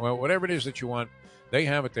elegant, well, whatever it is that you want, they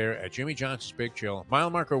have it there at Jimmy Johnson's Big Chill. Mile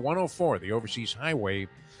marker 104, the Overseas Highway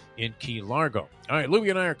in Key Largo. All right,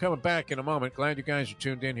 Lubie and I are coming back in a moment. Glad you guys are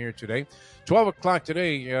tuned in here today. 12 o'clock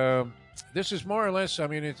today, this is more or less, I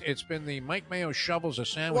mean, it's been the Mike Mayo shovels a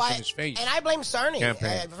sandwich in his face. And I blame Sarney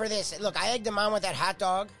campaign. For this. Look, I egged him on with that hot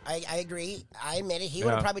dog. I agree. I admit it. He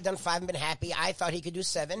would have probably done 5 and been happy. I thought he could do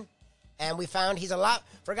 7. And we found he's a lot,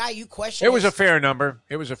 for a guy you question. It was a fair number.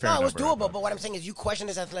 It was a fair number. No, it was doable, but what I'm saying is you question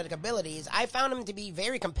his athletic abilities. I found him to be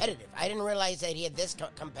very competitive. I didn't realize that he had this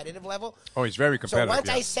competitive level. Oh, he's very competitive. So once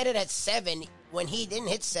I set it at 7, when he didn't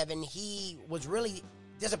hit 7, he was really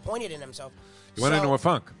disappointed in himself. He went into a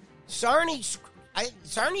funk. Sarney, I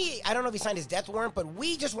don't know if he signed his death warrant, but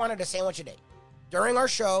we just wanted a sandwich a day. During our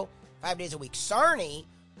show, 5 days a week. Sarney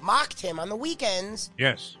mocked him on the weekends.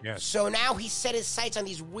 Yes. So now he set his sights on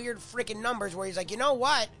these weird freaking numbers where he's like, you know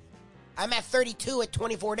what? I'm at 32 at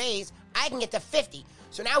 24 days. I can get to 50.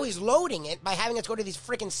 So now he's loading it by having us go to these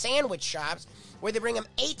freaking sandwich shops where they bring him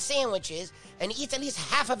 8 sandwiches and he eats at least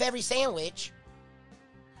half of every sandwich.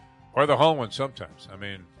 Or the whole one sometimes. I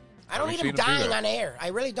mean, I don't need him dying on air. I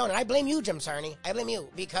really don't. And I blame you, Jim Sarney. I blame you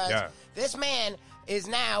because this man is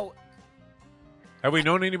now... Have we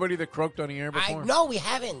known anybody that croaked on the air before? No, we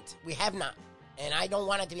haven't. We have not. And I don't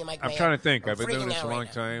want it to be Mike Mayo. I'm trying to think. I've been doing this a long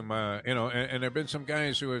time. And there have been some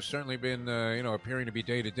guys who have certainly been, appearing to be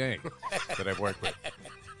day-to-day that I've worked with.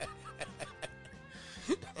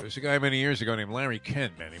 There was a guy many years ago named Larry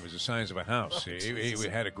Kent, man. He was the size of a house. He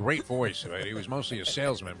had a great voice. Right? He was mostly a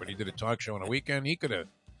salesman, but he did a talk show on a weekend. He could have...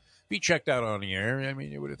 If he checked out on the air, I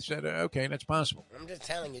mean, you would have said, okay, that's possible. I'm just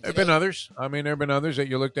telling you. There have been others. I mean, there have been others that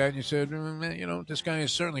you looked at and you said, this guy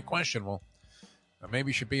is certainly questionable.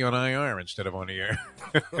 Maybe he should be on IR instead of on the air.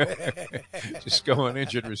 Just go on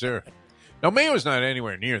injured reserve. Now, Mayo's not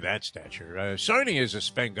anywhere near that stature. Sarney is a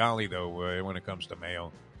Svengali, though, when it comes to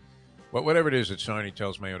Mayo. Whatever it is that Sarney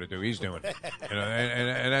tells Mayo to do, he's doing it.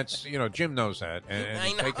 And that's, Jim knows that. And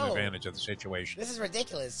he's taking advantage of the situation. This is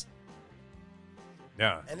ridiculous.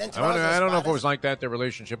 Yeah. And then I don't know if it was like that, their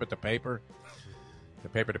relationship at the paper to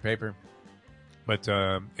paper. But,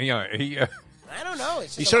 he... I don't know.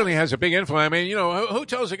 He certainly has a big influence. I mean, who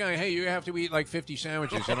tells a guy, hey, you have to eat like 50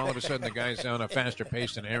 sandwiches, and all of a sudden the guy's on a faster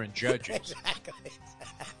pace than Aaron Judge is. Exactly.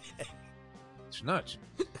 It's nuts.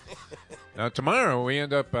 Now, tomorrow we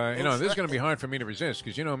end up, this is going to be hard for me to resist,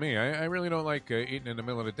 because you know me, I really don't like eating in the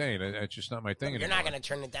middle of the day. That's just not my thing anymore. You're not going to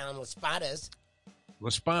turn it down with Spadas.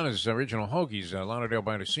 Laspana's Original Hoagies, Lauderdale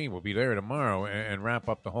by the Sea, will be there tomorrow and wrap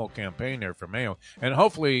up the whole campaign there for Mayo. And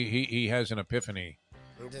hopefully he has an epiphany.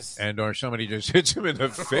 Or somebody just hits him in the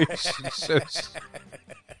face and says,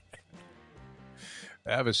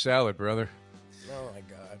 have a salad, brother. Oh, my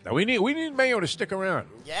God. Now, we need Mayo to stick around.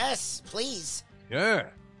 Yes, please. Yeah.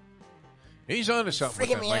 He's on to something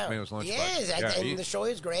with that Mike Mayo's lunchbox. He is. And the show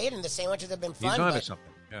is great, and the sandwiches have been fun. He's on to something.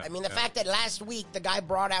 Yeah, I mean, the fact that last week the guy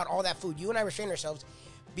brought out all that food, you and I restrained ourselves.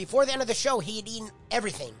 Before the end of the show, he had eaten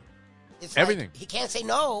everything. It's everything. Like, he can't say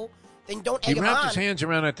no, then don't egg him on. He wrapped his hands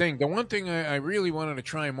around that thing. The one thing I really wanted to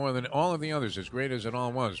try more than all of the others, as great as it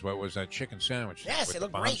all was that chicken sandwich. Yes, with it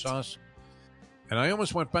looked the great. Sauce. And I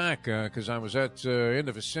almost went back because I was in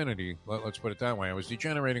the vicinity. Let's put it that way. I was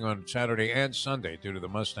degenerating on Saturday and Sunday due to the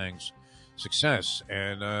Mustangs' success,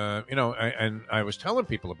 and I was telling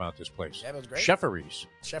people about this place. Yeah, it was great.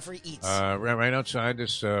 Sheffery Eats. Right outside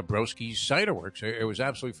this Broski's Cider Works. It was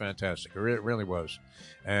absolutely fantastic. It really was.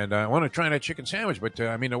 And I want to try that chicken sandwich, but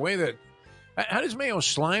the way that... How does Mayo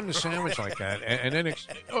slime the sandwich like that? And then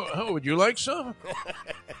would you like some?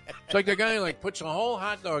 It's like the guy puts a whole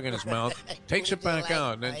hot dog in his mouth, takes it back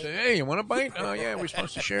out, and then says, hey, you want a bite? Oh, yeah, we're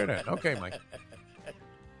supposed to share that. Okay, Mike.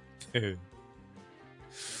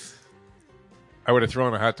 I would have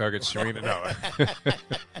thrown a hot dog at Serena. No.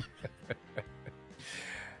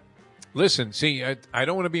 Listen, see, I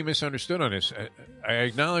don't want to be misunderstood on this. I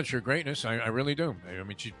acknowledge her greatness. I really do. I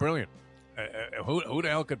mean, she's brilliant. Who the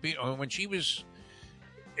hell could beat when she was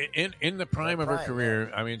in the prime of her career?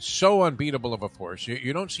 Yeah. I mean, so unbeatable of a force.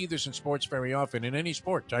 You don't see this in sports very often. In any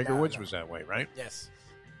sport, Tiger Woods was that way, right? Yes.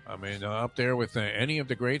 I mean, up there with any of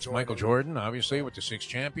the greats, Michael Jordan, obviously, with the 6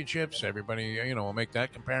 championships. Everybody, will make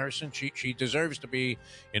that comparison. She deserves to be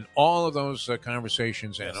in all of those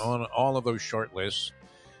conversations and on all of those short lists.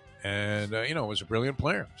 And, was a brilliant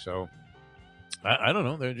player. So, I don't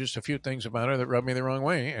know. There are just a few things about her that rubbed me the wrong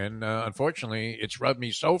way. And, unfortunately, it's rubbed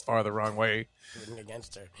me so far the wrong way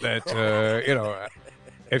against her that,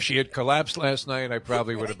 if she had collapsed last night, I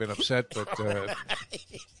probably would have been upset. But you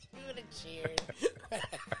would have cheered.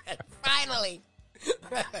 Finally.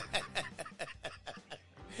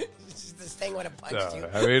 This thing would have punched you.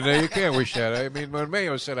 I mean, you can't wish that. I mean, when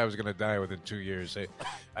Mayo said I was going to die within 2 years,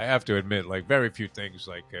 I have to admit, very few things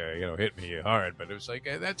hit me hard. But it was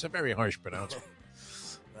that's a very harsh pronouncement.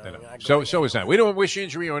 So is that. We don't wish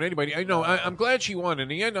injury on anybody. I'm glad she won. In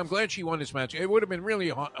the end, I'm glad she won this match. It would have been really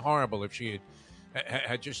horrible if she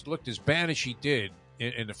had just looked as bad as she did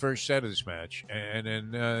in the first set of this match. And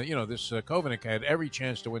then, this Kovacic had every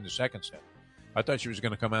chance to win the second set. I thought she was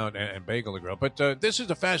going to come out and bagel the girl. But this is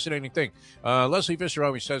the fascinating thing. Leslie Visser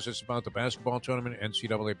always says this about the basketball tournament,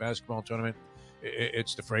 NCAA basketball tournament.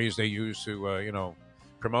 It's the phrase they use to,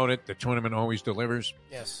 promote it. The tournament always delivers.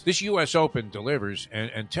 Yes. This U.S. Open delivers,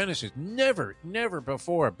 and tennis has never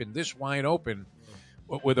before been this wide open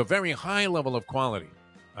with a very high level of quality.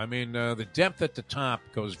 I mean, the depth at the top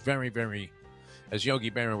goes very, very, as Yogi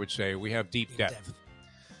Berra would say, we have deep depth.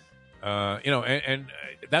 And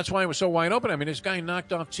that's why it was so wide open. I mean, this guy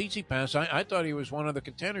knocked off Tsitsipas. I thought he was one of the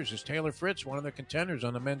contenders. Is Taylor Fritz one of the contenders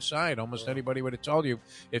on the men's side? Almost anybody would have told you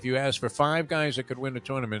if you asked for 5 guys that could win the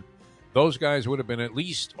tournament, those guys would have been at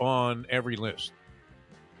least on every list.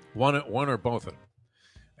 One or both of them.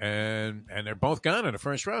 And they're both gone in the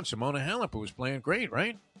first round. Simona Halep, who was playing great,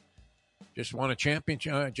 right? Just won a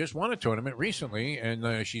championship, just won a tournament recently,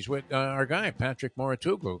 and she's with our guy, Patrick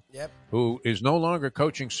Mouratoglou, who is no longer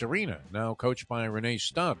coaching Serena, now coached by Renee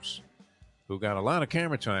Stubbs, who got a lot of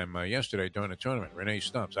camera time yesterday during the tournament. Renee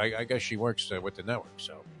Stubbs. I guess she works with the network,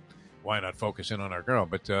 so why not focus in on our girl?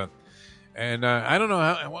 But I don't know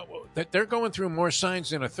how they're going through more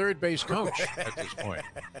signs than a third base coach at this point.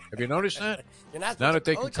 Have you noticed that? Now that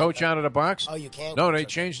they can coach out of the box? Oh, you can't. No, they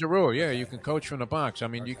changed the rule. Yeah, you can coach from the box. I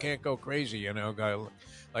mean, you can't go crazy,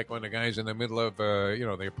 like when the guy's in the middle of,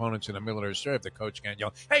 the opponent's in the middle of their serve, the coach can't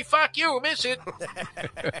yell, "Hey, fuck you, miss it."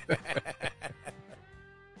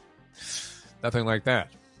 Nothing like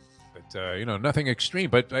that. But, nothing extreme.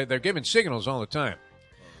 But they're giving signals all the time.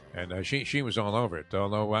 And she was all over it,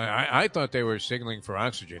 although I thought they were signaling for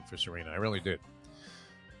oxygen for Serena. I really did.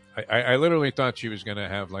 I literally thought she was going to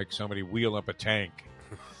have like somebody wheel up a tank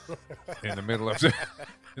in the middle of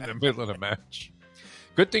the match.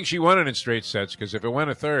 Good thing she won it in straight sets, because if it went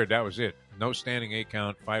a third, that was it. No standing 8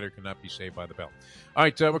 count. Fighter cannot be saved by the bell. All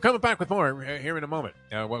right, we're coming back with more here in a moment.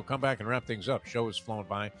 We'll come back and wrap things up. Show has flown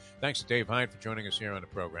by. Thanks to Dave Hyde for joining us here on the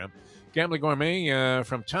program. Gambling Gourmet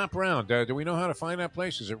from Top Round. Do we know how to find that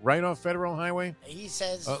place? Is it right off Federal Highway? He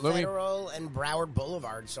says Federal and Broward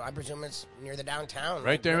Boulevard, so I presume it's near the downtown.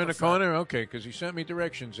 Right there in the corner? Okay, because he sent me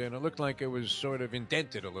directions, and it looked like it was sort of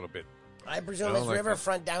indented a little bit. I presume it's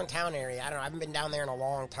Riverfront downtown area. I don't know. I haven't been down there in a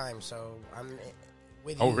long time, so I'm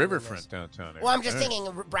with you. Oh, Riverfront downtown area. Well, I'm just thinking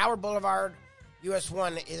Broward Boulevard, US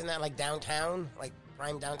 1, isn't that like downtown? Like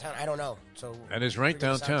prime downtown? I don't know. So that is right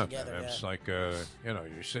downtown. It's like, you're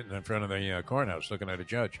sitting in front of the courthouse looking at a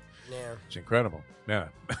judge. Yeah. It's incredible. Yeah.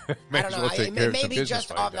 I don't know. Maybe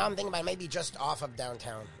just off, now I'm thinking about maybe just off of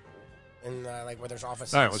downtown, in like where there's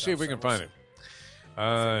offices. All right, we'll see if we can find it.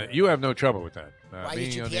 You have no trouble with that.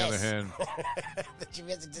 Me, on the other hand, the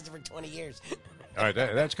GPS existed for 20 years. All right,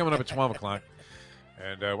 that's coming up at 12 o'clock.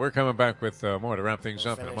 And we're coming back with more to wrap things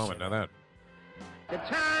up in a moment. Now that. The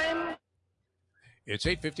time. It's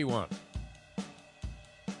 8:51.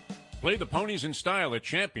 Play the ponies in style at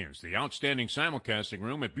Champions, the outstanding simulcasting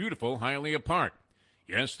room at beautiful Hialeah Park.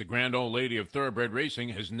 Yes, the grand old lady of thoroughbred racing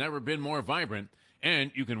has never been more vibrant,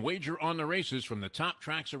 and you can wager on the races from the top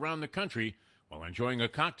tracks around the country while enjoying a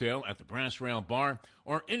cocktail at the Brass Rail Bar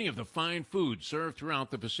or any of the fine food served throughout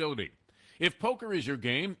the facility. If poker is your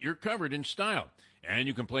game, you're covered in style, and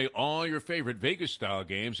you can play all your favorite Vegas-style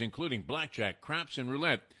games, including blackjack, craps, and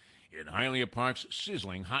roulette, in Hialeah Park's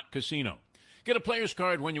sizzling hot casino. Get a player's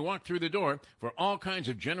card when you walk through the door for all kinds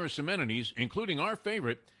of generous amenities, including our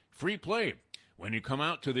favorite, free play, when you come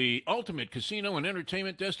out to the ultimate casino and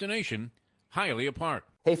entertainment destination, Hialeah Park.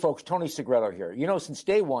 Hey folks, Tony Segreto here. Since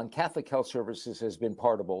day one, Catholic Health Services has been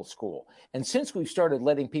part of Old School. And since we've started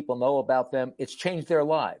letting people know about them, it's changed their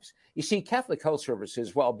lives. You see, Catholic Health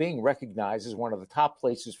Services, while being recognized as one of the top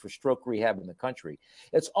places for stroke rehab in the country,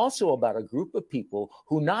 it's also about a group of people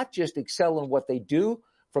who not just excel in what they do,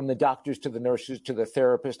 from the doctors to the nurses to the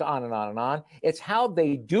therapist, on and on and on. It's how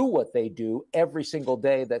they do what they do every single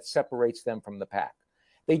day that separates them from the pack.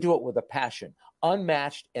 They do it with a passion,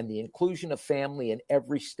 unmatched, and the inclusion of family in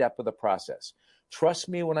every step of the process. Trust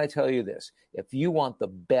me when I tell you this. If you want the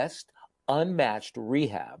best, unmatched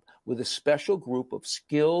rehab with a special group of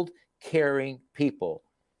skilled, caring people,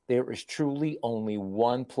 there is truly only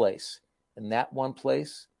one place, and that one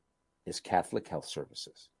place is Catholic Health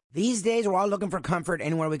Services. These days, we're all looking for comfort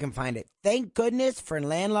anywhere we can find it. Thank goodness for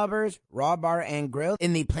Landlubbers Raw Bar and Grill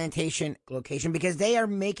in the Plantation location, because they are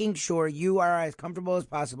making sure you are as comfortable as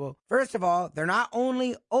possible. First of all, they're not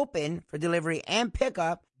only open for delivery and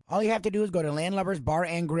pickup. All you have to do is go to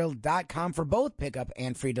landlubbersbarandgrill.com for both pickup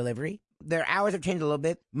and free delivery. Their hours have changed a little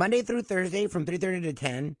bit. Monday through Thursday from 3:30 to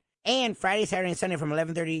 10, and Friday, Saturday, and Sunday from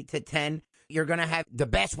 11:30 to 10. You're going to have the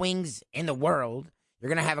best wings in the world. You're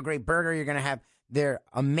going to have a great burger. You're going to have their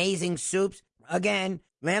amazing soups. Again,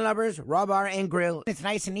 Landlubbers, Raw Bar and Grill. It's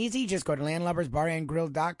nice and easy. Just go to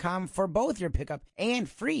landlubbersbarandgrill.com for both your pickup and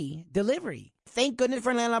free delivery. Thank goodness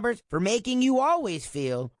for Landlubbers for making you always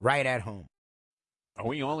feel right at home. Are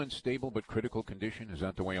we all in stable but critical condition? Is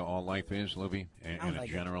that the way all life is, Lubie? In a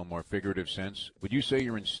general, more figurative sense? Would you say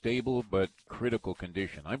you're in stable but critical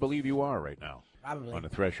condition? I believe you are right now. Probably. On the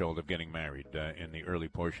threshold of getting married in the early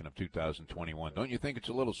portion of 2021. Don't you think it's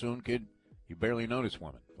a little soon, kid? You barely know this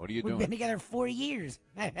woman. What are you doing? We've been together 4 years.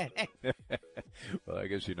 Well, I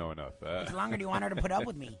guess you know enough. How much longer do you want her to put up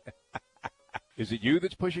with me? Is it you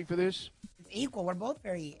that's pushing for this? It's equal. We're both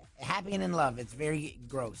very happy and in love. It's very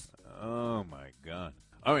gross. Oh, my God.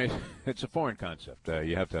 I mean, it's a foreign concept.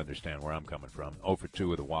 You have to understand where I'm coming from. 0 for 2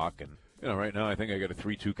 with a walk. And, right now I think I got a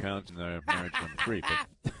 3-2 count in marriage number 3.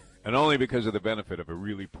 But, and only because of the benefit of a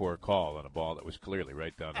really poor call on a ball that was clearly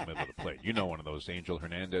right down the middle of the plate. You know, one of those Angel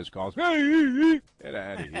Hernandez calls. Get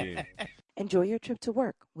out of here. Enjoy your trip to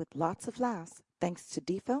work with lots of laughs thanks to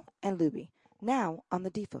Defo and Lubie. Now on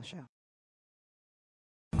the Defo Show.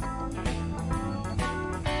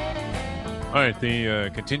 All right,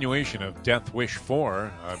 the continuation of Death Wish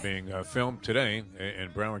 4 being filmed today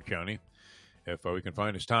in Broward County. If we can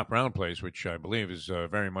find his top round place, which I believe is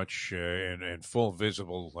very much in full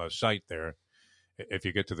visible sight there. If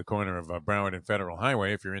you get to the corner of Broward and Federal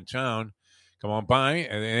Highway, if you're in town, come on by.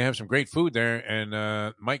 And they have some great food there.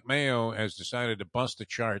 And Mike Mayo has decided to bust the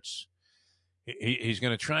charts. He's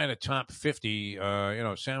going to try to top 50,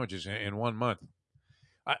 sandwiches in 1 month.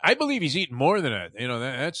 I believe he's eating more than that.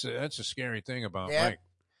 That's a scary thing about Mike.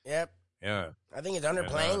 Yep. Yeah. I think he's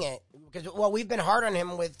underplaying it because, we've been hard on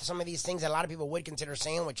him with some of these things that a lot of people would consider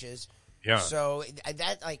sandwiches. Yeah. So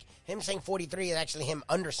that, like, him saying 43 is actually him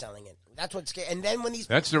underselling it. That's what's scary. And then when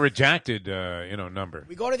that's the redacted, number.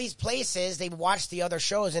 We go to these places, they watch the other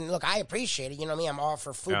shows, and look, I appreciate it. You know me, I'm all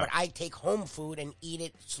for food, but I take home food and eat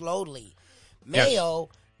it slowly. Mayo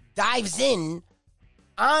dives in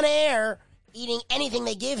on air, eating anything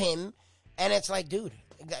they give him, and it's like, dude,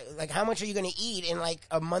 like, how much are you going to eat in like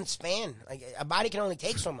a month span? Like, a body can only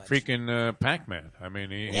take so much. Freaking Pac-Man. I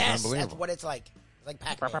mean, he's unbelievable. That's what it's like. It's like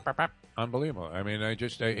Pac-Man. Unbelievable. I mean,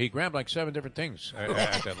 he grabbed like 7 different things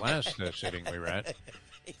at that last sitting we were at.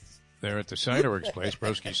 There at the Ciderworks place,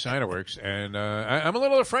 Broski's Ciderworks, and I'm a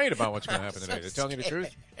little afraid about what's going to happen today. To tell you the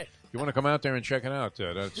truth, you want to come out there and check it out.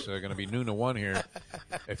 That's going to be noon to 1 here.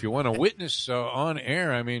 If you want to witness on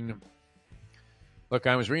air, I mean, look,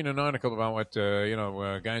 I was reading an article about what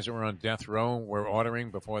guys that were on death row were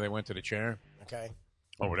ordering before they went to the chair. Okay.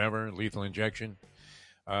 Or whatever, lethal injection.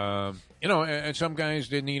 And some guys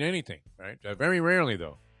didn't eat anything, right? Very rarely,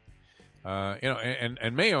 though.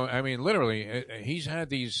 And Mayo, I mean, literally, he's had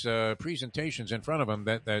these presentations in front of him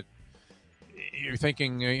that you're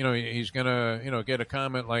thinking, he's going to, get a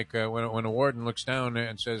comment like when a warden looks down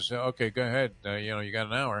and says, okay, go ahead, you got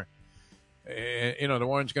an hour. The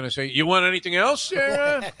warden's going to say, you want anything else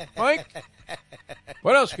here, Mike?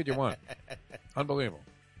 What else could you want? Unbelievable.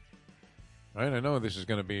 Right, I know this is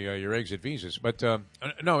going to be your exit visas, but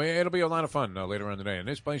no, it'll be a lot of fun later on today. And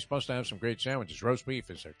this place is supposed to have some great sandwiches. Roast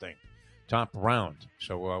beef is their thing. Top round.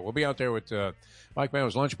 So we'll be out there with Mike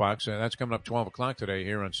Mayo's Lunchbox. That's coming up 12 o'clock today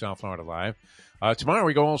here on South Florida Live. Tomorrow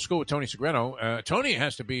we go old school with Tony Segreto. Tony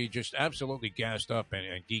has to be just absolutely gassed up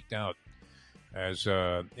and geeked out as,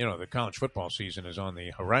 the college football season is on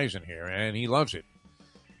the horizon here, and he loves it.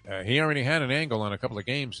 He already had an angle on a couple of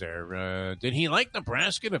games there. Did he like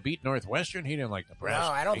Nebraska to beat Northwestern? He didn't like Nebraska.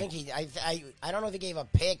 No, I don't think he. I don't know if he gave a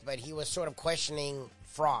pick, but he was sort of questioning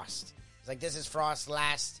Frost. It's like, this is Frost's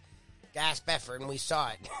last gasp effort, and we saw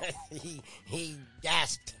it. he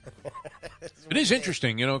gasped. It is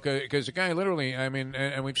interesting, because the guy literally, I mean,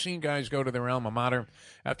 and we've seen guys go to their alma mater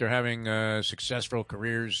after having successful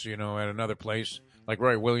careers, at another place. Like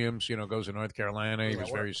Roy Williams, goes to North Carolina. He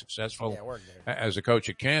was very successful as a coach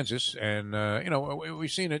at Kansas. And,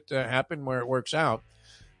 we've seen it happen where it works out.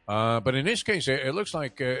 But in this case, it looks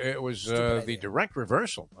like it was the direct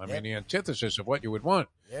reversal. I mean, the antithesis of what you would want.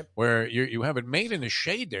 Where you have it made in the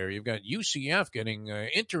shade there. You've got UCF getting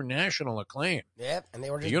international acclaim. Yep, and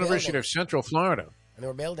they were just the University building. of Central Florida. And they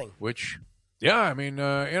were building. Which... Yeah, I mean,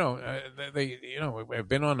 they have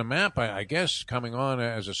been on the map, I guess, coming on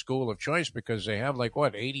as a school of choice because they have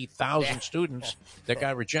 80,000 students that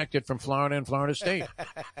got rejected from Florida and Florida State.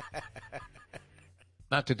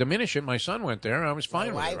 Not to diminish it, my son went there. I was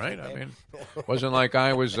fine with it, right? I mean, it wasn't like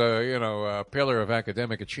I was, a pillar of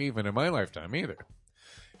academic achievement in my lifetime either.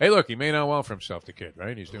 Hey, look, he made out well for himself, the kid,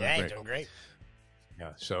 right? He's doing great. He's doing great.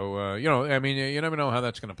 Yeah, so, I mean, you never know how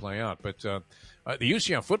that's going to play out. But the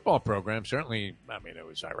UCF football program, certainly, I mean, it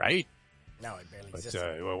was all right. No, it barely But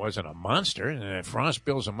existed. it wasn't a monster. And Frost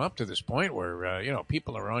builds them up to this point where,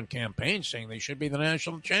 people are on campaign saying they should be the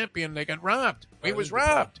national champion. They got robbed. He was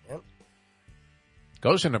robbed. Yep.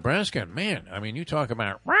 Goes to Nebraska, and, man, I mean, you talk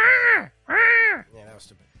about Yeah, that was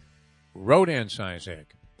stupid. Rodan size egg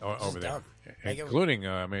over there. Dumb. Including,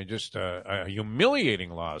 just a humiliating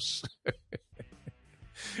loss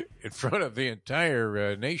in front of the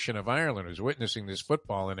entire nation of Ireland who's witnessing this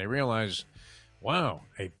football, and they realize, wow,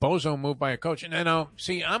 a bozo move by a coach. And now,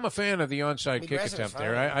 see, I'm a fan of the onside kick attempt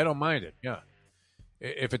there. I don't mind it, yeah.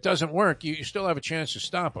 If it doesn't work, you still have a chance to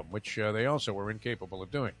stop them, which they also were incapable of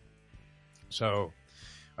doing. So,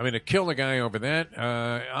 I mean, to kill the guy over that,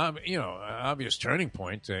 obvious turning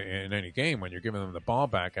point in any game when you're giving them the ball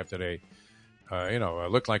back after they,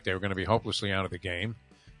 looked like they were going to be hopelessly out of the game,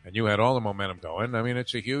 and you had all the momentum going. I mean,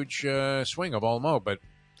 it's a huge swing of all mo, but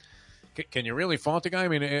can you really fault the guy? I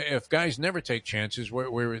mean, if guys never take chances,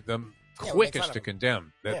 we're the quickest to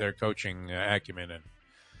condemn their coaching acumen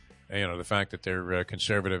and, the fact that they're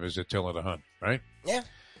conservative as Attila the Hun, right? Yeah.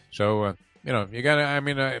 So, you got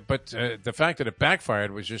to, but the fact that it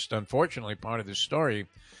backfired was just unfortunately part of the story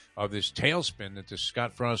of this tailspin that this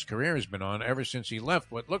Scott Frost career has been on ever since he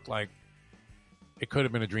left what looked like it could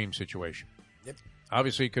have been a dream situation. Yep.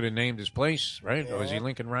 Obviously, he could have named his place, right? Yeah. Was he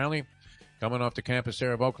Lincoln Riley coming off the campus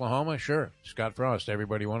there of Oklahoma? Sure. Scott Frost,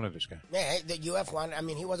 everybody wanted this guy. Yeah, the UF wanted,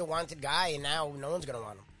 he was a wanted guy, and now no one's going to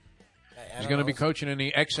want him. He's going to be coaching in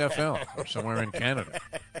the XFL or somewhere in Canada.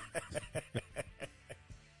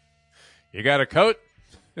 You got a coat?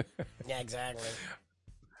 Yeah, exactly.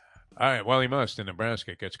 All right, well, he must. In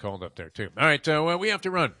Nebraska, it gets cold up there, too. All right, we have to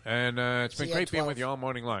run. And it's been great being with you all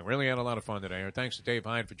morning long. Really had a lot of fun today. Thanks to Dave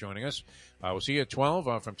Hyde for joining us. We'll see you at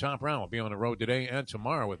 12 from Top Round. We'll be on the road today and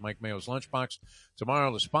tomorrow with Mike Mayo's Lunchbox.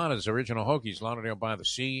 Tomorrow, the Spana's Original Hoagies, Lauderdale by the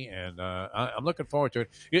Sea. And I'm looking forward to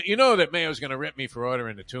it. You know that Mayo's going to rip me for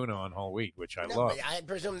ordering the tuna on whole wheat, which I love. But I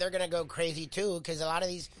presume they're going to go crazy, too, because a lot of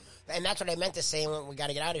these – and that's what I meant to say when we got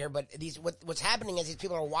to get out of here. But what's happening is these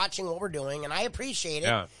people are watching what we're doing, and I appreciate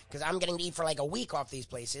it because I'm getting to eat for like a week off these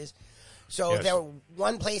places. So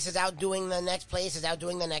one place is outdoing the next place,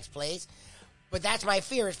 But that's my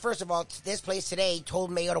fear is, first of all, this place today told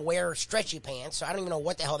Mayo to wear stretchy pants, so I don't even know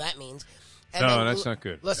what the hell that means. And no, that's not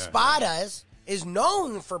good. La Spada's is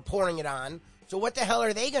known for pouring it on, so what the hell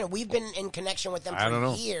are they going to – we've been in connection with them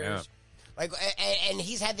for years. Yeah. Like, and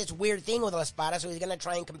he's had this weird thing with La Spada, so he's going to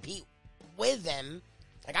try and compete with them.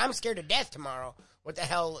 Like, I'm scared to death tomorrow. What the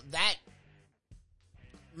hell that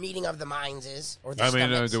meeting of the minds is? Or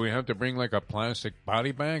the do we have to bring, like, a plastic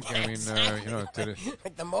body bag? I mean, to the,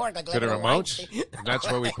 like the morgue, like to the remotes? And that's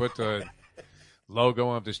where we put the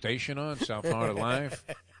logo of the station on, South Florida Live?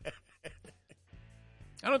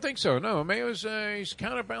 I don't think so. No, Mayo's he's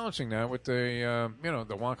counterbalancing that with the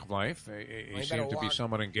the walk of life. He seems to be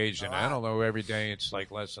somewhat engaged in that, although every day it's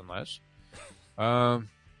like less and less. But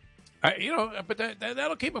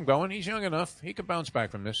that'll keep him going. He's young enough; he can bounce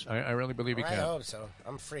back from this. I really believe he can. I hope so.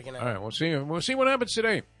 I'm freaking out. All right, we'll see. We'll see what happens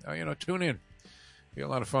today. Tune in. Be a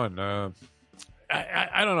lot of fun. I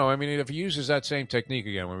don't know. I mean, if he uses that same technique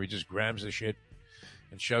again, where he just grabs the shit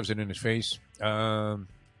and shoves it in his face.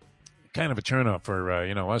 Kind of a turnoff for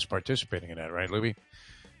us participating in that, right, Lubie?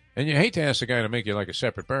 And you hate to ask the guy to make you like a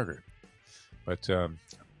separate burger, but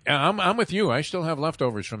I'm with you. I still have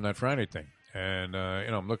leftovers from that Friday thing, and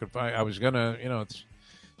I'm looking for. I was gonna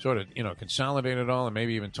sort of consolidate it all and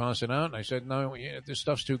maybe even toss it out. And I said no, this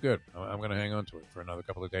stuff's too good. I'm going to hang on to it for another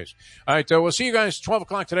couple of days. All right, we'll see you guys 12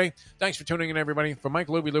 o'clock today. Thanks for tuning in, everybody. For Mike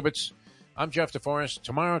Lubie Lubitz. I'm Jeff DeForest.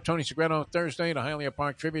 Tomorrow, Tony Segreto. Thursday, the Hialeah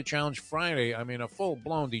Park Trivia Challenge. Friday, a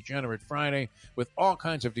full-blown degenerate Friday with all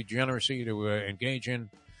kinds of degeneracy to engage in.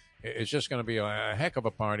 It's just going to be a heck of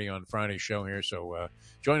a party on Friday's show here. So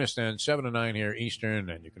join us then, 7 to 9 here Eastern,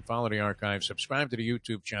 and you can follow the archive. Subscribe to the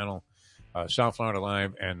YouTube channel, South Florida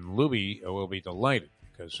Live, and Lubie will be delighted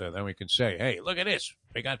because then we can say, hey, look at this.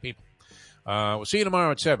 We got people. We'll see you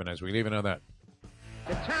tomorrow at 7 as we leave another.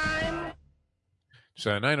 The time. It's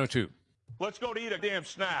 9:02. Let's go to eat a damn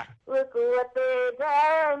snack. Look what they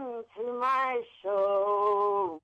done to my soul.